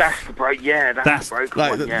mouth. That's the broken... Yeah, that's the broken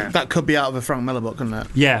one, yeah. That could be out of a Frank Miller book, couldn't it?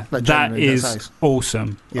 Yeah, Like that genuinely, is that's nice.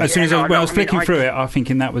 awesome. Yeah. As soon as Yeah, when I was I mean, flicking I through just- it, I was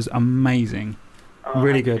thinking that was amazing.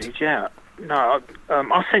 Really good. Yeah. No,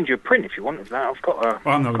 I'll send you a print if you want of that. I've got a...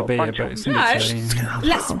 Well, I'm not I've going to got be a here, bunch but of send it to you.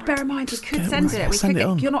 Let's bear in mind we could send it. Send it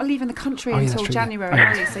on. You're not leaving the country Oh, yeah, until that's true. January, Oh,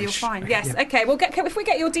 yeah. are you? So you're fine. Yes. Yeah. Okay. Well, if we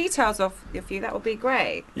get your details off you, that would be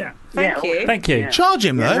great. Yeah. Thank you. Thank you. Yeah. Charge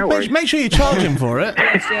him, Yeah, though. no worries. Make sure you charge him for it.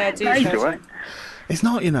 Yeah, do No, he's so. all right. It's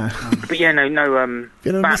not, But yeah, no, You know,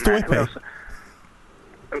 Mr. Batman, who Whippy? else?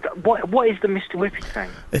 What is the Mr. Whippy thing?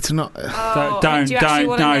 It's not... Oh, Don't do you actually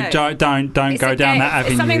wanna know? don't It's go down that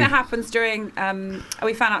avenue. It's something that happens during.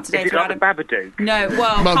 We found out today. Is it through like the Adam. Babadook? No,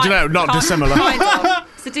 well, Well, do you know, not dissimilar. Kind of.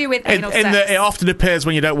 It's to do with anal sex. it often appears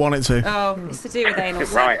when you don't want it to. Oh, it's to do with anal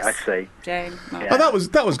sex. Right, I see. Jane. No. Yeah. Oh,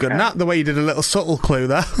 that was good, Nat, the way you did a little subtle clue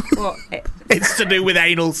there. What? It's to do with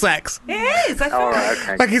anal sex. It is. I All thought. right,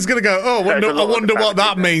 okay. Like he's going to go, I there's a lot wonder of the what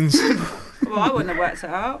that Babadook means. Well, I wouldn't have worked it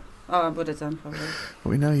out. Oh, I would have done probably.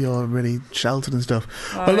 We know you're really sheltered and stuff.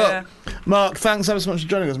 Oh, but look, yeah. Mark, thanks ever so much for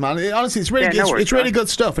joining us, man. Honestly, it's really Yeah, no worries, it's really man. good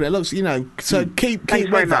stuff, and it looks, so keep Thanks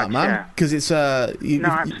very with that, much, man, yeah. because it's you've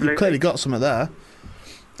absolutely. clearly got something there.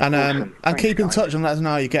 And Awesome. and Thanks, keep in guys. touch and let us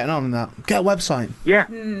know how you're getting on and that. Get a website. Yeah,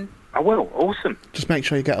 I will. Awesome. Just make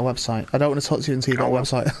sure you get a website. I don't want to talk to you until you got a I will.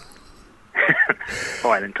 website.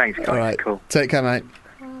 All right, then. Thanks, guys. All right, Cool. Take care, mate.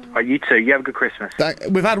 All right, you too. You have a good Christmas.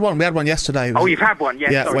 We've had one. We had one yesterday. It was- Oh, you've had one? Yeah,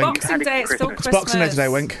 Yeah, sorry. Wink. Boxing Had a Day, good it's still Christmas. It's Boxing Day Christmas. today,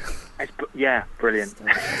 Wink. Yeah, brilliant.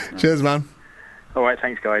 Cheers, man. All right,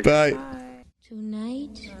 thanks, guys. Bye.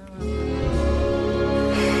 Tonight.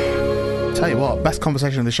 Tell you what, best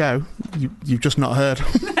conversation of the show. You've just not heard.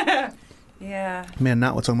 Yeah. Me and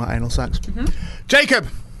Nat were talking about anal sex. Jacob,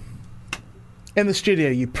 in the studio,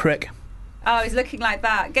 you prick. Oh, he's looking like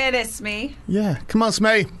that. Get it, Smee. Yeah, come on,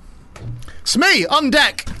 Smee. Smee, on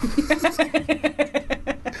deck.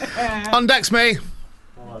 On deck, Smee.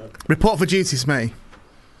 Report for duty, Smee.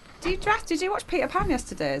 Did you watch Peter Pan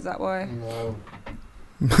yesterday? Is that why? No.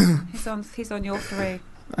 He's on your 3.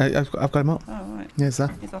 I've got him up. Oh, right. Yeah, he's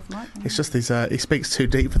there. He's off mic. It's just he speaks too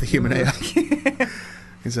deep for the human ear.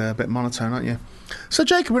 He's a bit monotone, aren't you? So,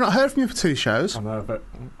 Jacob, we've not heard from you for 2 shows. I know, but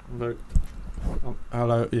look.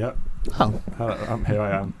 Hello, yeah. Oh. Hello, here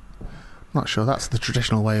I am. Not sure that's the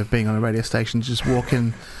traditional way of being on a radio station. Just walk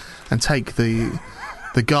in and take the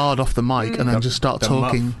guard off the mic and then just start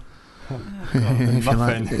talking. If you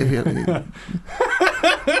like.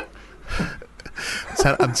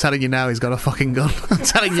 I'm telling you now, he's got a fucking gun. I'm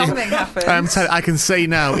telling you. Something happened. I can see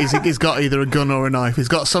now he's got either a gun or a knife. He's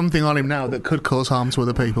got something on him now that could cause harm to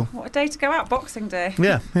other people. What a day to go out, Boxing Day.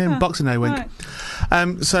 Yeah, Boxing Day week.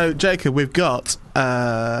 Right. So, Jacob, we've got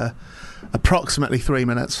approximately 3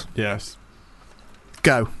 minutes. Yes.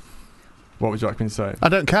 Go. What would you like me to say? I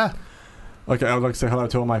don't care. Okay, I would like to say hello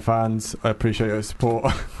to all my fans. I appreciate your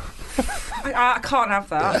support. I can't have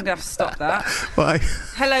that. I'm going to have to stop that. Why?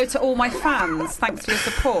 Hello to all my fans. Thanks for your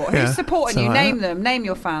support. Yeah. Who's supporting you? Right. Name them. Name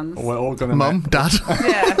your fans. We're all going to... Mum, Dad.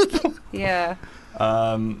 Yeah.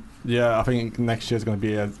 Yeah, I think next year's going to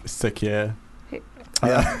be a sick year.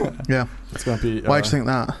 Yeah. It's going to be... Why do you think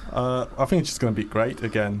that? I think it's just going to be great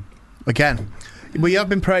again. Again? Well, you have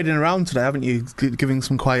been parading around today, haven't you? Giving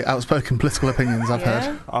some quite outspoken political opinions, I've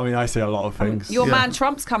heard. I mean, I say a lot of things. Your man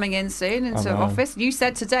Trump's coming in soon into office. You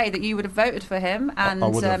said today that you would have voted for him, and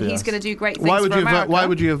he's going to do great things for America. Why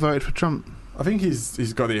would you have voted for Trump? I think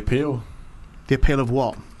he's got the appeal. The appeal of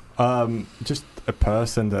what? Just a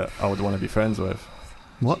person that I would want to be friends with.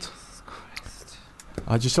 What?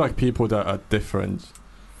 I just like people that are different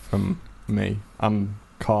from me. I'm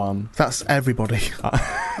calm. That's everybody.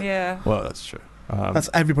 Yeah. Well, that's true. That's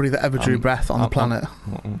everybody that ever drew breath on the planet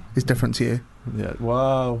is different to you. Yeah.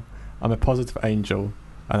 Wow. I'm a positive angel,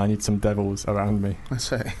 and I need some devils around me. I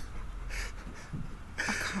see.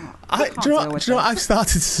 Do you know what I've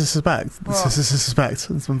started to suspect?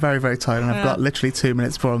 I'm very, very tired, and I've got literally 2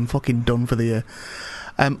 minutes before I'm fucking done for the year.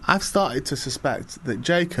 I've started to suspect that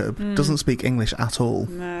Jacob doesn't speak English at all.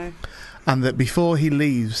 No. And that before he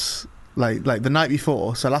leaves, like the night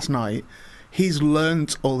before, so last night, he's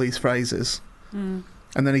learnt all these phrases. And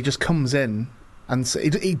then he just comes in and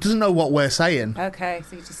he doesn't know what we're saying. Okay,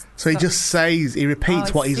 he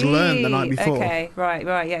repeats what he's learned the night before. Okay,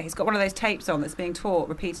 right, yeah. He's got one of those tapes on that's being taught,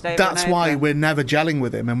 repeated over That's and over. why we're never gelling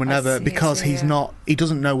with him, and we're never because he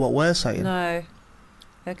doesn't know what we're saying. No.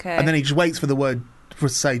 Okay. And then he just waits for the word for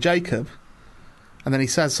us to say Jacob, and then he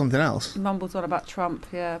says something else. He mumbles on about Trump,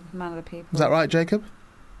 man of the people. Is that right, Jacob?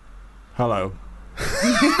 Hello.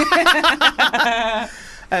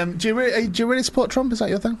 Do you really support Trump? Is that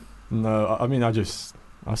your thing? No, I mean I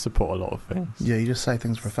support a lot of things. Yeah, you just say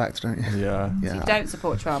things for a fact, don't you? Yeah. So you don't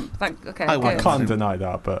support Trump. Okay. I can't deny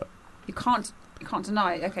that, but you can't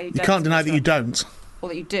deny. Okay. You can't deny that you don't, or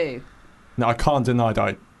that you do. No, I can't deny that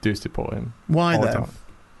I do support him. Why then?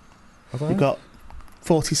 You've got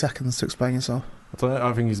 40 seconds to explain yourself.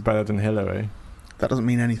 I think he's better than Hillary. That doesn't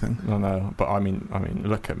mean anything. No, but I mean,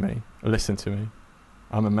 look at me. Listen to me.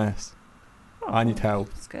 I'm a mess. I need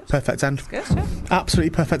help. That's good. Perfect end. That's good, yeah.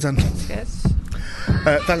 Absolutely perfect end. That's good.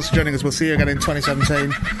 Thanks for joining us. We'll see you again in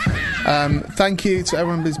 2017. Thank you to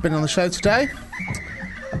everyone who's been on the show today,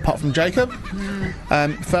 apart from Jacob.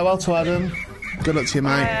 Farewell to Adam. Good luck to you,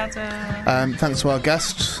 mate. Bye, Adam. Thanks to our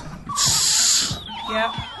guest,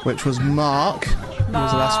 which was Mark. Who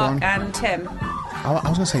was the last one? And Tim. I was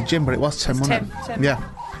going to say Jim, but it was Tim, wasn't it? Tim. Yeah.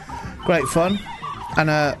 Great fun. And,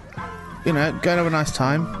 go and have a nice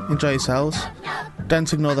time. Enjoy yourselves.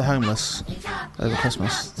 Don't ignore the homeless over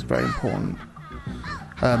Christmas. It's very important.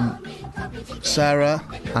 Sarah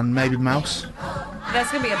and maybe Mouse.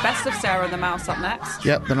 There's going to be a best of Sarah and the Mouse up next.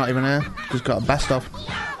 Yep, they're not even here. Just got a best of.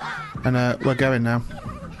 And we're going now.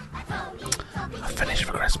 I've finished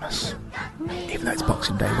for Christmas. Even though it's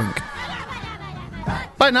Boxing Day, wink.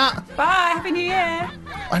 Bye, Nat. Bye, Happy New Year.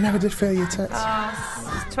 I never did feel your tits.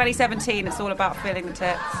 2017, it's all about feeling the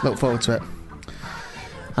tits. Look forward to it.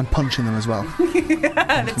 And punching them as well.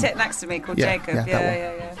 The tit next to me called Jacob.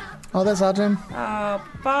 Yeah. Oh, there's Adam. Oh,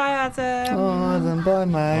 bye, Adam. Oh, Adam, bye,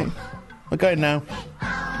 mate. We're going now.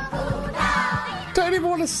 Don't even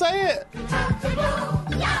want to say it.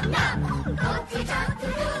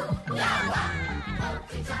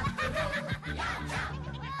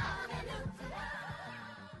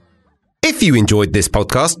 If you enjoyed this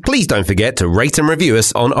podcast, please don't forget to rate and review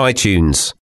us on iTunes.